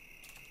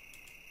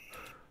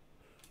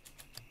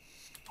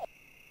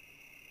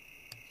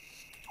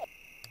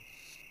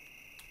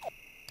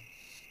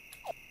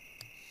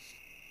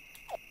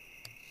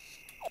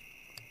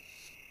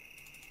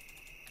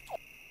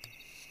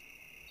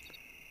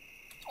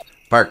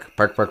 Park.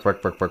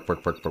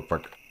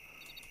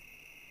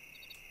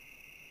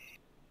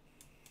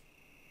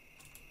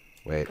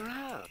 Wait.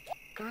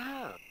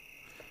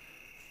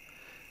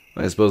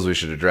 I suppose we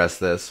should address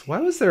this. Why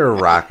was there a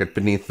rocket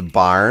beneath the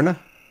barn?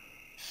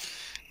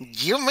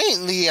 You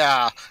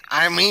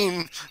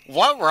mean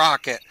what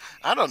rocket?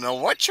 I don't know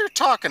what you're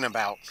talking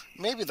about.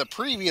 Maybe the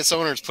previous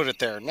owners put it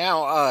there.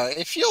 Now,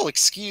 if you'll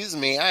excuse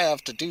me, I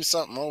have to do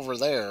something over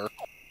there.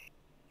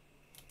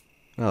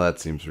 Well,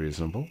 that seems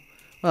reasonable.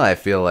 Well, I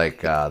feel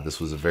like this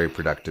was a very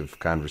productive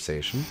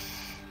conversation.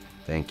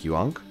 Thank you,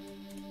 Unc.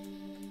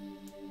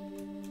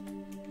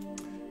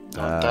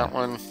 Not that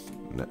one.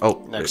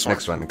 Oh, Next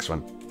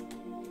one.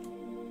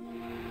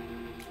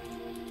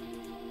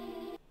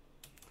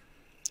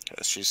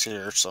 Guess she's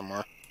here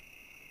somewhere.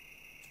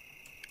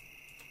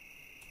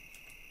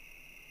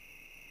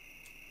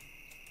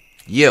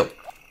 You.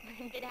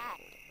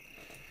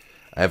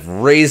 I've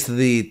raised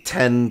the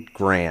 10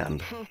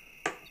 grand.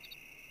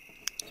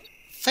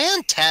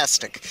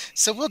 Fantastic.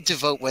 So we'll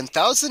devote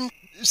 1,000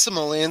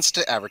 simoleons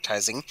to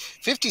advertising,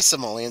 50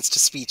 simoleons to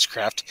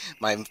speechcraft,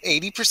 my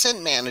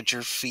 80%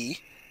 manager fee.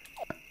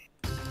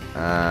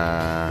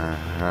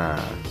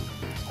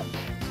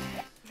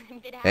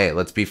 Hey,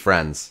 let's be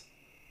friends.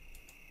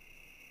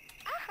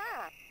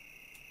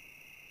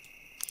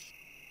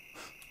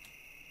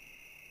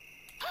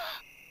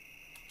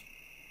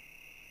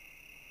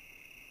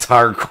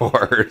 Dark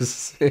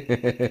Horse.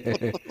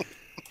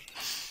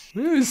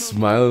 Why are you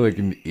smiling like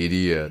an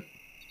idiot?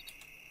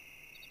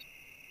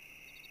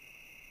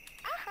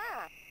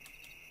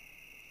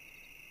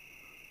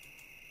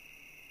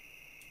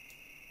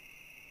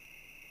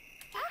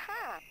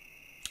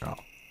 Oh,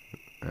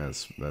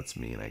 that's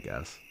mean, I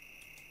guess.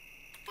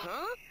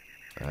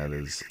 That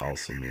is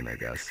also mean, I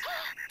guess.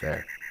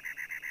 There.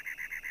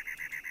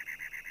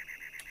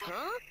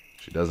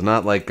 She does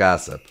not like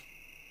gossip.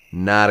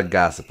 Not a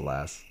gossip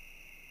lass.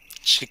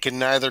 She can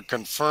neither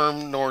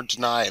confirm nor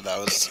deny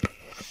those.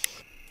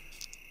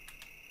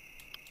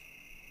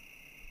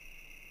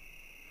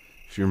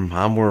 If your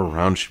mom were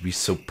around, she'd be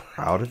so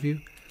proud of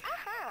you.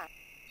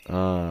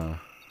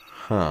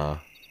 Huh.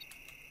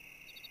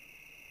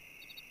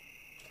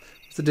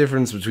 What's the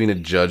difference between a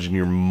judge and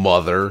your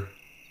mother?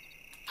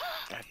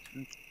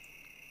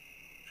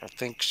 I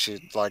think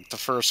she'd like the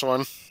first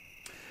one.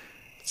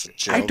 It's a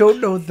joke. I don't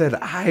know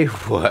that I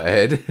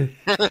would.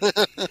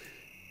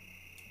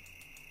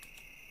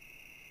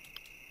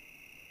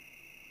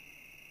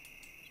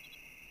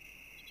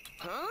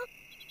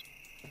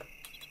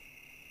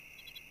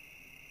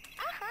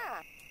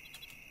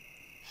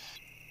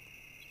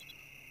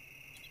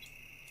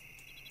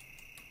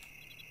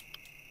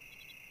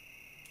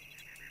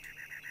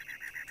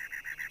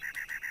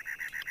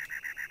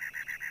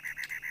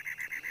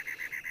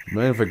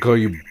 Mind if I call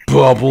you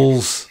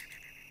Bubbles?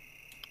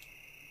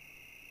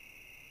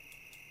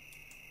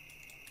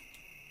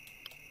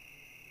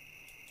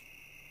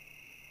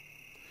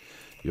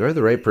 You're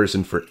the right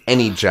person for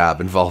any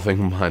job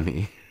involving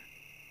money.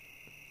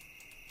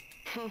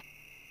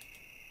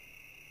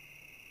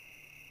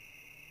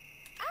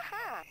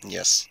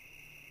 Yes.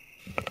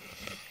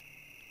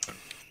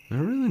 I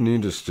really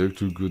need to stick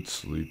to a good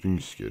sleeping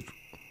schedule.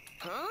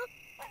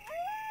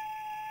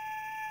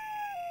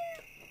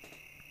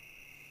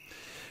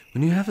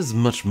 When you have as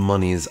much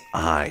money as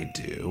I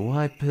do,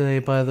 I play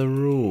by the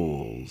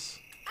rules.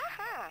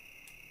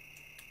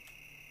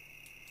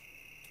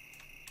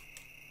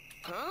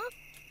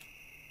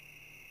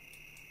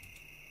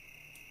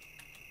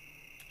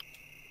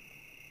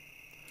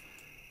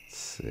 Let's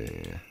see.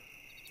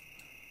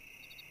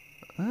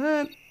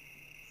 What?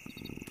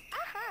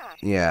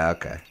 Yeah,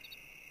 okay.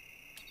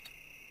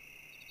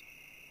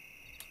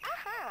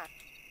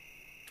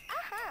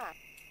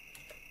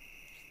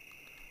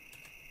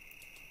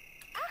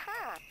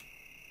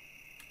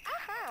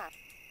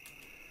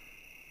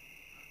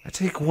 I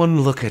take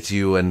one look at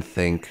you and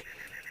think,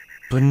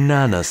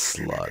 banana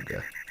slug.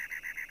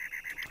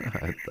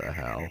 What the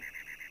hell?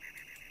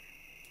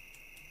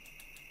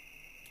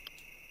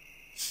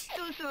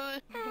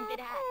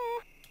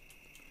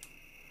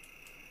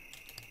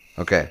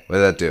 Okay, what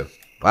did that do?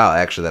 Wow,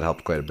 actually that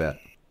helped quite a bit.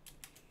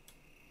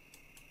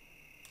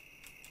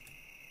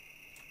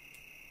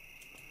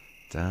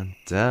 Dun,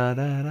 da,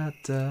 da, da,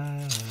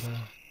 da, da.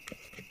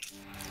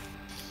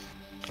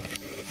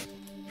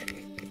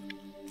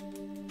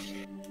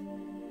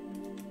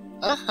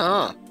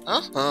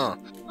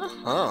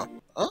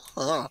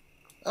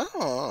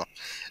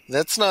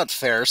 That's not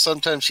fair.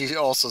 Sometimes she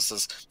also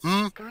says,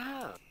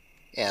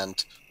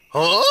 and,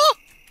 huh?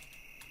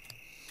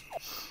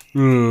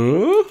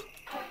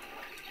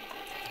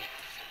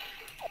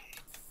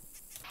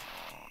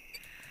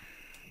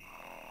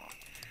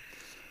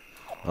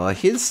 Well,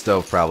 his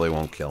stove probably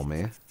won't kill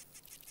me.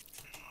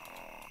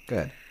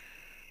 Good.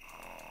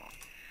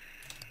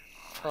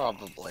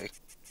 Probably.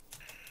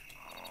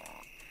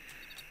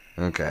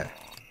 Okay.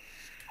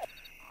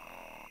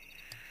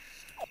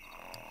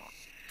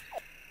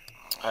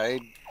 I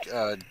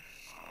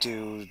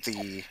do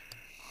the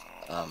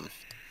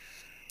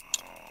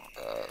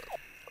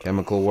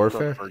Chemical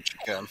warfare?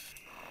 again.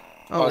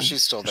 Oh,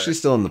 she's still there. She's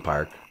still in the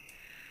park.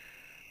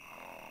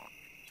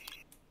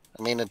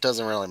 I mean, it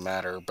doesn't really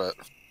matter, but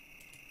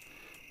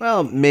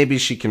Well, maybe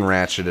she can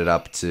ratchet it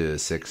up to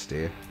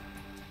 60.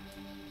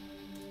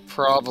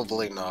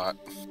 probably not.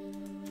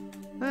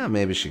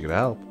 Maybe she could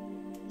help.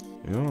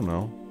 You don't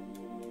know.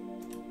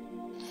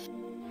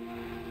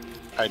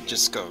 I'd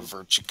just go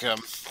virtue chem.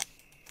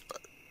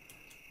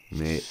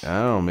 I don't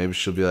know, maybe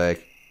she'll be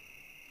like,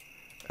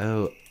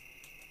 Oh,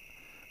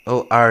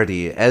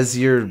 Artie, as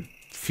your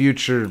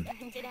future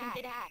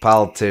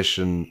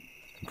politician,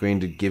 I'm going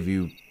to give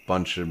you a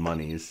bunch of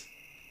monies.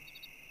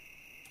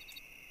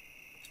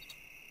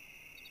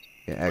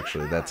 Yeah,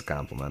 actually, that's a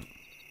compliment.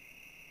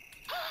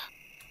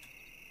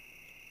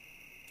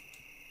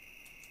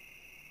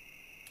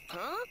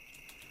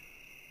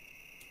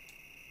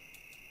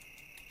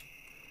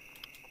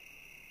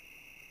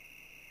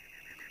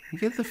 You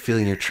get the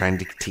feeling you're trying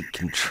to take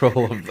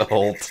control of the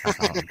whole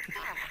town.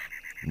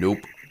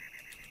 Nope.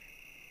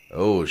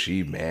 Oh,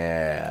 she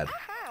mad.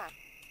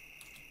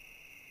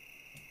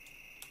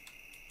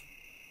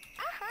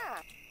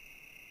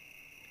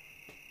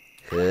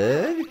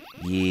 Hug?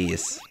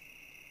 Yes.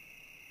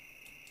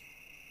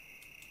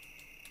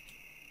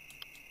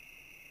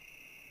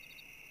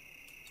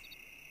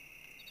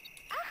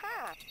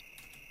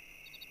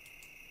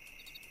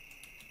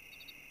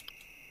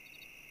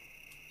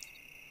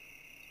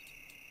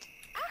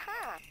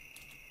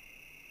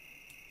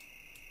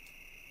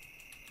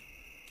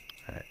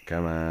 Alright,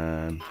 come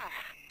on.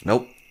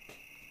 Nope.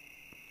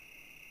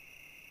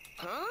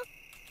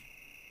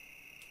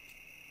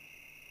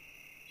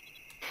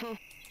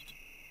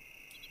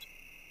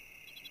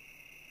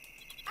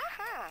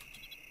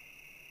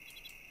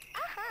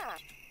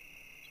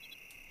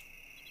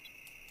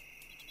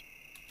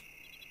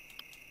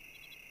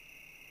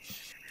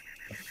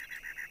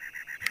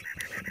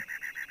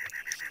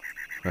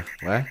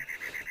 What?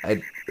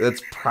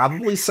 That's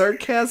probably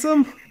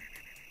sarcasm?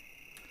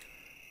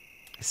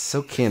 I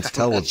so can't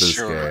tell with this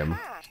Sure. game.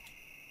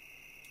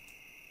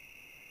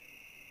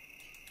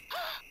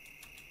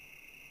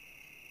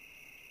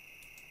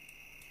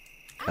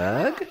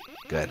 Ugh?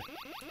 Good.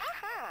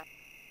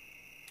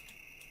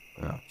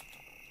 Oh.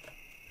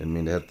 Didn't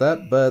mean to hit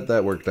that, but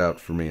that worked out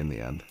for me in the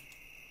end.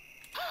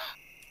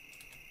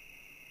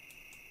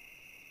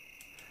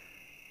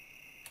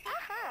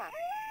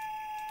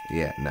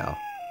 Yeah, no.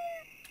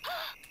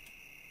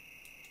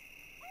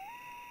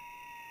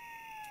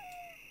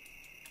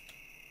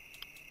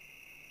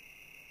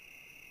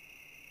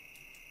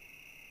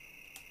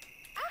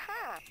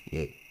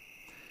 Yay.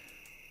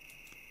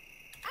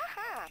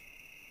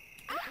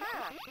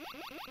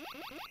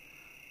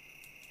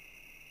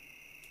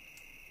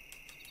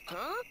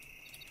 Huh?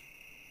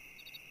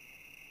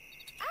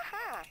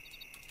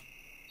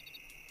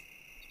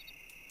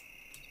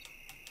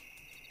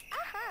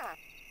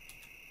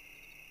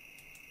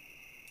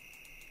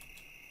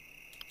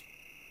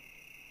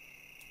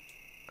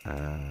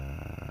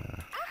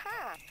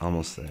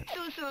 Almost there.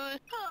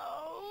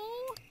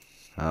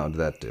 How did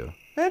that do?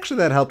 Actually,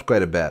 that helped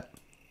quite a bit.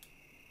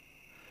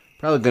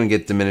 Probably gonna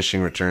get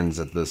diminishing returns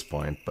at this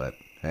point, but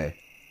hey.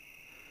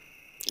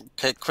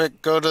 Okay,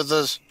 quick, go to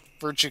the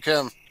Virtue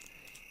Chem.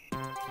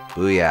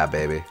 Booyah,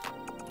 baby.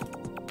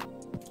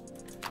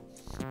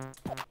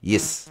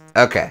 Yes.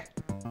 Okay.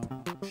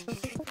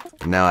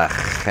 Now a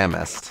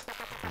chemist.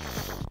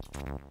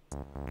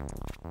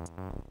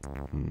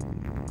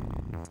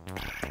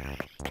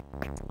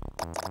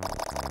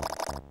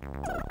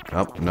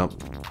 Oh, nope.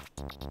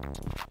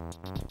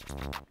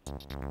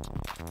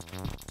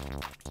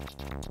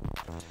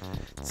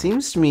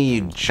 Seems to me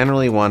you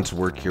generally want to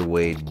work your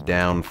way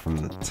down from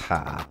the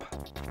top.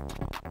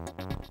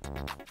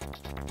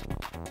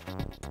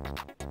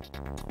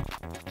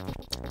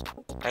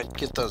 I'd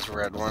get those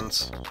red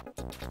ones.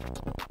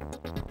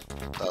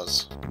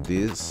 Those.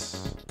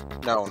 These?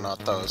 No, not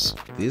those.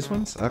 These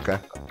ones? Okay.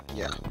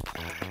 Yeah.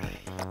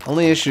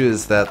 Only issue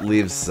is that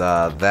leaves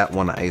that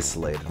one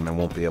isolated, and I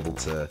won't be able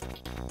to...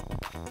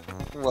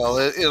 Well,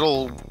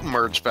 it'll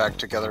merge back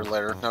together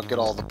later. Now get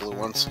all the blue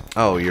ones.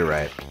 Oh, you're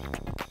right.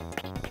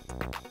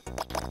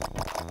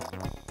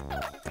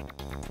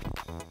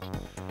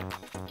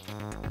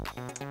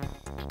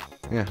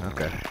 Yeah,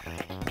 okay.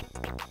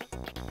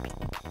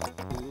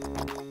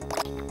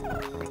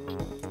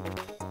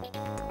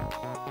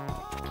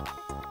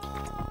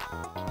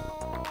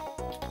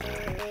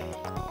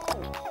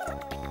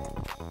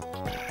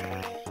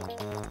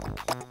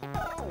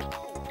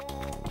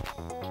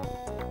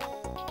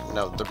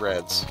 No, the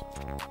reds.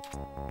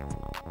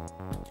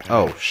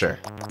 Oh, sure.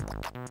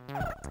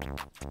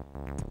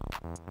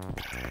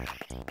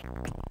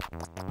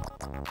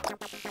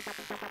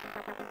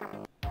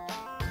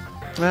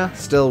 Well,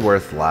 still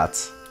worth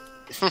lots.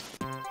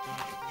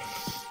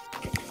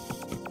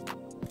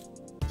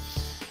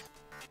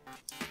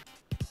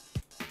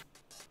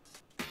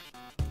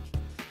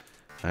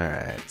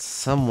 Alright,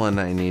 someone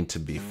I need to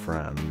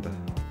befriend.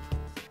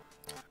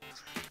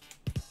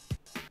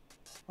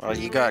 Well,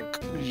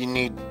 you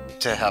need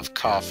to have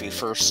coffee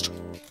first.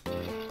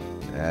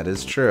 That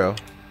is true.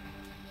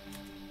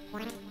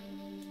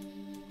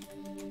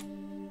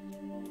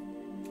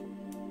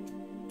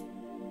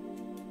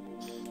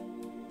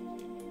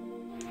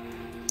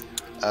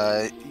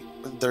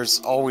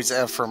 There's always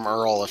Ephraim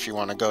Earl if you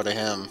want to go to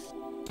him.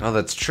 Oh,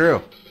 that's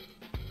true.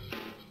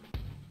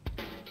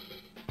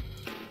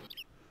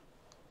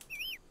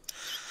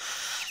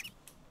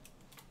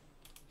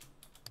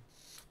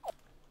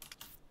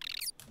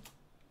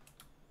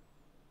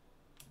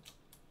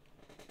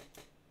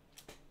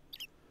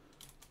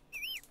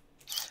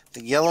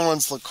 The yellow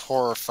ones look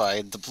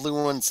horrified, the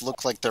blue ones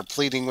look like they're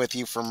pleading with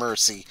you for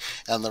mercy,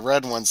 and the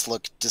red ones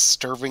look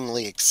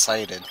disturbingly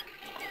excited.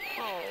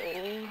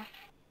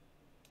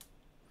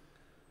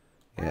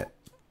 Yeah.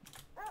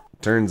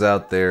 Turns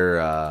out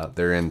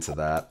they're into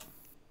that.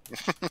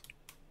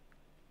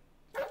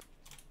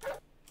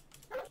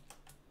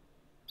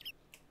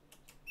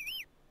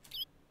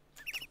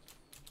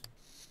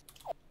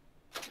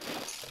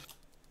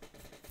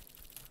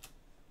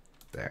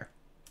 There.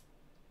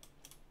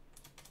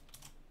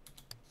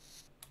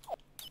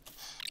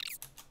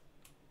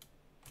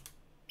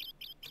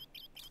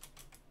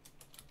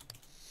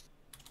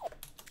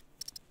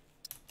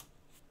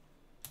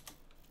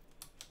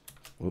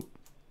 Whoop.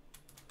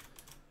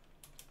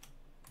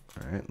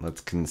 Alright, let's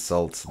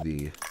consult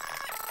the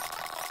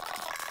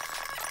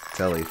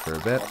telly for a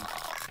bit.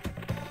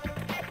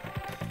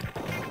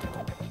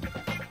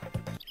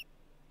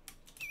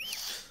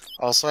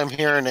 Also, I'm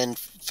hearing, in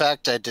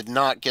fact, I did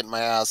not get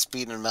my ass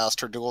beaten in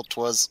Master Duel.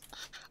 'Twas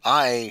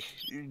I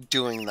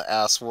doing the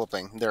ass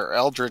whooping. Their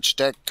Eldritch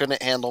deck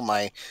couldn't handle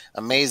my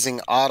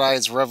amazing Odd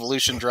Eyes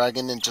Revolution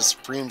Dragon into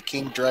Supreme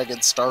King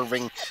Dragon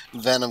Starving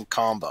Venom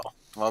combo.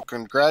 Well,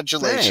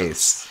 congratulations.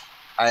 Nice.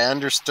 I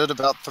understood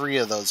about 3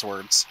 of those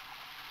words.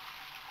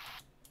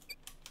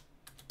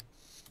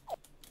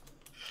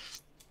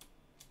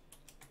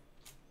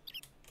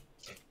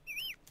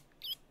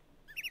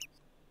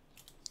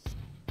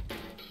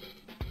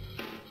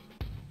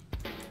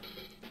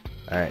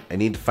 Alright, I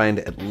need to find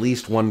at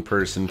least one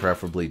person,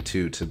 preferably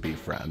 2, to be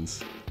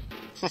friends.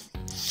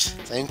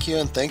 Thank you,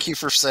 and thank you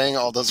for saying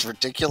all those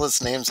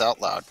ridiculous names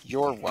out loud.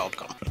 You're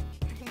welcome.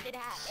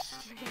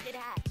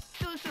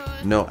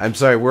 No, I'm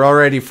sorry. We're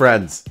already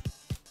friends.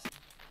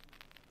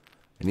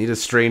 I need a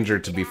stranger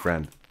to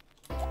befriend.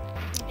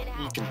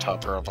 You can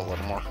top her up a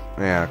little more.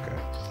 Yeah, okay.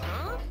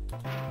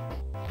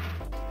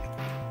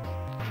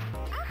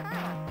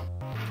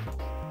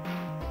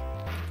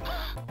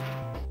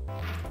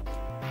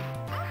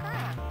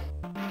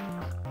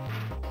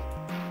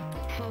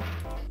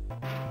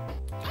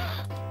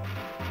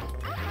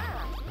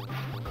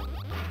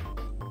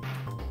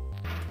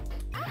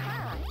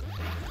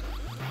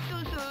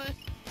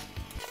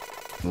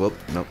 Whoop,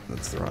 nope,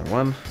 that's the wrong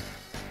one.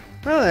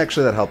 Well,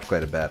 actually, that helped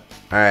quite a bit.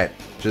 Alright,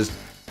 just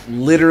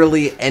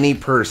literally any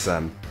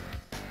person.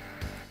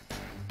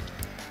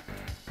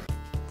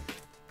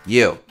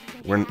 You.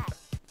 We're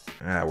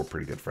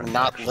pretty good friends.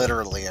 Not actually.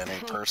 literally any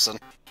person.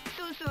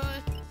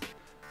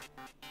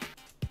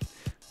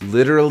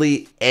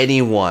 Literally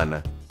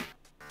anyone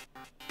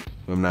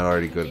who I'm not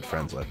already good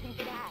friends with.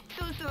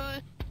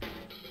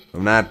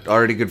 I'm not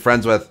already good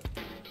friends with.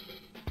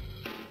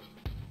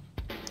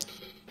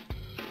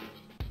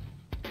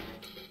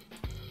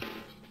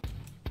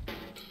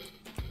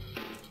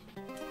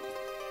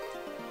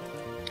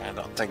 I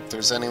don't think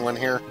there's anyone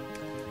here.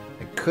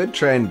 I could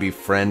try and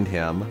befriend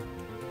him.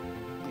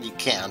 You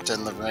can't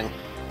in the ring.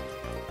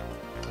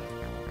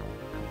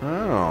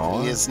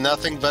 Oh. He is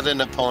nothing but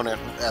an opponent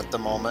at the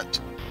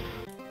moment.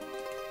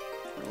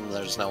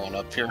 There's no one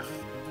up here.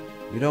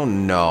 You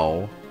don't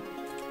know.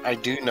 I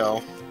do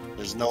know.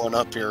 There's no one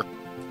up here.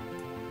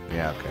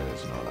 Yeah, okay,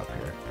 there's no one up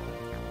here.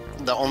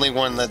 The only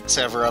one that's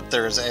ever up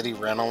there is Eddie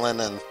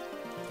Renolin, and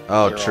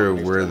Oh, you're true,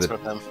 already we're friends the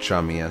with him.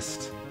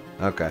 chummiest.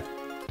 Okay.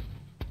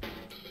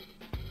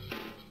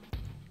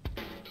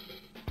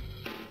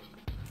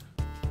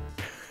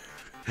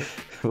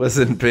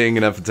 Wasn't paying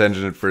enough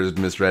attention at first,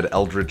 misread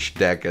Eldritch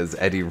deck as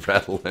Eddie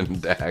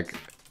Renolin deck.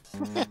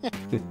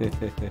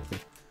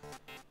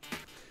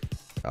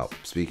 Oh,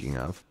 speaking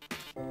of.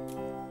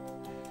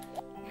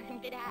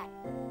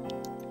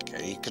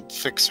 Okay, you could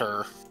fix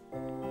her.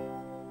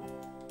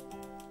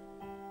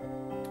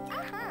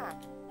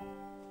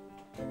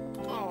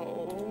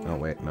 Oh,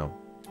 wait, no.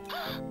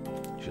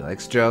 She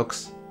likes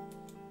jokes.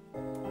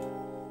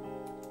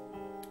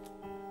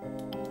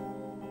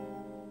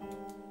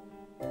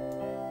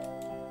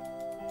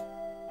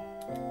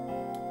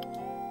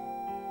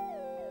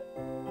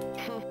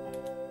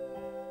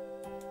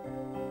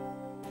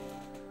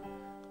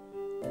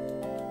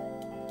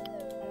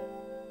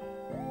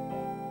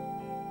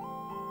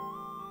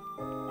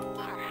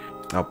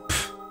 Oh,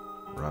 pff,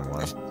 wrong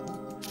one.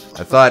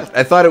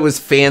 I thought it was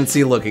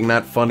fancy looking,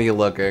 not funny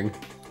looking.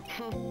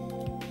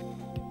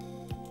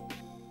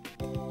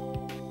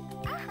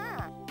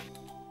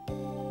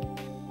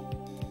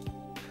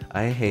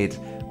 I hate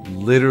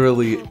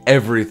literally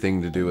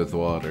everything to do with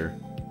water.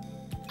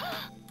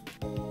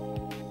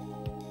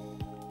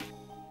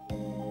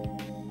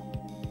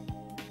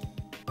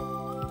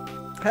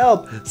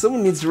 Help!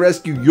 Someone needs to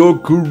rescue your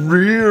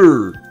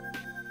career!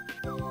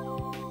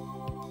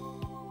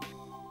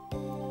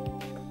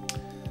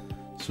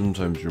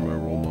 Sometimes you're my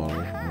role model,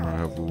 and I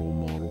have a role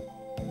model.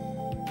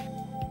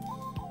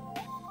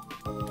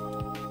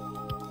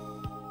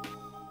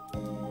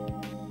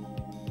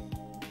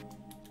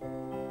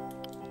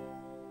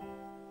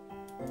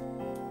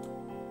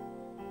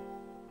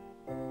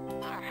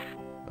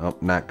 Oh,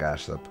 not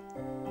gossip.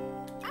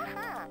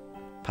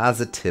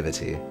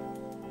 Positivity.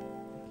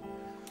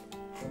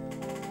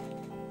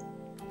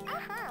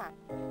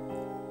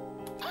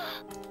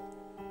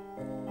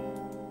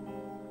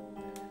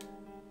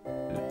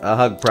 A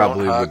hug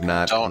probably would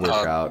not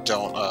work out.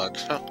 Don't hug.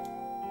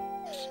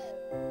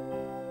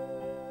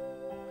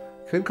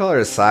 Could call her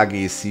a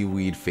soggy,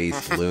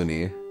 seaweed-faced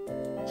loony.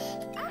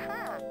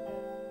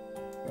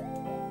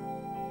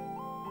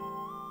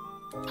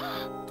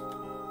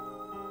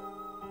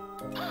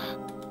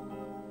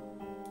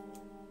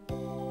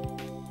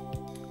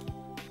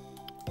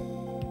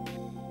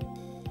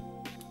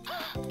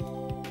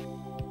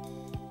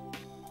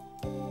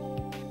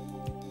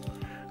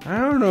 I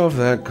don't know if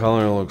that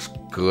color looks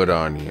good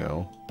on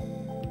you.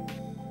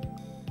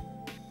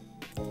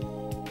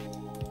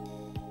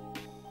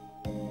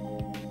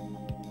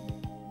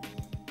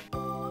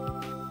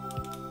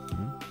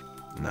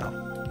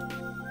 No.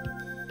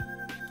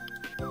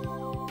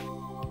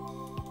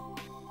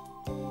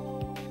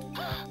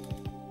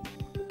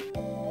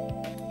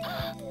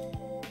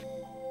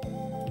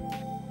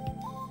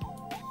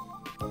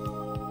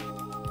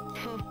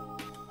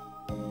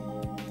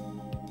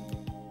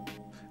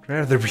 I'd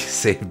rather be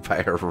saved by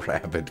a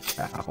rabid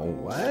cow.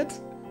 What?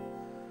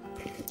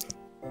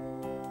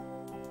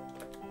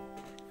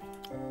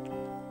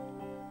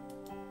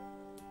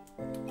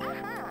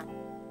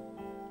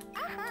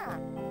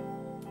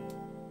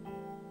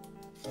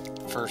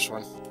 First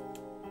one.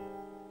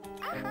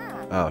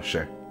 Oh,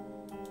 sure.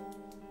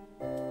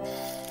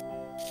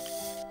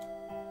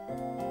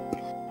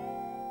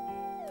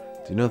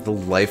 Do you know the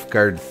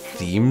lifeguard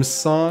theme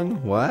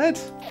song? What?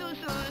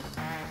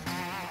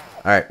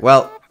 Alright,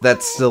 well,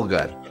 that's still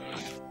good.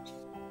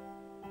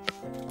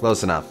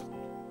 Close enough.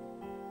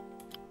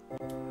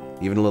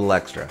 Even a little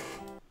extra.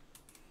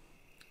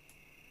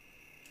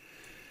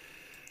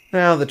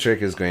 Now the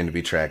trick is going to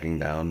be tracking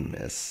down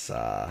Miss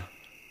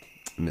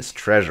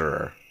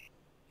Treasurer.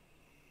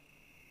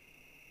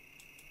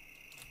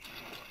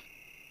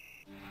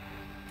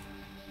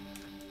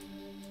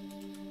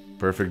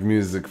 Perfect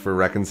music for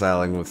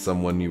reconciling with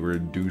someone you were a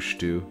douche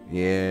to.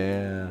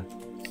 Yeah.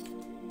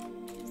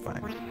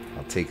 Fine.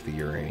 I'll take the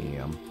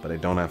uranium, but I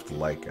don't have to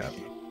like it.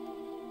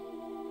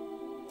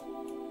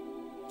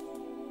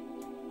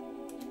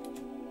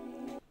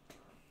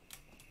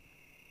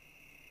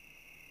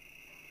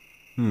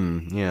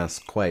 Yes,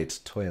 quite.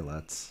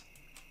 Toilets.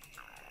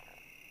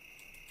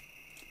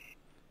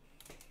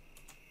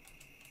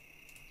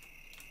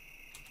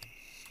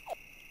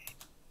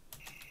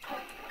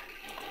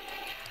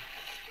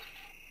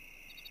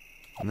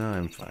 No,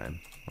 I'm fine.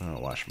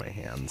 I'll wash my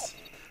hands.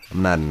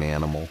 I'm not an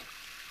animal.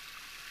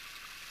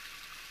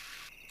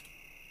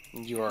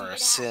 You are a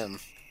sim.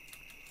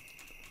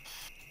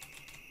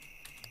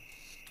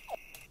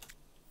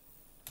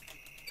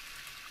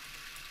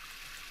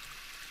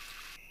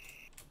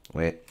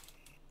 Wait.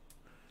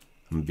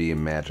 I'm gonna be a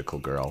magical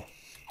girl.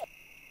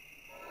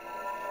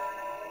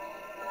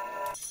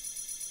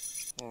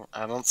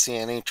 I don't see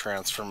any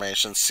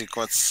transformation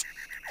sequence.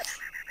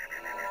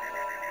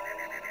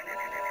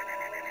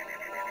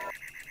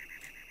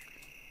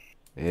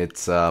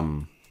 It's,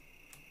 I'm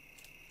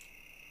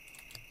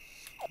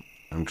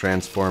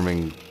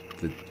transforming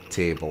the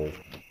table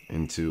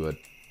into a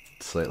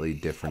slightly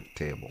different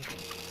table.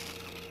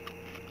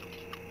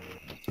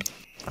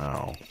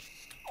 Oh.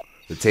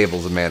 The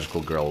table's a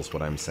magical girl is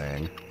what I'm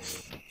saying.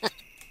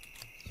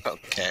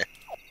 Okay.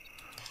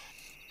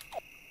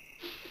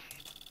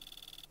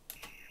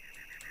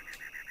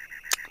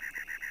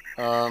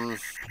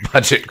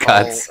 Budget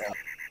cuts.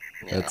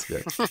 Yeah. That's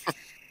good.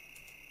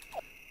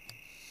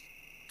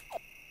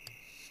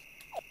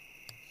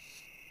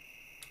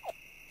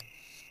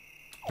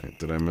 Wait,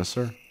 did I miss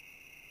her?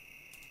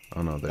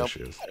 Oh no, there Nope,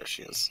 she is. there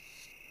she is.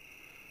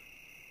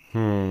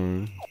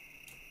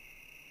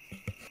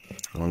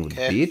 Along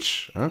the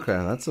beach? Okay,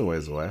 that's a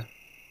ways away.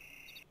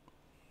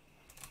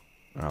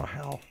 Oh,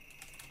 hell.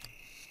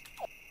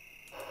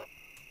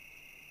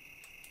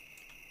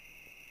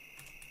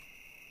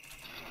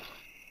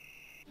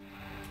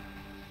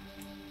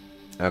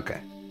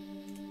 Okay.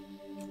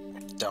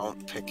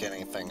 Don't pick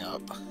anything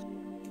up.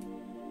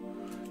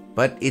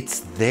 But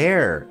it's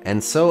there,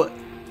 and so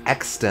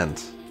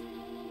extant.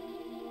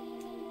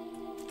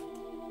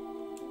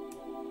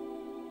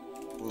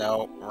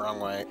 No, wrong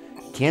way.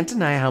 Can't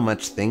deny how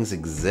much things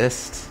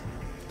exist.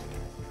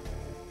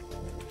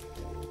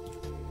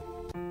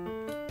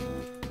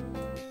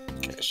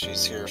 Okay,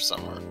 she's here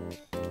somewhere.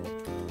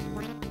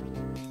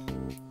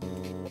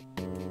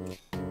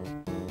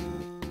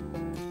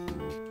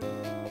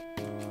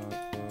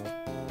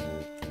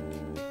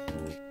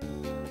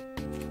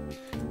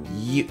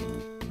 You.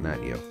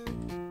 Not you.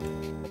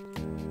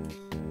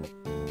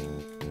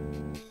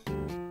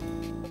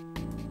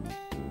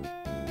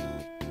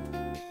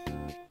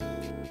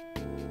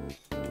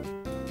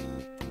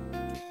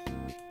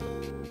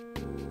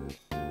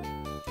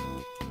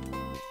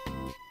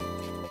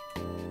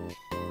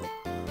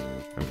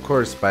 Of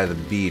course, by the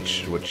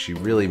beach, what she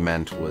really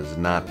meant was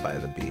not by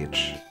the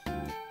beach.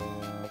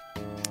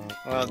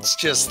 Well, it's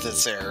just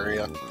this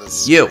area.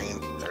 This You.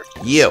 screen.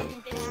 You.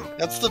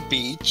 That's the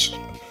beach.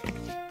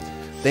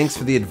 Thanks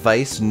for the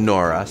advice,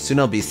 Nora. Soon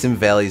I'll be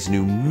SimValley's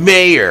new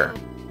mayor.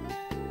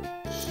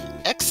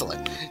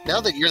 Excellent. Now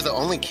that you're the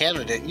only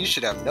candidate, you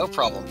should have no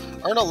problem.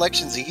 Aren't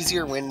elections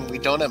easier when we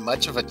don't have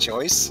much of a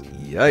choice?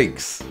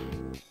 Yikes.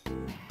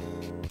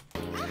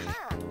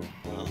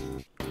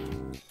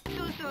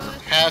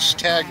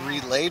 Hashtag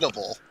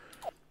relatable.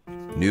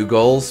 New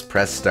goals,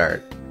 press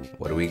start.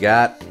 What do we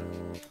got?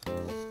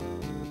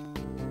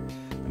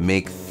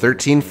 Make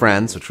 13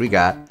 friends, which we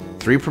got.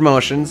 3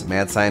 promotions,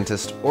 mad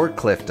scientist or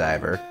cliff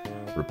diver.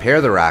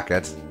 Repair the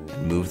rocket,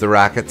 and move the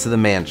rocket to the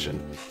mansion.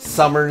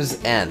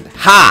 Summer's End.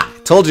 Ha!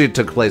 Told you it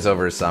took place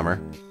over summer.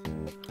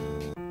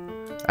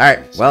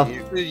 Alright, well.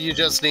 You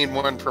just need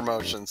one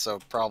promotion, so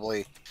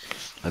probably...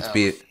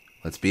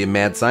 Let's be a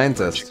mad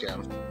scientist.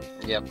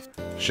 Yep.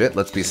 Shit,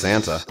 let's be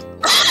Santa.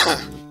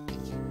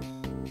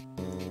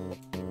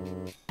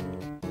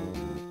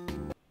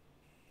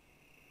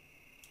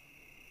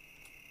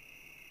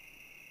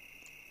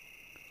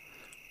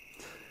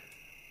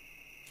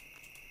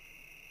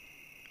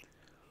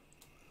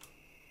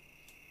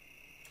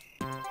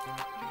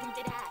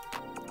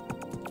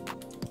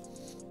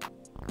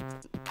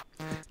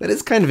 That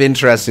is kind of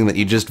interesting that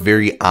you just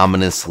very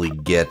ominously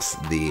get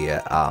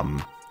the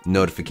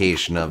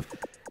notification of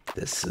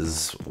this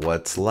is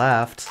what's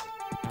left.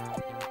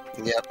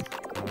 Yep.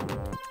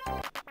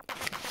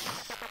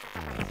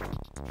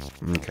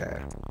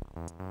 Okay.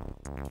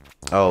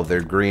 Oh,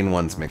 they're green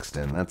ones mixed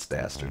in. That's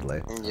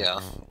dastardly. Yeah.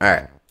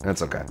 Alright,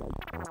 that's okay.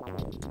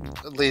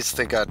 At least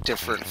they got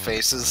different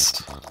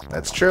faces.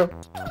 That's true.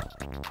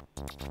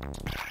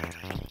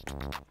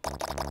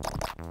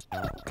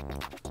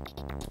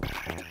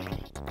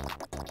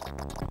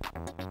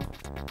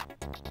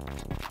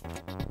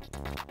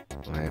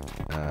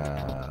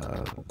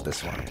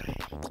 This one.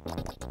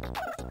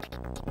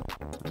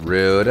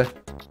 Rude.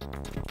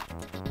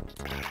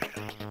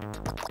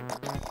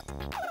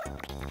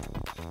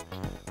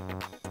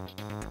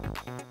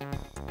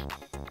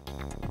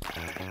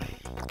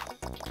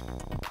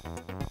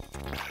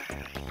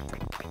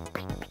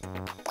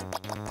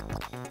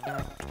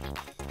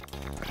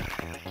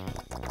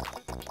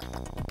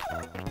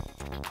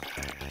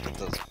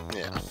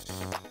 Yeah.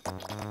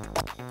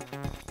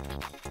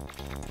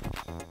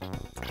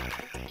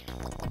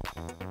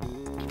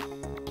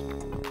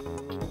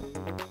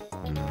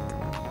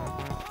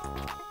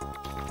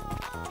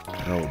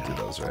 I'll do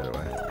those right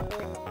away.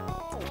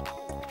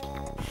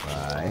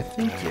 Why,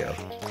 thank you.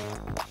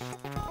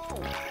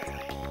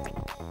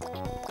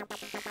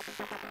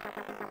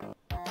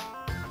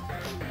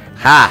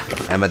 Ha!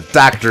 I'm a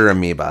Dr.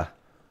 Amoeba.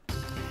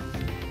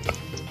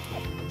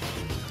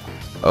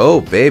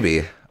 Oh,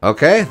 baby.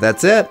 Okay,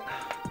 that's it.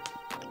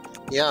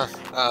 Yeah,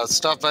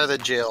 stop by the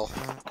jail,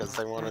 because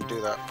they want to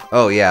do that.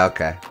 Oh, yeah,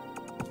 okay.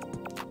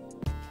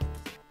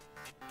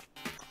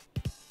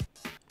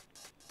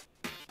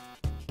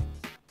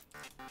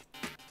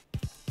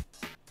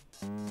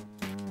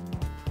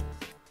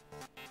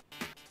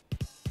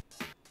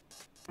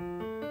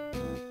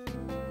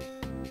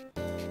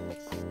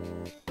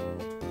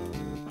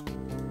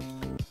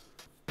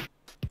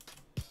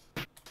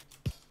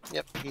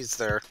 Yep, he's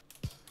there.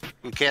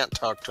 You can't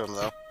talk to him,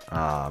 though.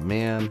 Aw,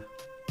 man.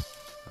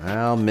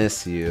 I'll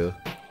miss you.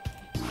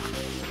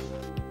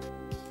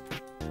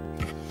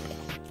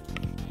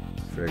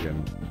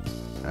 Friggin'.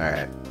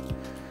 Alright.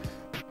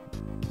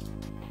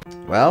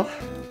 Well,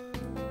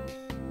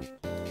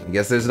 I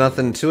guess there's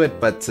nothing to it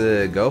but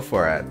to go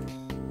for it.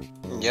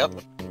 Yep.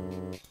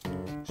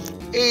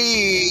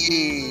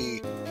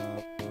 Hey!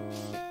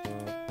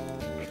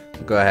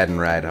 Go ahead and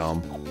ride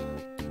home.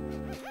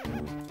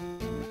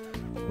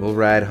 We'll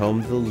ride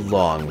home the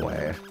long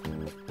way.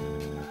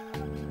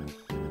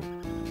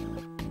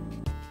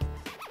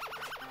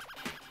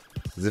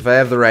 Because if I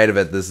have the right of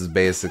it, this is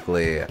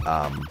basically,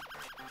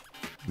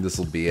 this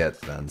will be it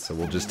then. So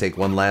we'll just take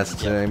one last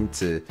time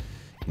to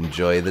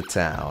enjoy the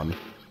town.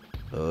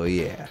 Oh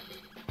yeah.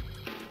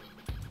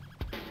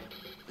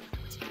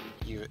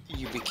 You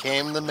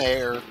became the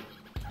mayor.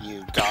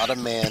 You got a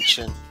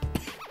mansion.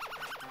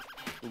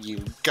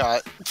 You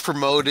got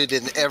promoted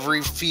in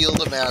every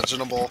field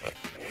imaginable.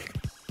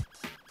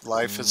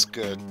 Life is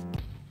good.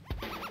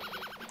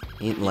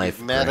 Ain't life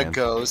You met a grand.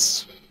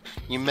 ghost.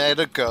 You met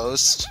a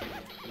ghost.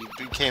 You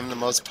became the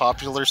most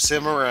popular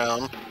sim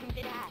around.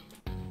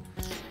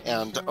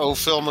 And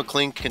Phil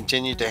McLean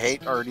continued to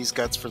hate Artie's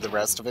guts for the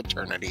rest of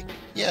eternity.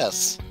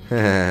 Yes.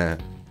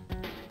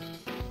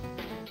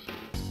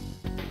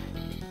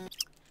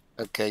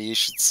 Okay, you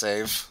should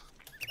save.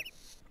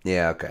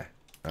 Yeah, okay.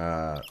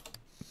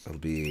 It'll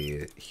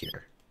be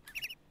here.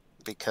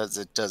 Because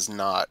it does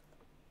not.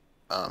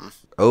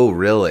 Oh,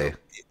 really?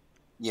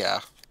 Yeah.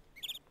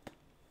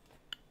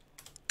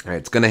 Alright,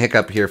 it's gonna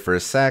hiccup here for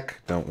a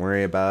sec. Don't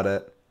worry about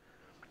it.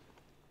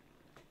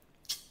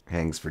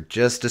 Hangs for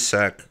just a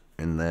sec,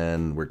 and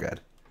then we're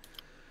good.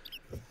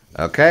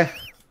 Okay.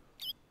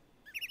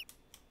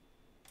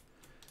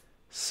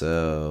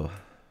 So...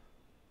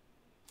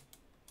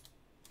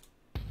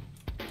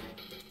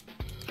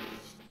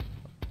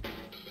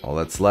 all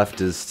that's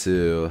left is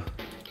to...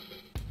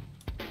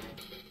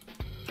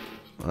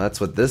 well,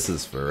 that's what this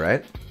is for,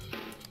 right?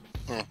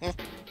 Mm-hmm.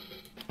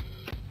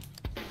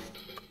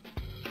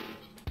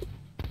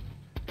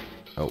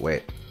 Oh,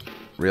 wait.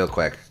 Real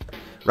quick.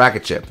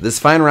 Rocket ship. This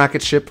fine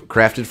rocket ship,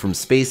 crafted from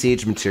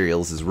space-age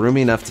materials, is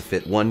roomy enough to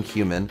fit one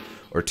human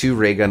or two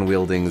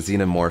ray-gun-wielding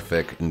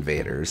xenomorphic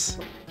invaders.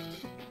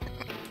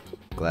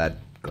 Glad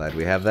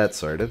we have that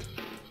sorted.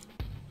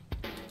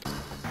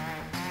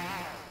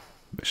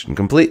 Mission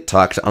complete.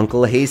 Talk to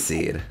Uncle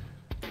Hayseed.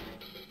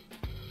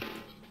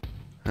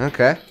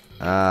 Okay.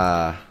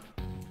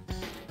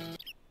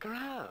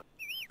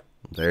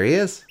 There he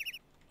is.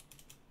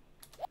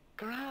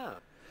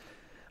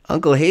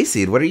 Uncle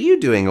Hayseed, what are you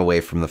doing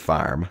away from the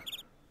farm?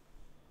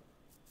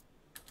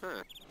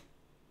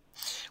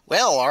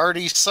 Well,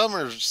 already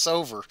summer's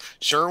over.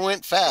 Sure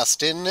went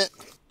fast, didn't it?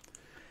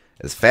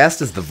 As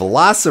fast as the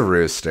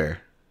Velocirooster.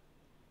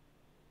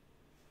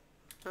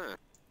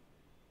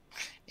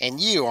 And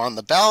you on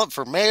the ballot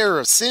for mayor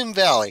of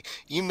SimValley.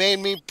 You made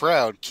me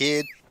proud,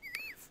 kid.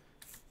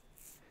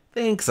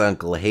 Thanks,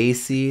 Uncle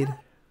Hayseed.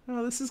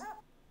 Oh, this is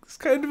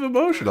kind of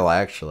emotional,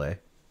 actually.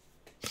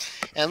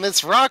 And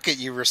this rocket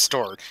you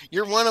restored.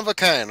 You're one of a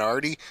kind,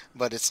 Artie.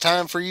 But it's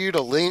time for you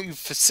to leave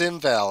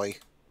SimValley.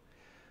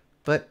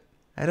 But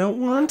I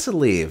don't want to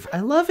leave. I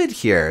love it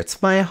here.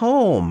 It's my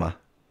home.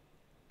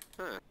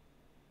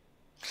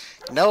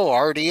 No,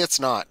 Artie, it's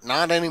not.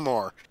 Not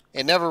anymore.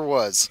 It never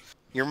was.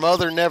 Your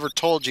mother never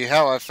told you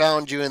how I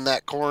found you in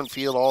that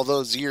cornfield all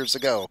those years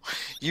ago.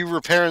 You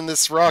repairing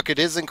this rocket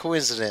isn't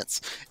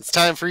coincidence. It's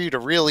time for you to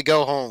really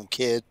go home,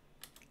 kid.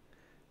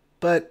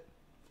 But...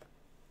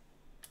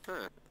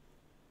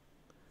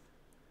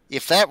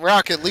 if that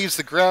rocket leaves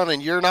the ground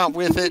and you're not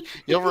with it,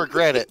 you'll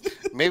regret it.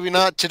 Maybe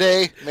not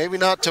today, maybe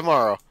not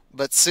tomorrow,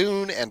 but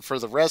soon and for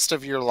the rest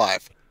of your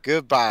life.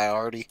 Goodbye,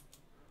 Artie.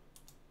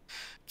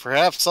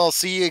 Perhaps I'll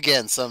see you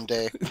again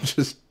someday.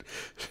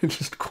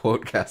 just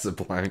quote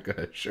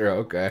Casablanca. Sure,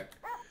 okay.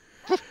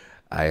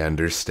 I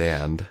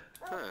understand.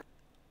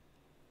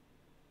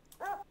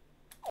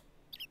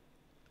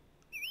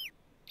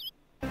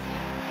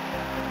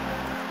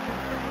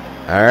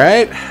 All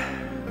right.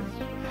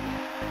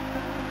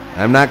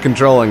 I'm not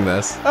controlling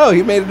this. Oh,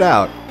 he made it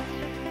out.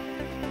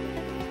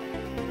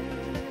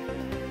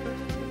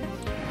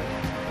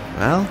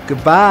 Well,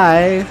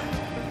 goodbye.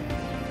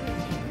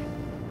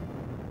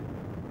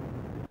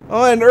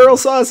 Oh, and Earl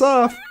saw us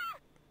off.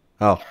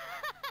 Oh.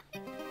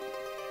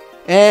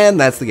 And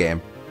that's the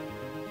game.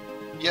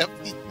 Yep.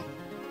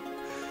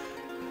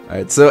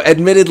 Alright, so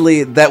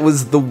admittedly, that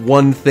was the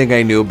one thing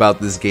I knew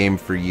about this game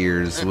for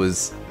years,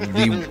 was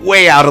the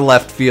way out of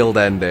left field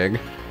ending.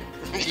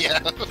 Yeah.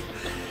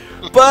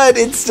 But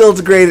it's still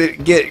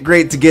great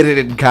to get it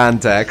in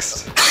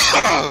context.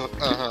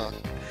 Uh-huh.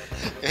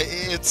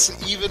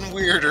 It's even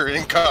weirder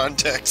in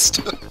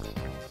context.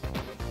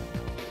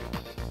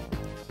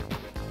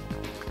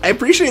 I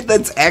appreciate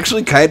that's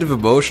actually kind of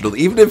emotional,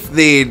 even if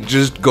they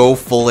just go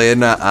full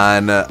in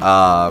on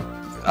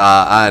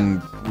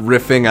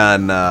riffing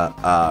on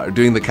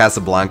doing the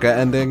Casablanca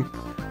ending.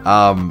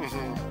 I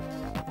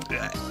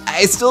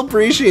still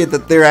appreciate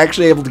that they're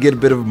actually able to get a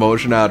bit of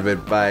emotion out of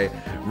it by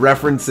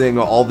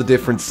referencing all the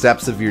different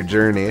steps of your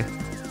journey.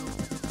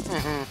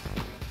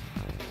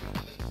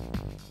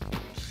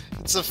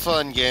 It's a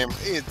fun game.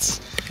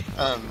 It's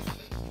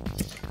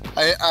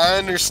I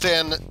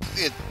understand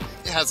it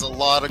has a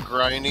lot of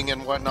grinding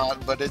and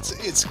whatnot, but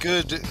it's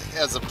good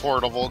as a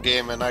portable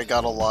game, and I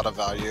got a lot of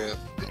value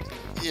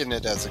in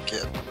it as a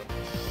kid.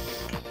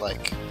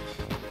 Like,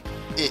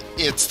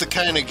 it's the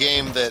kind of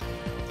game that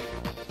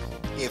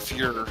if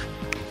you're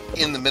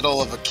in the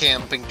middle of a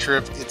camping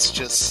trip, it's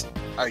just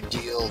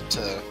ideal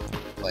to,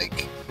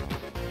 like,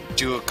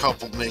 do a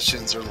couple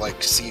missions or,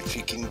 like, see if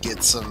you can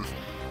get some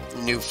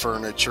new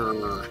furniture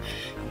or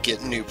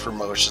get new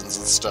promotions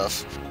and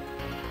stuff.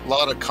 A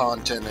lot of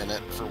content in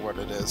it for what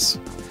it is.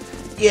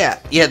 Yeah,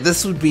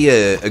 this would be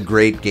a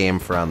great game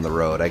for on the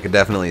road. I could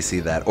definitely see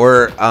that.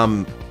 Or,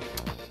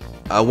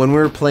 when we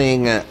were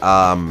playing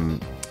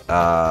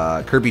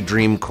Kirby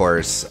Dream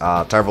Course,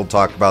 Tarvel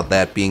talked about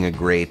that being a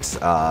great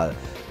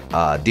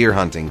deer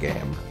hunting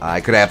game. I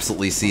could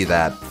absolutely see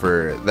that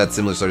for that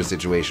similar sort of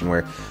situation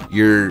where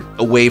you're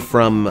away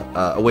from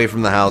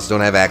the house, don't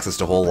have access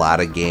to a whole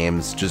lot of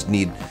games, just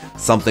need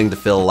something to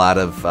fill a lot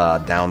of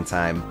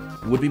downtime.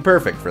 Would be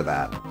perfect for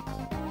that.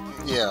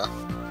 Yeah.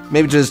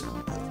 Maybe just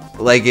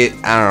like it.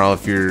 I don't know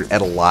if you're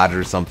at a lodge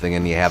or something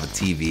and you have a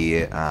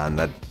TV on.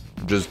 That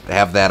just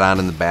have that on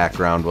in the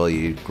background while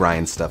you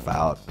grind stuff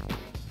out.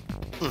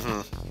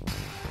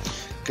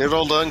 Good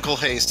old Uncle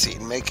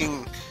Hayseed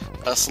making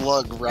us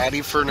lug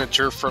ratty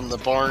furniture from the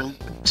barn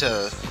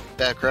to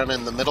background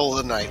in the middle of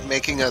the night,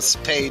 making us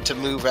pay to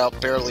move out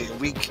barely a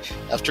week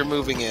after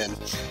moving in,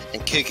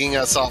 and kicking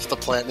us off the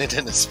planet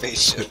in a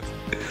spaceship.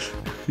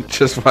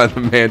 Just wanted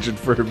a mansion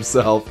for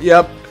himself.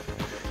 Yep.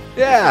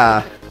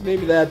 Yeah,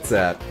 maybe that's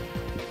it.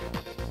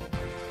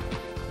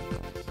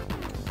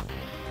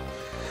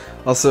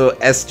 Also,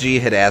 SG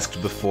had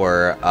asked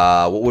before,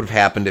 what would have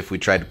happened if we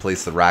tried to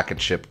place the rocket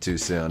ship too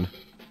soon?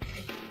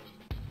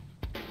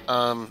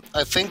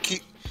 I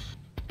think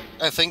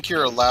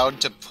you're allowed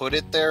to put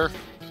it there,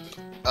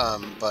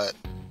 but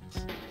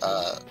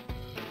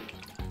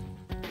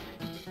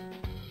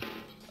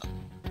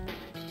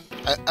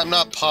I'm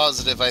not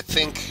positive. I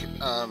think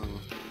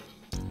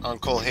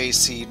Uncle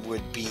Hayseed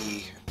would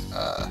be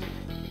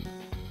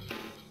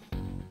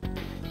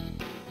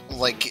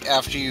like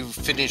after you've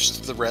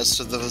finished the rest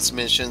of those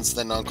missions,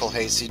 then Uncle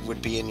Hayseed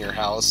would be in your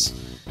house,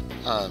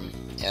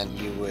 and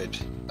you would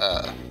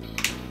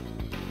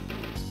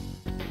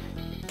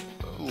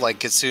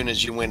like as soon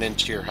as you went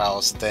into your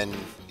house, then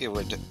it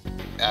would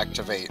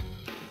activate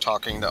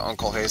talking to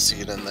Uncle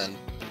Hayseed and then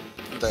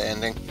the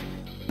ending.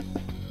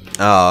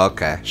 Oh,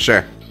 okay,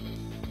 sure.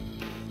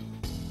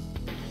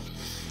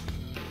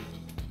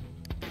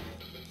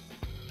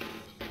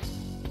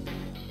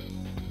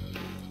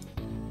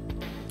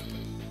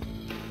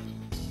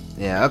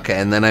 Yeah, okay,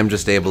 and then I'm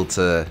just able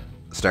to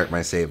start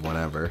my save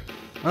whenever.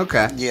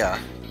 Okay. Yeah.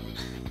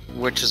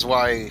 Which is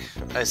why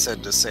I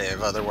said to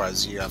save,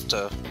 otherwise you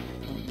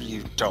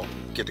don't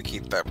get to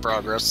keep that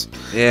progress.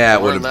 Yeah,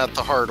 I learned that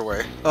the hard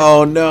way.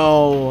 Oh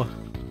no.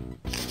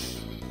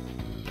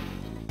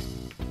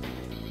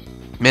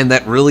 Man,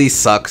 that really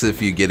sucks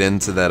if you get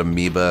into that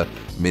amoeba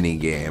mini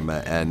game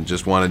and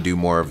just want to do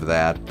more of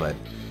that, but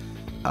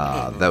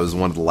that was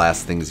one of the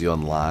last things you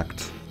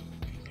unlocked.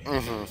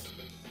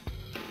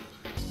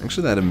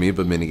 Actually, that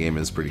amoeba minigame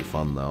is pretty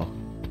fun, though.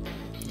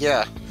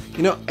 Yeah.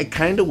 You know, I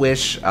kind of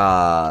wish,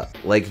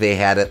 like, they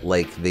had it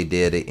like they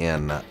did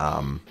in,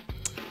 I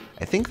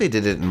think they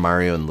did it in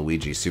Mario and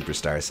Luigi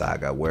Superstar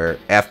Saga, where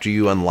after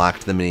you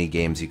unlocked the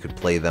minigames, you could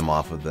play them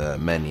off of the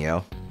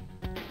menu.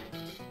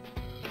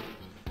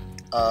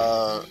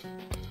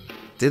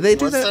 Did they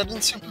do Was that? that in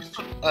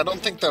Superstar? I don't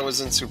think that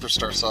was in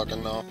Superstar Saga,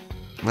 no.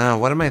 No,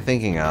 what am I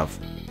thinking of?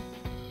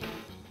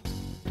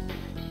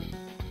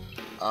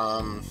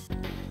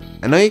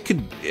 I know you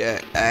could,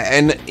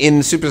 and in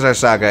Superstar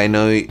Saga, I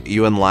know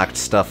you unlocked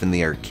stuff in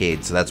the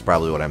arcade, so that's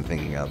probably what I'm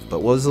thinking of. But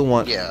what was the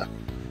one? Yeah.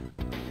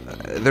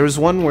 There was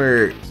one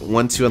where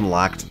once you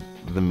unlocked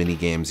the mini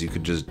games, you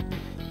could just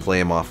play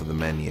them off of the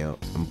menu.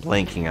 I'm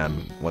blanking on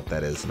what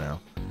that is now.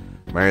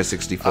 Mario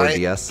 64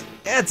 DS.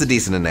 Yeah, it's a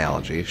decent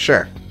analogy.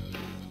 Sure.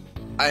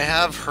 I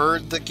have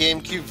heard the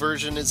GameCube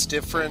version is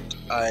different.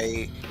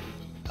 I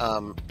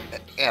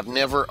have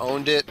never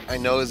owned it. I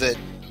know that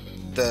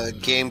the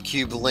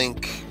GameCube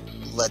Link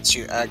lets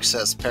you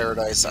access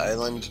Paradise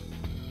Island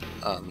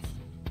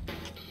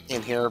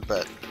in here,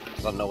 but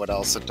I don't know what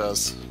else it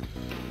does.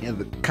 Yeah,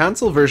 the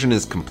console version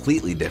is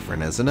completely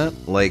different, isn't it?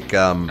 Like,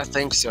 I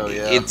think so,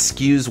 yeah. It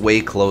skews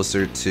way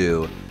closer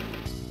to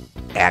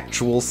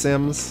actual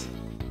Sims.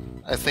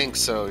 I think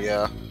so,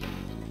 yeah.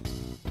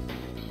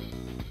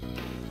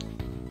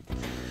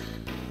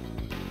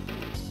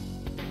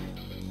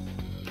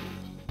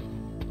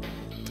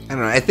 I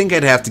don't know, I think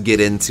I'd have to get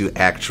into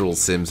actual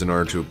Sims in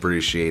order to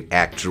appreciate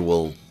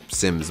actual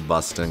Sims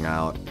busting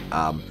out.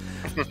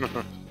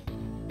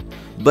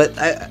 But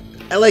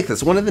I like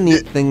this. One of the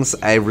neat things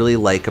I really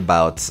like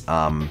about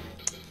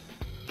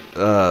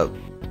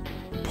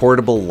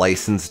portable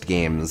licensed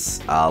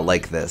games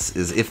like this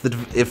is if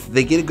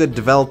they get a good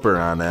developer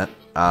on it,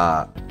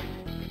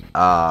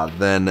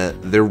 then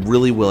they're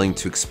really willing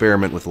to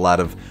experiment with a lot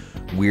of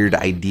weird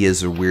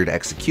ideas or weird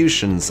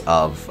executions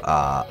of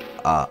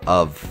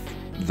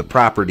the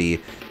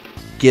property,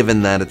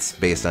 given that it's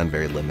based on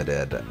very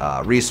limited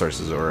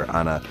resources or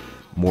on a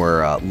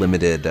more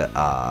limited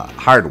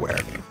hardware.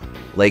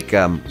 Like,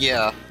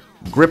 yeah.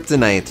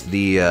 Griptonite,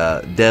 the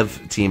dev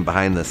team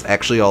behind this,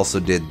 actually also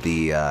did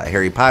the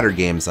Harry Potter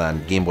games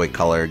on Game Boy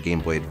Color,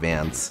 Game Boy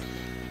Advance.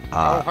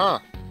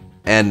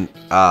 And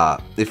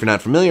if you're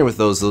not familiar with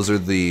those are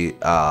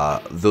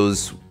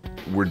those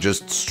were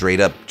just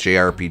straight up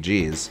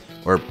JRPGs,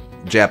 or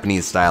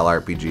Japanese style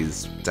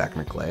RPGs,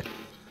 technically.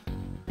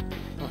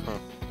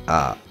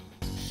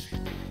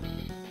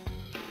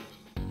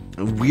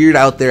 Weird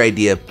out there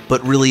idea,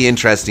 but really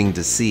interesting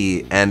to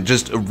see, and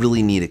just a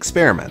really neat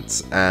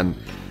experiment. And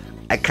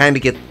I kind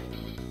of get,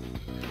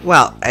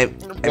 well, I mean,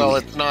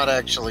 it's not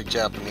actually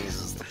Japanese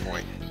is the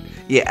point.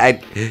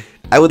 Yeah,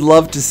 I would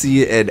love to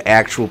see an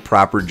actual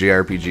proper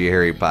JRPG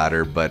Harry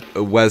Potter, but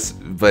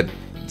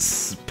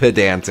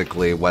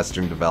pedantically,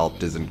 Western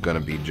developed isn't going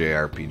to be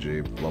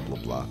JRPG, blah blah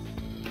blah.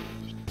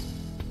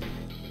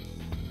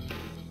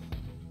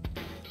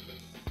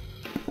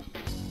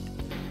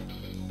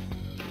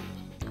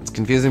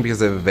 Confusing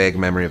because I have a vague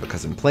memory of a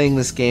cousin playing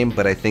this game,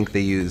 but I think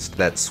they used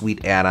that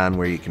sweet add-on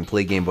where you can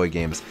play Game Boy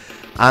games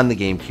on the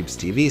GameCube's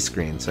TV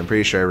screen. So I'm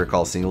pretty sure I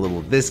recall seeing a little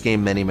of this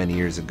game many, many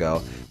years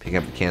ago, picking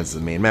up the cans as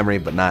the main memory,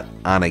 but not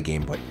on a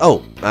Game Boy.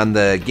 Oh, on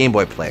the Game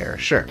Boy player,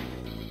 sure.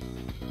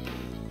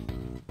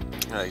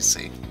 I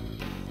see.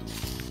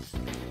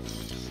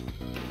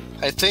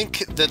 I think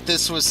that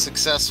this was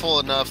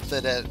successful enough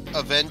that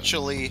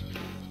eventually,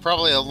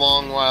 probably a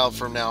long while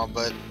from now,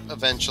 but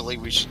eventually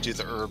we should do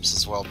the herbs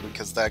as well,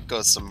 because that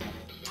goes some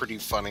pretty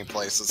funny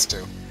places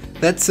too.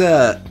 That's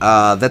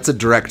a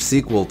direct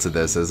sequel to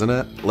this, isn't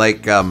it?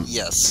 Like,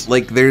 yes.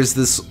 Like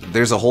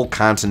there's a whole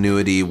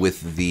continuity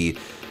with the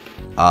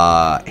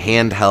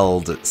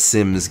handheld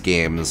Sims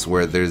games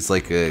where there's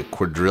like a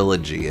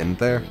quadrilogy, isn't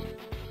there?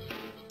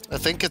 I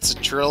think it's a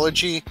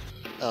trilogy.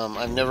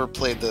 I've never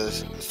played the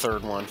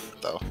third one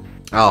though.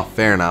 Oh,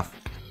 fair enough.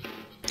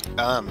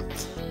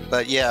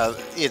 But yeah,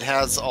 it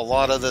has a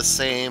lot of the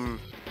same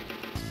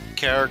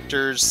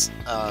characters,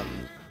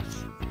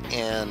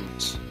 and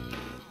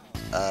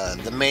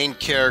the main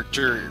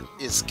character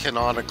is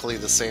canonically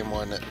the same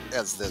one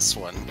as this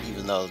one,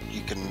 even though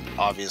you can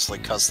obviously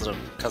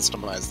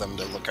customize them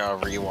to look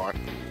however you want.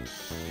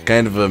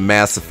 Kind of a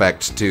Mass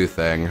Effect 2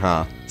 thing,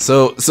 huh?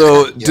 So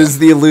yeah. Does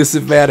the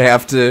elusive man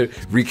have to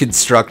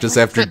reconstruct us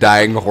after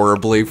dying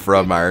horribly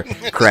from our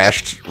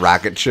crashed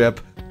rocket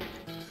ship?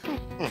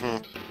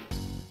 Mm-hmm.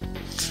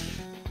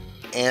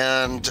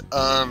 And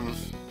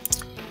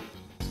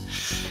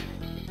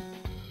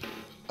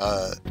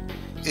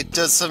it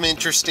does some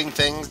interesting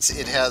things.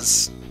 It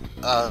has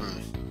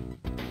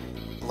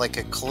like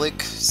a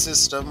click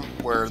system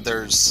where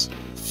there's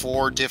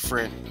 4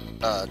 different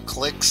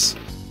clicks.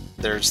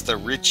 There's the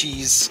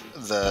richies,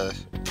 the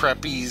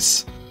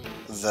preppies,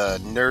 the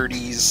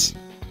nerdies,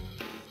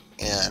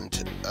 and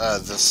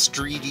the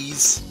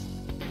streeties.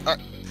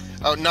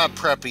 Oh, not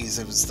preppies,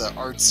 it was the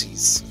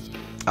artsies.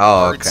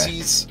 Oh, okay.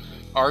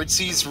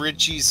 Artsies,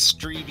 richies,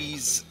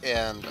 streeties,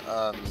 and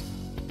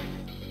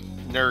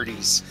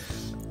nerdies.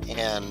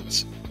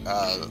 And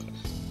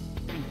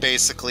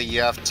basically you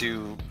have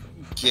to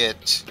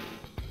get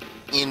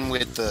in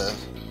with the...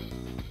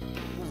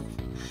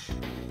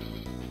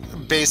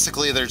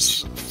 Basically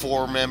there's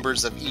 4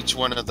 members of each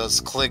one of those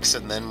cliques,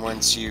 and then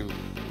once you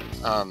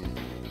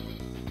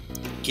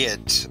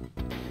get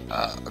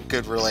a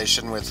good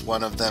relation with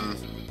one of them,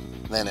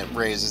 then it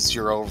raises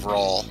your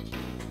overall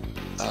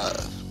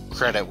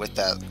credit with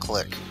that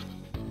click.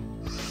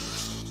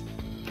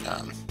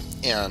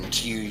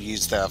 And you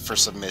use that for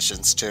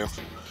submissions too.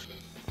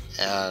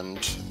 And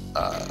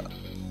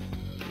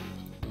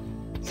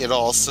it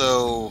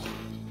also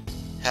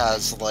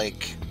has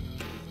like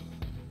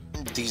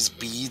these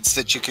beads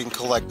that you can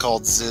collect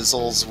called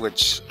zizzles,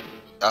 which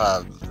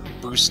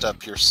boost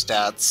up your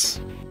stats,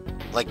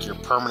 like your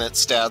permanent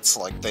stats.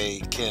 Like they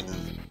can,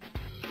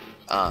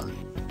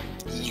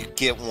 you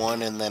get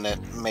one and then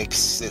it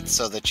makes it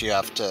so that you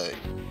have to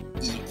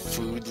eat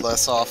food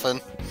less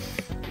often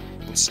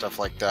and stuff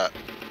like that.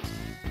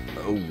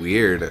 Oh,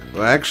 weird.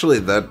 Well, actually,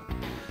 that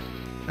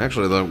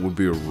would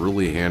be a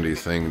really handy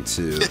thing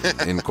to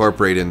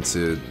incorporate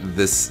into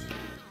this.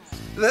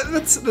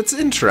 That's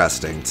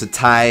interesting to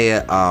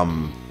tie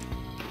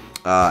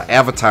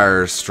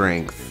avatar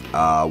strength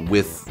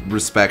with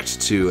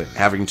respect to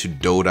having to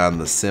dote on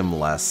the sim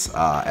less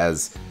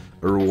as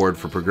a reward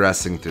for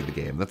progressing through the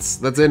game.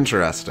 That's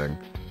interesting.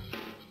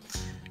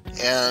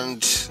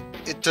 And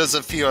it does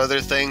a few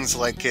other things,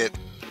 like it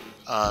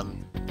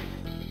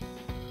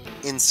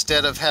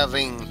instead of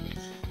having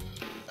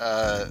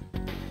a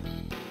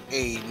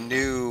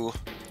new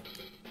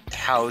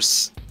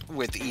house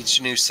with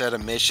each new set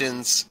of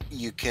missions,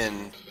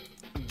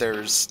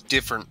 there's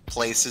different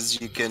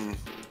places you can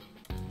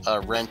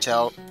rent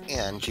out,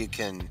 and you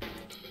can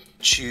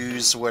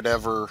choose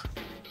whatever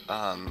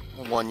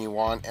one you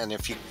want, and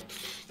if you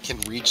can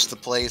reach the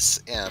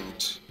place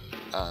and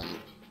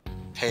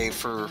pay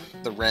for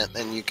the rent,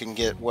 then you can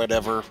get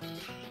whatever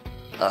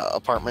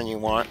apartment you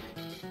want.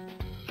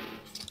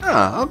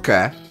 Oh,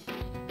 okay.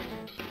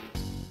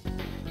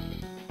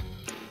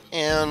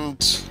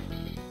 And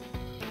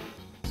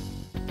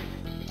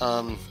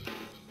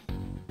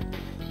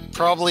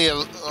probably a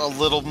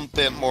little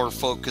bit more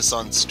focus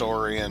on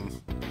story and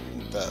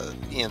the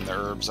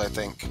herbs. I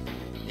think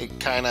it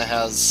kind of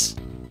has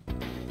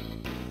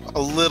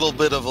a little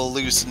bit of a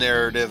loose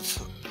narrative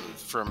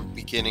from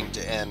beginning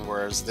to end,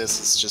 whereas this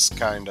is just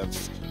kind of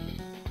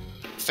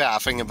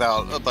faffing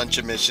about a bunch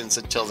of missions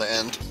until the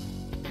end.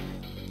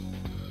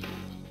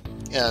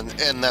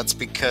 And that's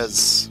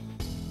because,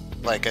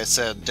 like I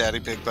said, Daddy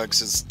Big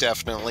Bucks is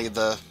definitely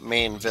the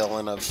main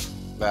villain of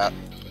that.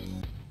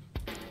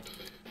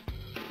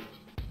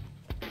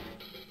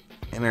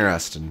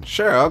 Interesting.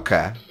 Sure.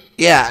 Okay.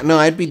 Yeah. No,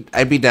 I'd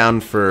be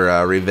down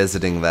for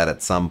revisiting that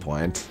at some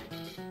point.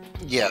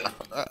 Yeah,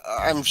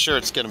 I'm sure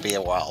it's going to be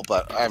a while,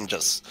 but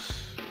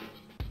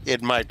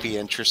it might be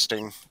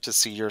interesting to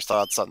see your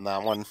thoughts on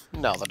that one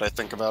now that I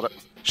think about it.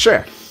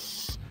 Sure.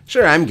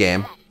 Sure, I'm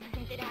game.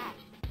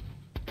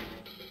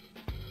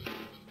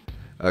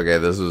 Okay,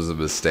 this was a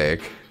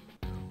mistake.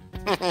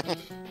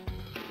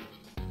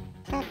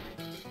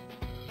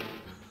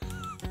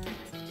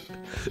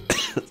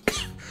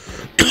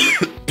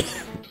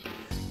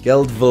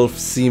 Geldwolf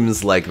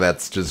seems like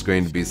that's just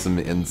going to be some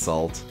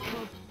insult.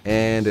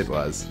 And it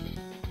was.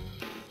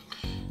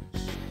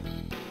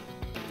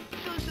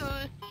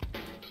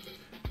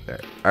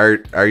 There.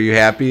 Are you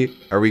happy?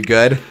 Are we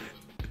good?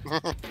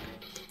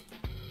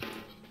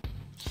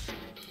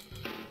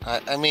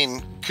 I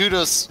mean,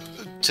 kudos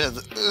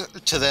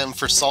to them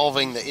for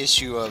solving the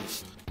issue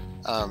of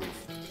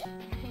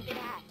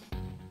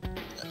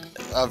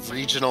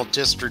regional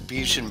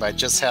distribution by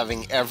just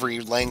having every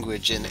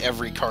language in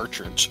every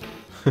cartridge.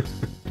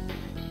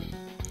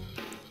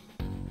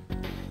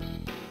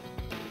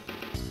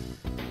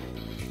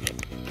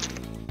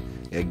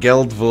 Yeah,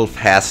 Geldwolf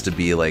has to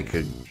be like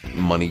a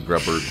money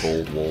grubber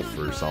gold wolf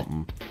or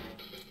something.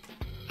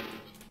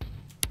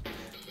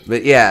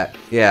 But yeah.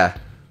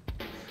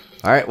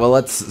 Alright, well,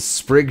 let's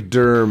Sprig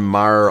der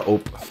Mar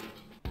Op.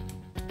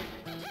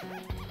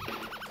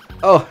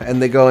 Oh,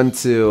 and they go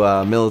into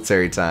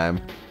military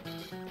time.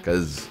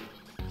 Because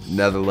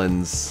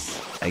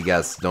Netherlands, I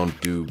guess, don't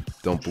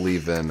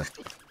believe in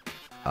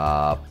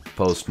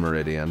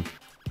post-meridian.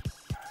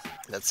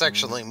 That's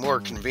actually more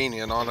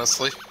convenient,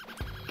 honestly.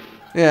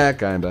 Yeah,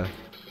 kinda.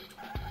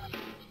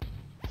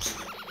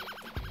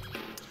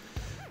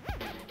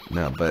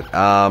 No,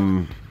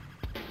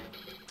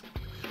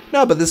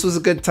 but this was a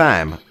good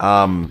time.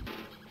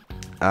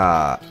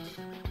 It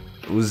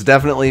was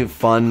definitely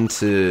fun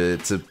to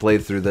play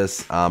through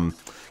this.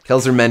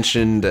 Kelzer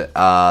mentioned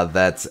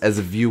that as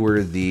a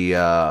viewer,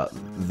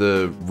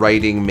 the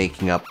writing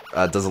making up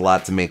does a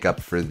lot to make up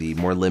for the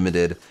more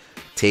limited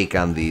take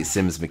on the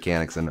Sims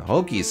mechanics. And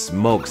hokey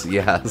smokes,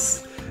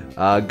 yes,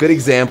 good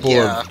example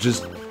of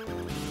just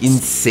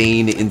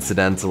insane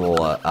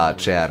incidental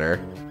chatter.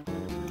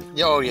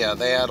 Oh yeah,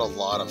 they had a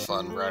lot of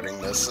fun writing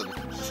this, and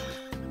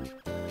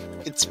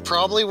it's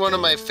probably one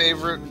of my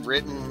favorite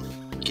written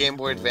Game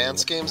Boy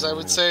Advance games, I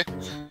would say.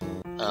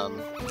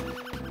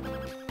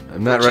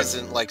 Which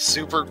isn't like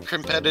super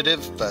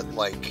competitive, but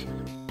like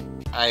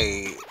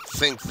I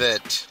think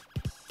that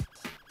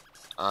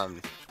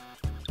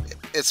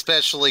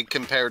especially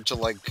compared to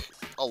like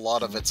a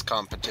lot of its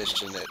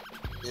competition,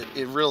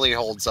 it really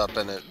holds up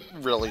and it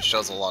really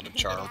shows a lot of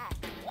charm.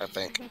 I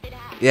think.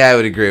 Yeah, I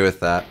would agree with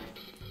that.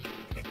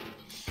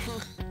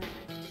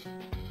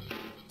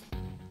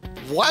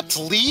 What,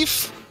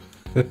 Leaf?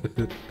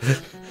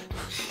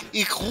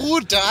 Ik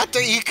hoor dat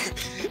ik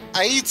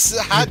iets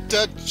had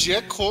dat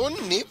je kon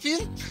nippen,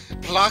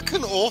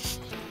 plakken of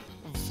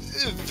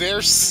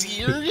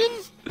versieren,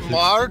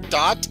 maar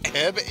dat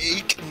heb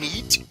ik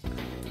niet.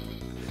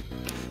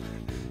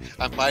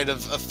 I might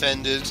have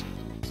offended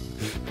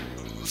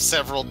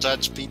several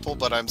Dutch people,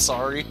 but I'm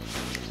sorry.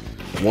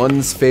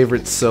 One's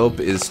favorite soap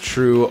is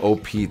True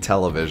OP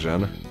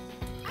Television.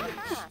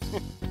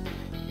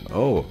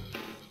 Oh.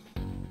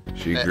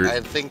 She grew.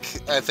 I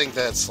think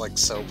that's like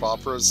soap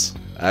operas.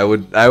 I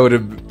would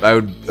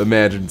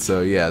imagine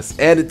so, yes.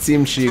 And it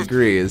seems she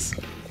agrees.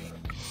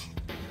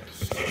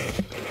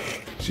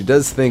 She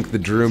does think the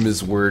Droom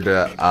is word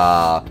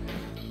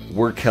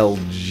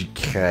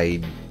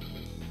Workelgkide.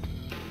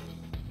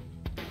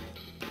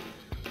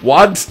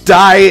 Want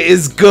die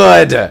is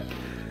good!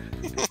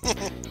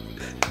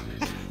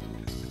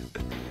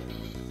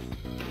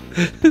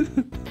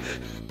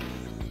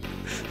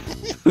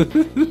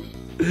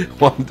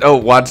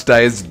 Want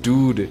die is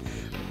dude.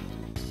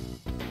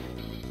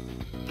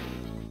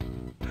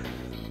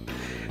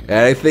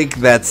 And I think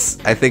that's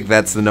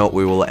the note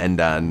we will end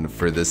on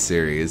for this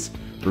series.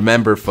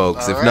 Remember,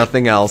 folks, if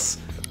nothing else,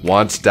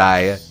 Want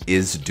die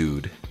is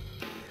dude.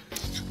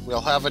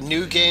 We'll have a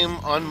new game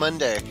on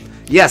Monday.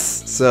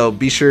 Yes, so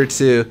be sure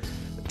to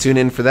tune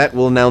in for that.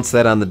 We'll announce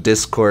that on the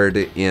Discord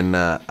in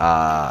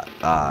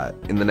the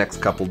next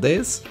couple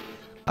days.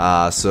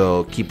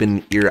 So keep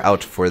an ear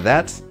out for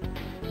that.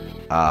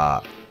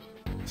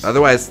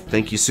 Otherwise,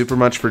 thank you super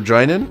much for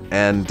joining,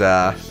 and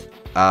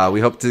we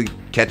hope to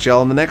catch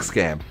y'all in the next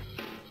game.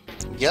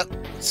 Yep.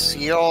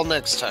 See y'all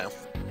next time.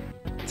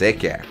 Take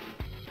care.